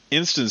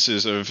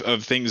instances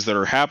of things that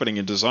are happening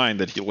in design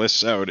that he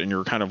lists out, and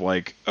you're kind of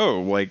like,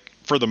 oh, like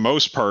for the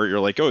most part, you're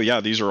like, oh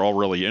yeah, these are all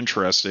really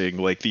interesting.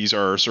 Like these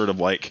are sort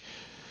of like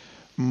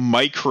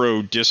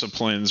micro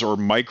disciplines or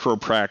micro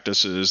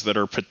practices that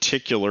are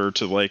particular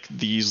to like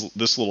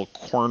this little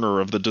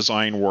corner of the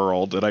design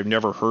world that I've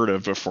never heard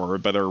of before,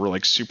 but are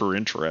like super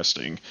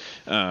interesting.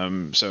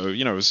 So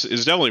it's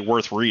definitely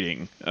worth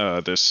reading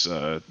this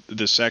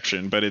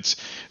section, but it's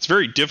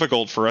very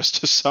difficult for us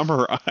to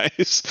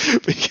summarize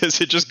because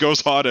it just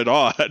goes on and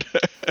on.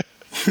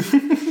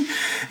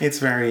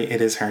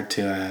 It is hard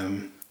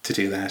to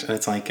do that. And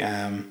it's like,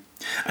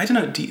 I don't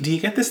know, do you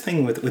get this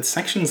thing with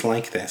sections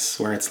like this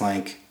where it's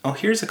like, oh,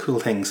 here's a cool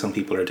thing some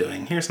people are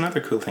doing, here's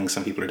another cool thing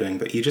some people are doing,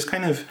 but you just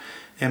kind of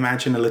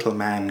imagine a little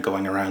man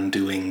going around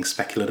doing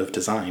speculative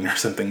design or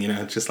something,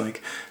 it's just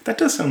like, that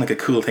does sound like a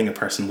cool thing a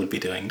person would be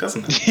doing,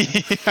 doesn't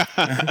it?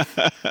 Yeah.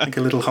 Like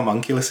a little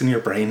homunculus in your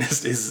brain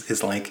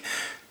is like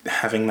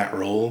having that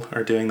role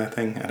or doing that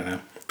thing. I don't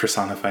know,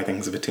 personify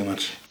things a bit too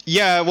much.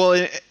 Yeah,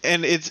 well,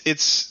 and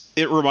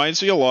it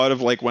reminds me a lot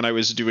of like when I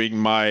was doing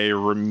my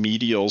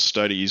remedial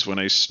studies when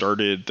I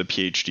started the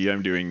PhD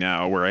I'm doing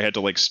now, where I had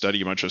to like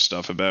study a bunch of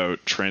stuff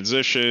about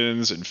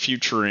transitions and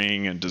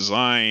futuring and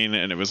design,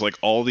 and it was like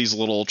all these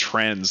little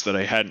trends that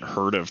I hadn't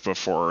heard of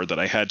before that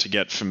I had to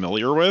get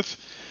familiar with.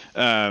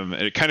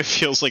 It kind of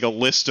feels like a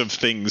list of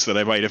things that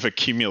I might have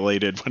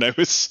accumulated when I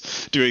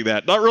was doing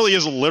that. Not really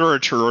as a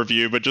literature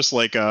review, but just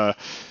like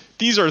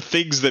these are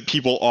things that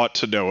people ought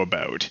to know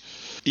about.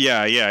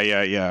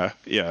 Yeah.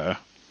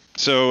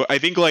 So I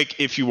think like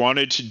if you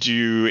wanted to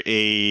do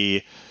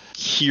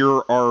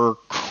here are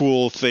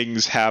cool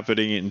things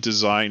happening in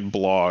design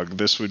blog,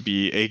 this would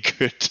be a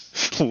good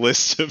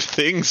list of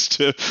things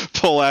to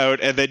pull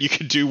out, and then you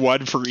could do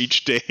one for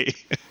each day.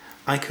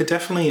 I could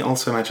definitely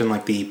also imagine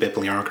like the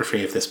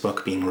bibliography of this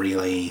book being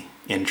really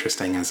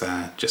interesting as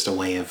just a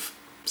way of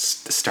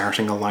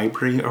starting a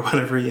library or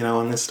whatever,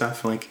 on this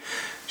stuff. Like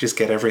just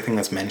get everything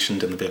that's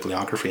mentioned in the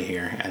bibliography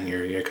here and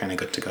you're kind of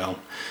good to go.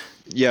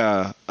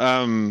 Yeah,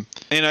 and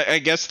I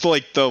guess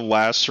like the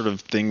last sort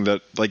of thing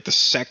that like the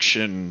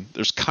section,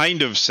 there's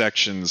kind of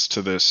sections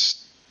to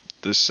this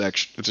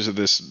section to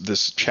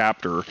this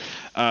chapter,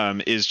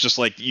 is just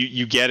like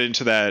you get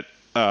into that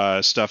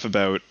stuff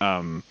about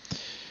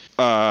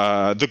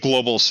the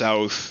global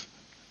south,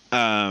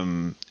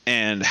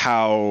 and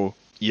how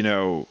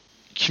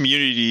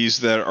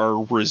communities that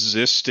are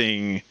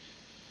resisting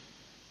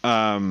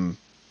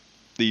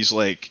these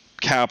like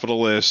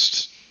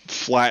capitalist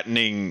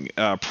flattening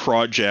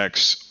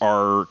projects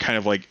are kind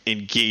of like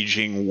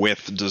engaging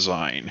with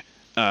design.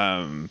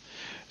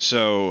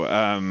 So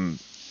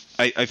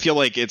I feel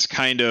like it's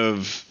kind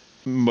of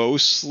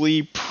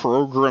mostly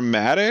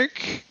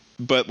programmatic,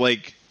 but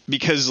like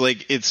because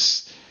like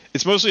it's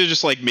mostly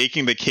just like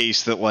making the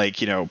case that like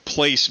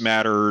place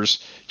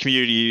matters,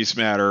 communities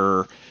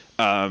matter,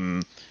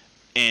 and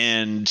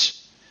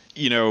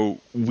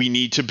we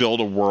need to build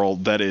a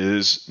world that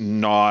is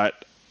not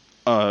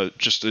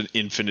just an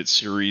infinite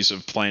series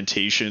of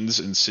plantations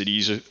and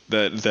cities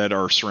that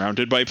are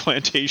surrounded by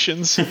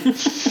plantations. Like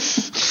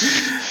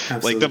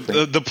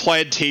the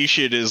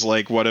plantation is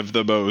like one of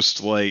the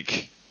most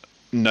like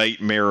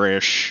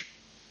nightmarish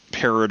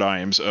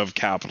paradigms of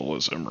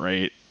capitalism,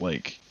 right?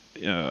 Like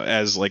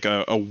as like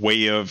a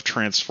way of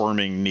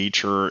transforming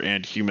nature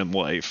and human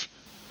life.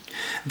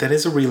 It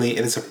is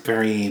a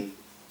very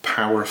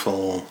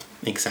powerful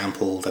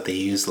example that they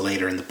use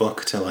later in the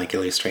book to like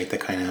illustrate the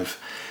kind of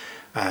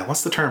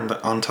what's the term?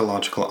 The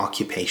ontological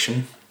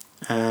occupation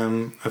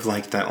of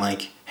like that.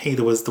 Like, hey,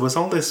 there was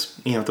all this,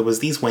 there was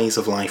these ways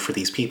of life for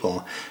these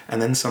people,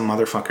 and then some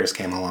motherfuckers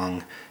came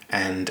along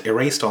and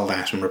erased all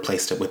that and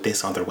replaced it with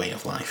this other way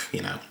of life.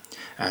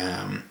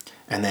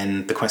 And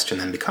then the question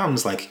then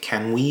becomes like,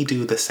 can we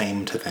do the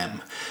same to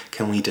them?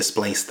 Can we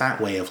displace that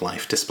way of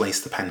life,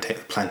 displace the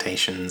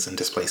plantations, and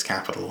displace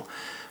capital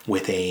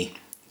with a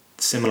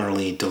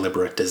similarly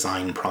deliberate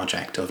design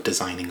project of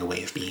designing a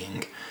way of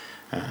being?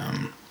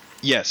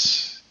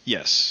 Yes.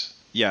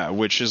 Yeah,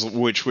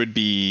 which would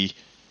be,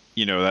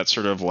 that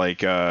sort of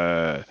like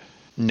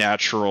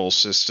natural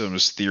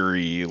systems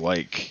theory,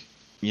 like,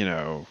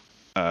 biodiverse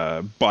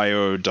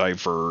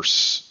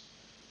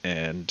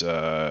and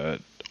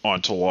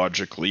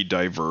ontologically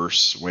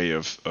diverse way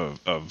of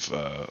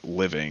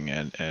living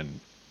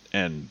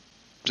and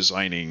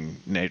designing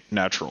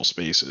natural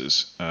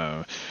spaces,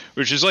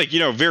 which is like,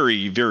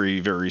 very, very,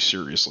 very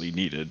seriously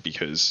needed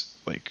because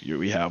like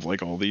we have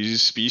like all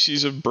these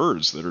species of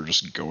birds that are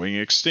just going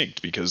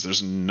extinct because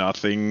there's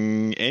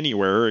nothing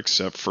anywhere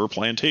except for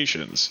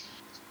plantations.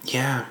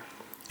 Yeah.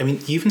 I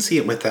mean, you even see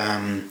it with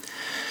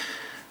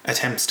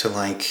attempts to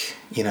like,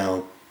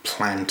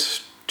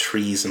 plant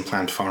trees and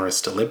plant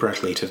forests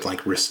deliberately to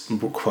like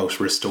quote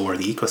restore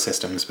the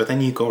ecosystems, but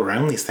then you go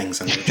around these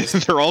things and they're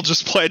just they're all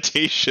just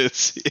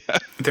plantations. Yeah.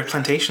 they're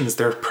plantations.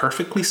 They're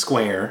perfectly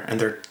square and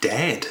they're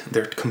dead.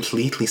 They're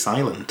completely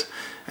silent,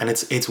 and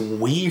it's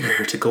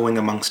weird going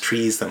amongst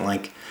trees that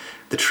like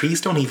the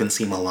trees don't even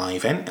seem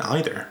alive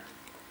either.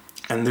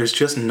 And there's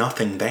just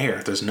nothing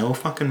there. There's no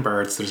fucking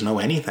birds. There's no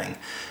anything.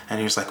 And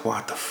you're just like,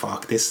 what the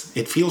fuck?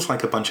 It feels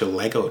like a bunch of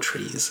Lego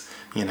trees,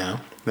 you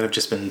know, that have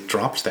just been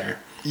dropped there.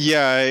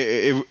 Yeah,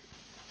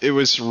 it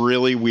was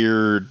really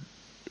weird.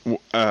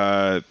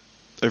 I've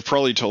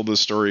probably told this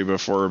story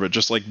before, but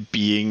just like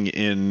being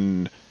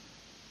in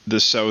the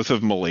south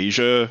of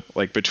Malaysia,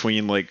 like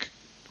between like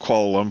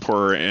Kuala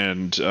Lumpur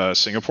and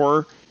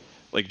Singapore,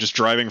 like just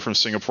driving from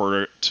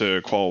Singapore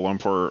to Kuala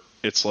Lumpur,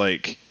 it's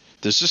like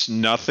there's just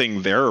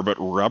nothing there but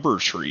rubber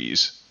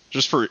trees.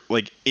 Just for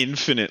like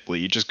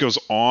infinitely, it just goes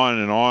on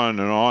and on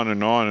and on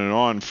and on and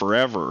on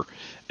forever.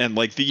 And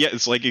like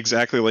it's like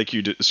exactly like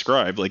you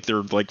described. Like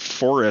they're like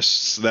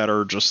forests that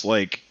are just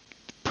like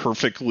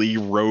perfectly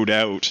rowed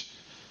out.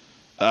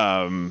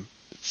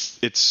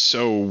 It's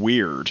so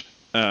weird.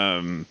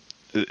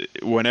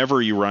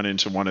 Whenever you run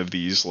into one of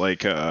these,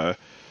 like I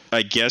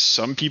guess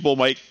some people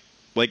might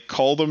like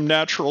call them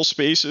natural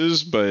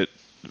spaces, but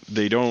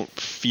they don't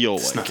feel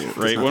like it,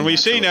 right? When we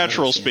say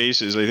natural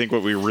spaces, I think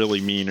what we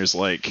really mean is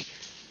like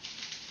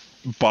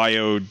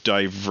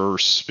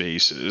biodiverse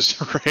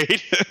spaces,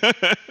 right?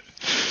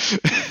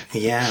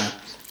 Yeah,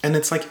 and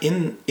it's like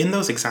in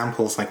those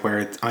examples, like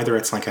where either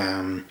it's like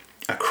a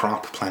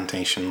crop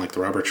plantation like the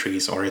rubber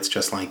trees, or it's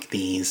just like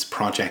these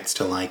projects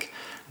to like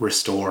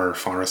restore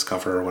forest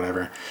cover or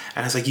whatever,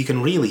 and it's like you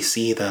can really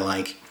see the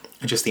like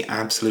just the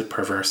absolute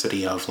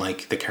perversity of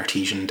like the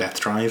Cartesian death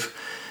drive,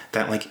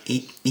 that like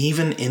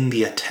even in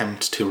the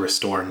attempt to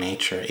restore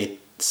nature, it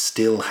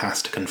still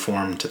has to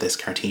conform to this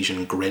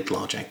Cartesian grid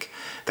logic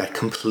that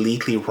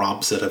completely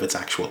robs it of its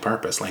actual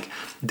purpose. Like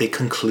they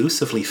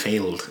conclusively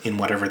failed in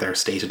whatever their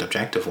stated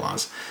objective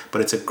was,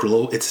 but it's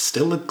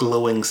still a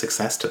glowing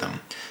success to them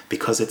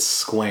because it's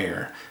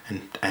square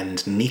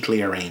and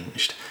neatly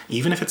arranged.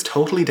 Even if it's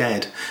totally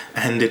dead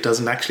and it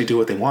doesn't actually do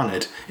what they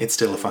wanted, it's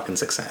still a fucking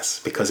success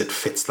because it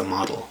fits the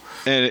model.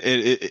 And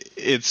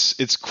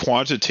it's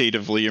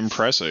quantitatively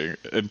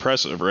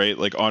impressive, right?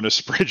 Like on a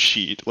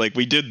spreadsheet, like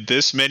we did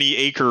this many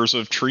acres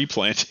of tree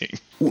planting.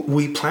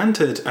 We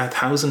planted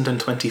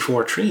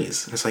 1,024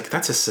 trees. It's like,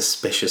 that's a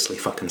suspiciously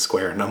fucking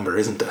square number,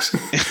 isn't it?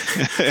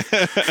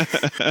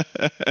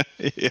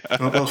 Yeah.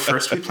 Well,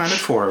 first we planted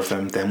 4 of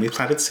them, then we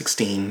planted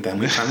 16, then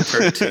we planted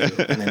 32,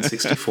 and then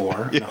 64,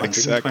 and Yeah, 128.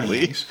 exactly.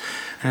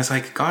 And it's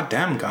like, God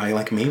damn, guy,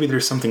 like maybe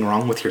there's something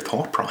wrong with your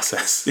thought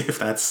process if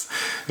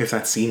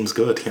that seems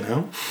good, you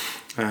know?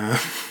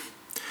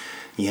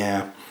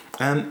 Yeah.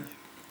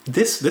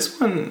 This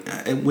one,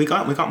 we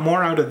got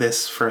more out of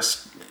this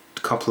first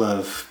couple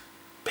of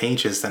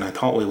pages than I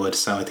thought we would,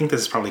 so I think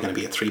this is probably going to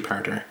be a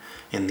 3-parter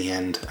in the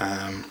end.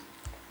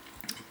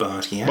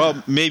 But yeah.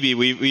 Well, maybe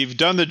we've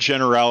done the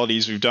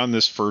generalities. We've done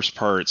this first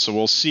part, so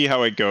we'll see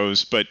how it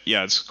goes. But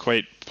yeah, it's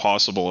quite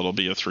possible it'll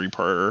be a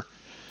 3-parter.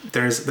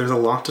 There's a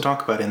lot to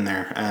talk about in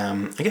there.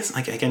 I guess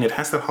like again, it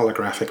has the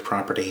holographic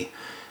property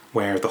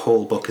where the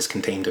whole book is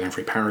contained in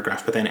every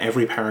paragraph, but then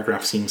every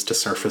paragraph seems to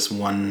surface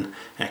one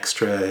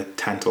extra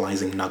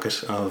tantalizing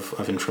nugget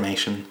of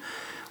information,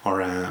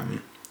 or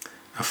a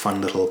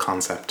fun little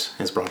concept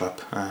is brought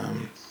up.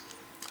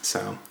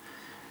 So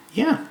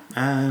yeah.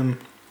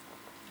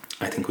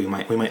 I think we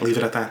might leave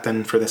it at that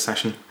then for this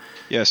session.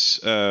 Yes,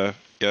 and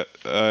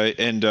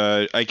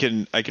I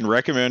can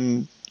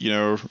recommend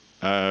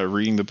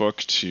reading the book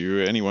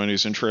to anyone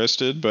who's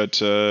interested, but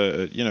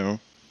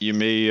you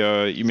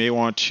may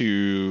want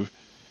to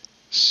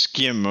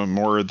skim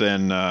more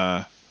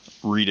than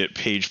read it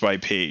page by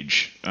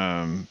page,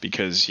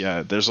 because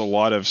there's a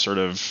lot of sort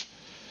of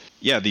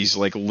these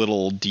like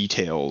little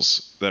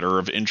details that are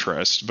of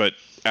interest, but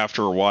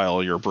after a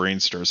while your brain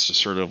starts to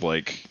sort of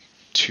like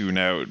tune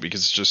out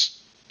because it's just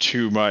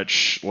too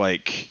much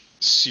like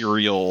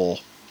serial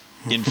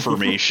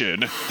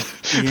information.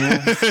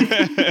 Yeah.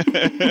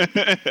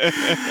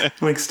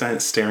 Like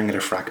staring at a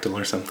fractal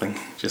or something.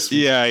 Just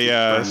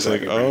it's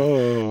like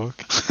everywhere.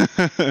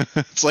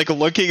 it's like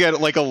looking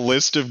at like a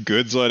list of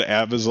goods on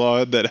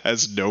Amazon that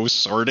has no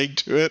sorting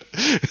to it.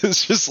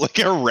 It's just like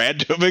a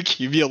random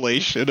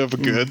accumulation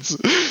of goods.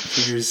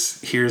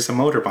 Here's a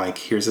motorbike,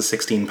 here's a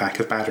 16-pack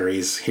of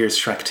batteries, here's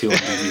Shrek 2 on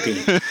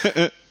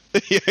DVD.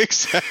 Yeah,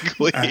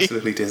 exactly.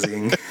 Absolutely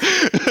dizzying.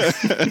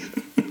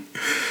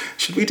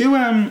 Should we do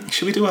a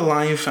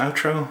live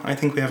outro? I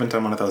think we haven't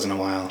done one of those in a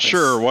while.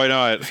 Sure, why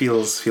not?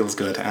 Feels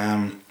good.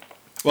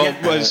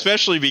 Well,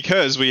 especially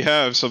because we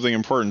have something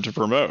important to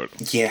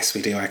promote. Yes,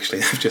 we do actually.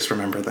 I've just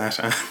remembered that.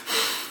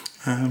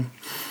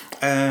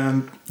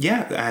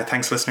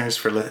 Thanks listeners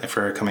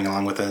for coming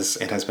along with us.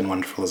 It has been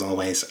wonderful as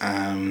always.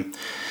 You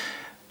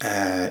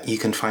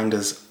can find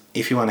us,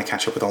 if you want to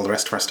catch up with all the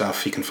rest of our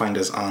stuff, you can find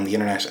us on the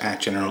internet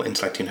at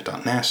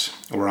generalintellectunit.net.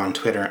 We're on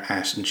Twitter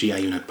at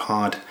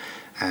GIUnitPod.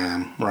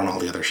 We're on all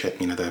the other shit,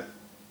 the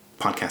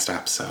podcast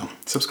apps. So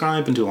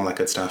subscribe and do all that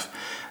good stuff.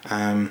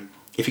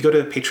 If you go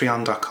to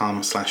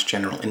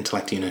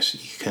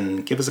patreon.com/generalintellectunit, you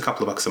can give us a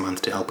couple of bucks a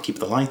month to help keep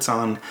the lights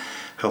on,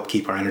 help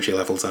keep our energy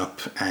levels up,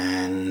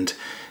 and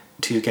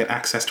to get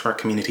access to our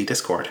community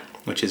Discord,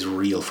 which is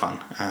real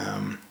fun.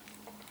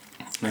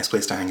 Nice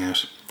place to hang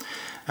out.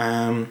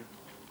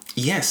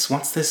 Yes,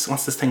 what's this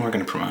thing we're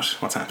going to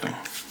promote? What's happening?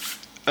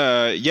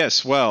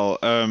 Yes, well,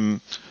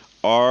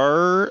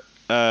 our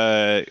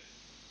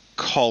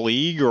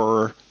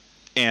colleague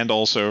and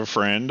also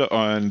friend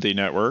on the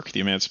network, the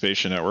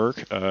Emancipation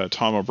Network,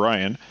 Tom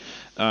O'Brien,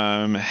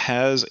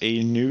 has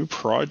a new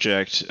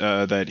project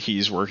that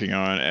he's working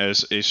on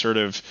as a sort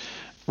of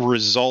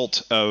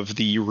result of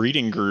the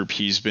reading group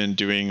he's been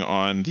doing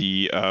on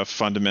the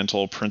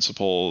fundamental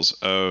principles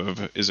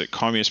of, is it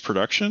Communist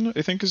Production,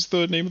 I think is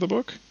the name of the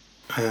book?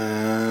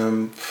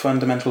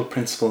 Fundamental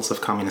Principles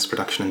of Communist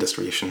Production and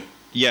Distribution.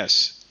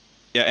 Yes.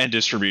 Yeah, and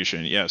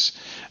distribution, yes.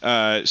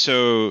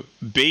 So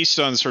based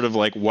on sort of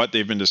like what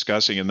they've been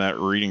discussing in that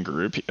reading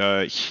group,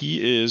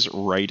 he is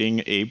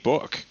writing a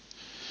book.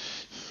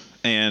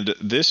 And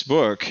this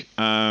book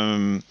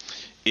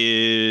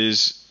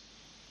is,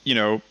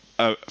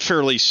 a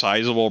fairly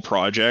sizable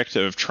project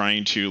of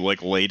trying to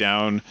like lay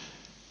down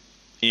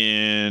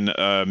in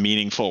a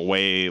meaningful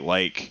way,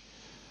 like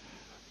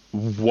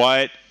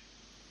what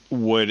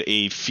would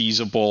a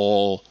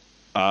feasible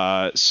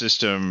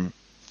system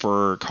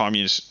for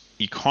communist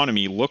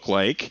economy look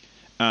like,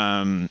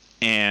 and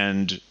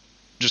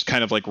just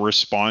kind of like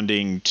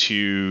responding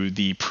to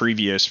the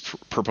previous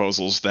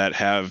proposals that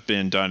have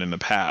been done in the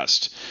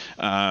past.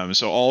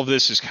 So all of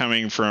this is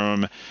coming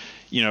from,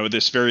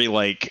 this very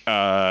like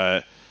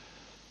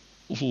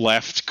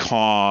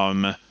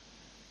left-com,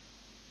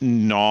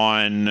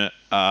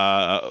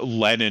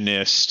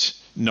 non-Leninist,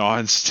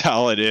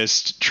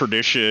 non-Stalinist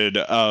tradition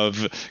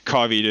of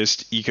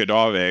communist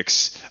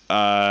economics,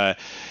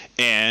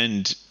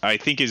 and I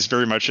think is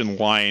very much in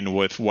line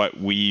with what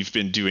we've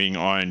been doing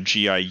on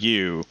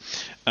GIU.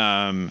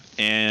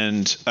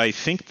 And I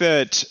think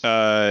that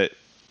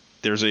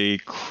there's a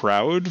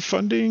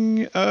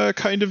crowdfunding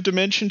kind of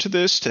dimension to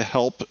this to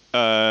help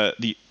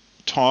the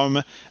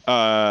Tom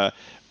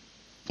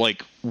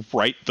like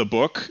write the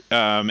book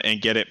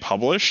and get it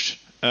published.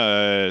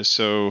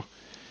 So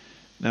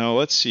now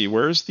let's see,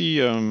 where's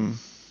the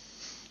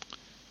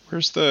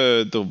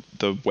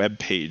web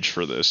page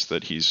for this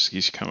that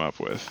he's come up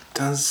with?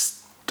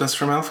 Does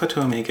From Alpha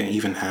to Omega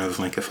even have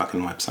like a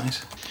fucking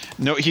website?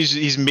 No,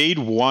 he's made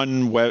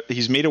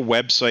he's made a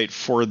website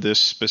for this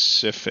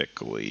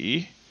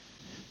specifically.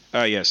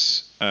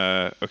 Yes.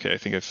 Okay, I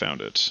think I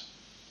found it.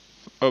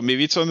 Oh,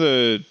 maybe it's on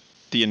the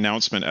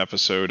announcement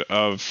episode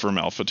of From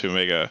Alpha to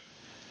Omega.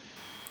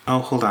 Oh,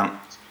 hold on.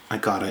 I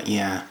got it,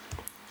 yeah.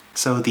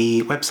 So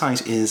the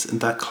website is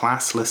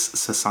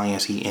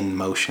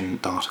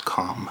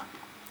theclasslesssocietyinmotion.com.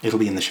 It'll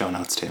be in the show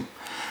notes too.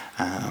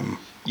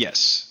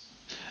 Yes.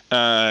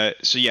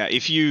 So yeah,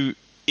 if you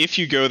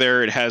go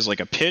there, it has like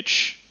a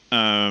pitch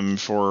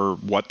for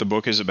what the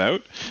book is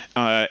about,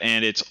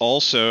 and it's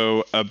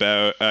also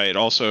about. It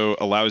also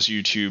allows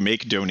you to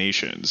make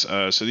donations.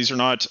 So these are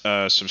not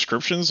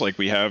subscriptions like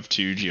we have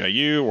to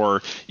GIU,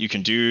 or you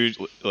can do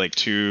like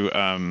to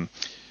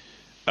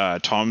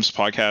Tom's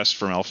podcast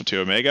From Alpha to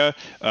Omega.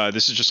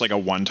 This is just like a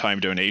one-time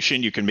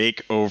donation you can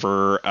make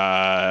over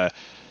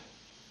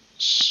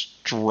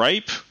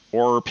Stripe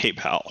or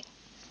PayPal.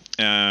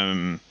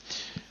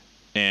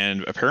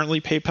 And apparently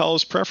PayPal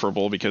is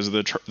preferable because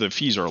the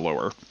fees are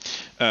lower.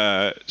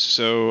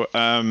 So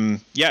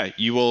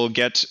you will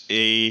get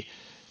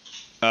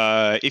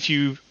if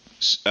you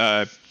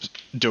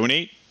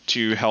donate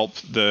to help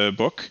the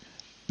book,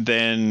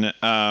 then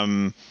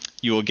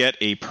you will get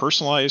a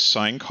personalized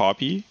signed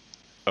copy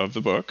of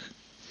the book,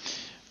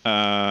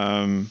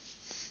 and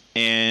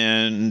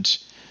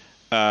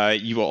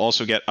you will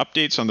also get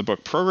updates on the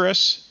book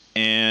progress,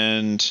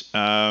 and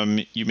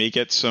you may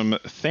get some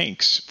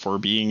thanks for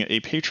being a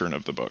patron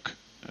of the book.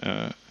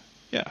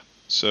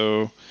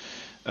 So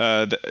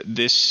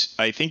this,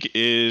 I think,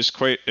 is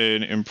quite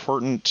an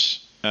important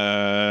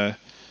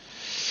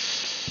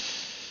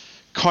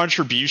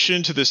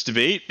contribution to this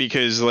debate,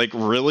 because like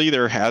really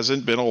there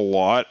hasn't been a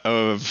lot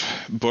of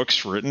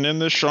books written in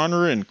this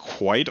genre in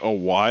quite a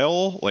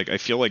while. Like I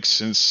feel like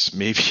since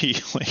maybe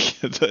like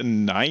the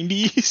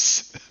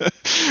 90s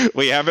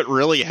we haven't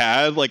really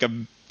had like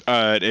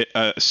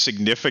a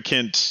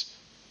significant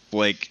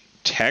like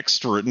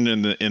text written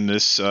in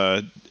this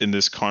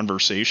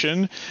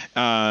conversation,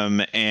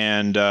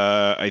 and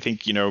I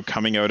think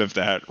coming out of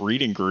that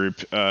reading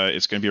group,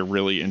 it's going to be a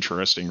really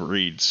interesting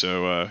read.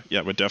 So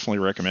would definitely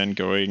recommend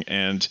going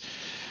and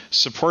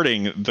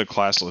supporting the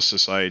Classless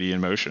Society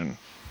in Motion.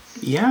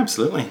 Yeah,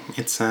 absolutely.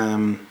 It's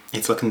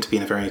looking to be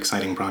a very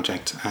exciting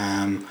project.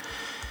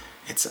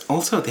 It's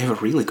also, they have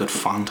a really good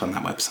font on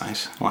that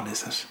website. What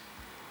is it?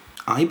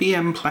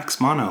 IBM Plex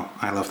Mono.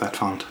 I love that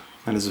font.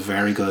 That is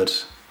very good.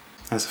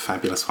 That's a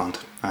fabulous font.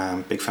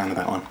 Big fan of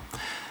that one.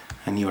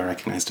 I knew I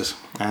recognized it.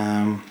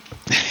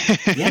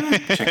 Yeah,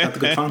 check out the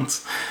good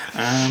fonts.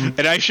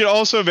 And I should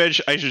also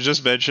mention, I should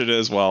just mention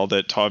as well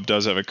that Tom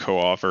does have a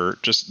co-author,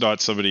 just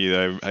not somebody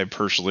that I'm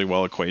personally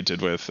well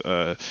acquainted with.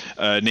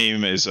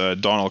 Name is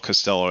Donald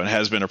Costello, and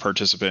has been a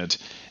participant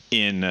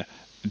in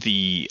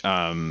the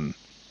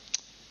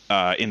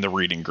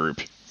reading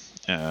group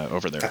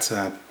over there. That's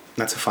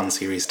a fun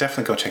series.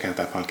 Definitely go check out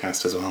that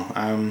podcast as well.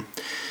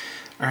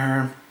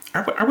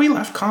 Are we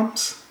left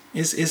comms?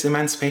 Is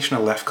Emancipation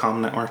a left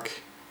comm network?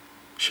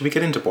 Should we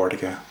get into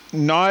Bordiga?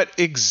 Not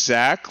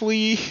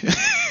exactly.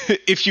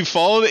 If you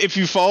follow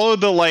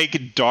the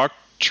like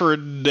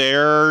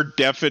doctrinaire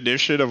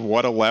definition of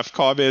what a left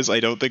comm is, I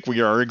don't think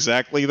we are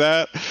exactly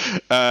that.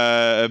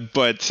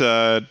 But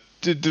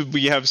do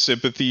we have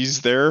sympathies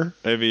there?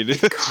 I mean,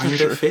 it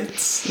kind of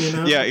fits, you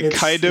know? Yeah, it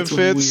kind of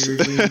fits.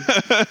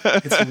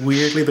 It's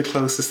weirdly the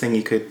closest thing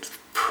you could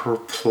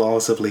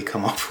plausibly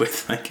come up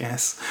with, I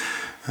guess.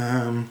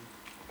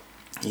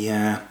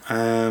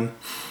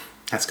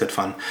 That's good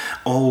fun.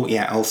 Oh,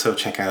 yeah, also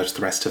check out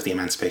the rest of the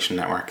Emancipation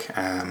Network.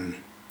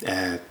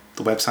 The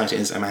website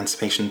is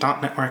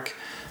emancipation.network.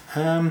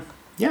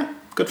 Yeah,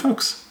 good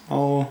folks.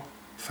 All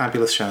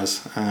fabulous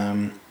shows.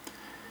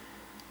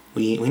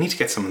 We need to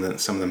get some of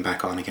them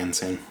back on again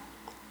soon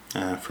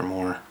for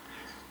more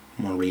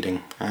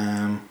reading.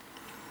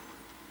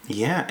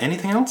 Yeah,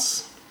 anything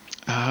else?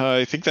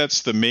 I think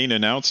that's the main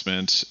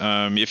announcement.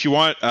 If you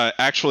want,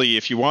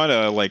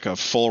 a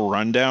full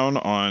rundown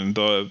on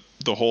the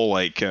whole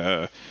like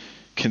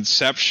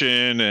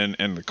conception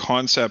and the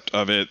concept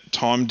of it,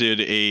 Tom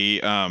did a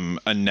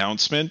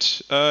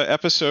announcement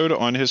episode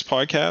on his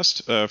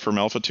podcast from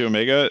Alpha to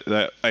Omega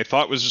that I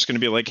thought was just going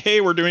to be like,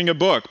 hey, we're doing a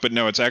book, but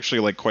no, it's actually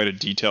like quite a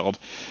detailed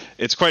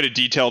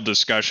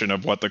discussion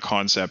of what the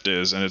concept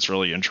is, and it's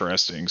really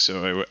interesting.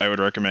 So I would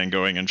recommend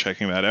going and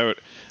checking that out,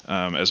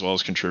 as well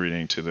as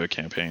contributing to the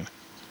campaign.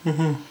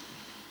 Mm-hmm.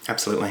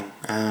 Absolutely.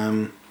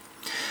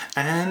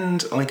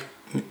 And like,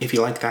 if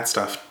you like that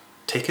stuff,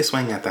 take a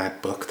swing at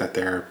that book that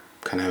they're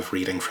kind of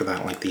reading for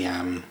that, like the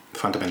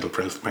Fundamental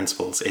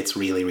Principles. It's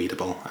really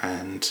readable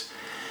and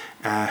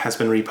has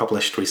been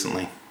republished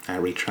recently,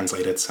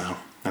 retranslated, so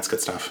that's good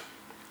stuff.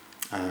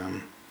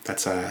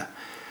 That's a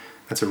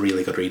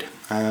really good read.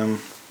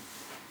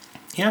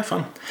 Yeah,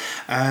 fun.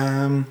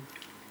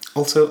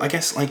 Also, I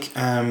guess like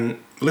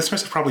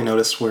listeners have probably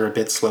noticed we're a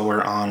bit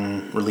slower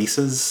on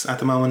releases at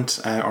the moment,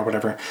 or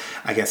whatever.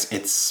 I guess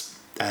it's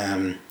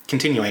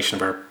continuation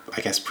of our, I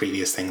guess,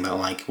 previous thing that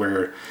like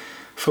we're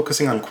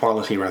focusing on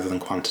quality rather than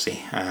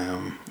quantity,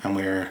 and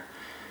we're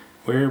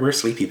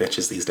sleepy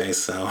bitches these days,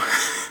 so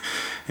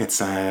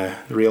it's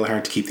real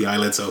hard to keep the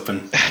eyelids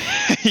open.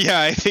 Yeah,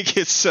 I think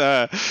it's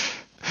a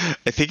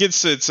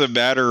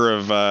matter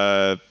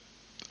of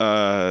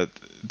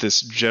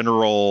this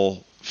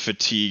general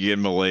fatigue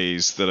and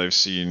malaise that I've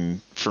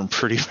seen from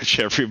pretty much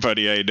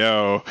everybody I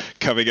know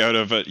coming out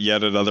of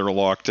yet another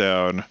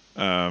lockdown.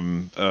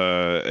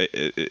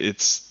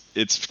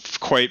 It's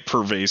quite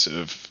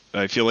pervasive.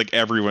 I feel like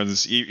I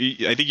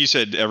think you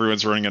said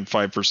everyone's running on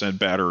 5%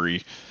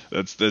 battery.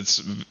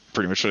 That's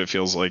pretty much what it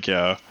feels like.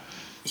 Yeah.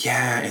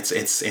 Yeah,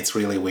 it's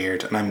really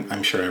weird, and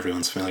I'm sure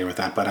everyone's familiar with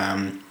that. But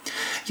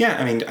yeah,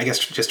 I mean, I guess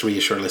just to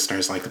reassure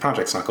listeners, like the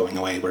project's not going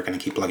away. We're going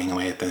to keep plugging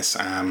away at this,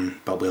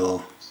 but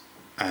we're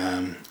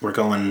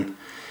going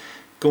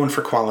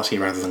for quality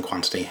rather than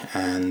quantity,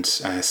 and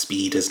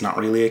speed is not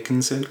really a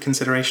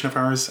consideration of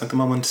ours at the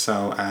moment.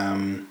 So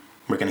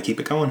we're going to keep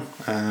it going.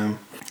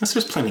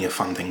 There's plenty of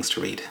fun things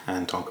to read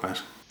and talk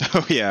about.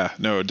 Oh yeah,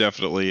 no,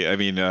 definitely. I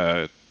mean,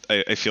 I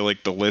feel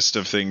like the list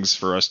of things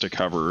for us to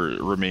cover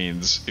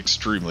remains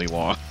extremely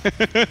long.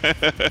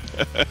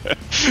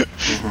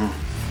 Mm-hmm.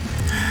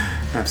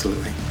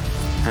 Absolutely.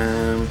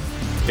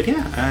 But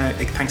yeah,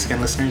 thanks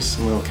again, listeners,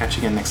 and we'll catch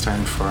you again next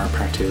time for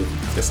part 2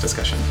 of this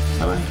discussion.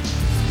 Bye-bye.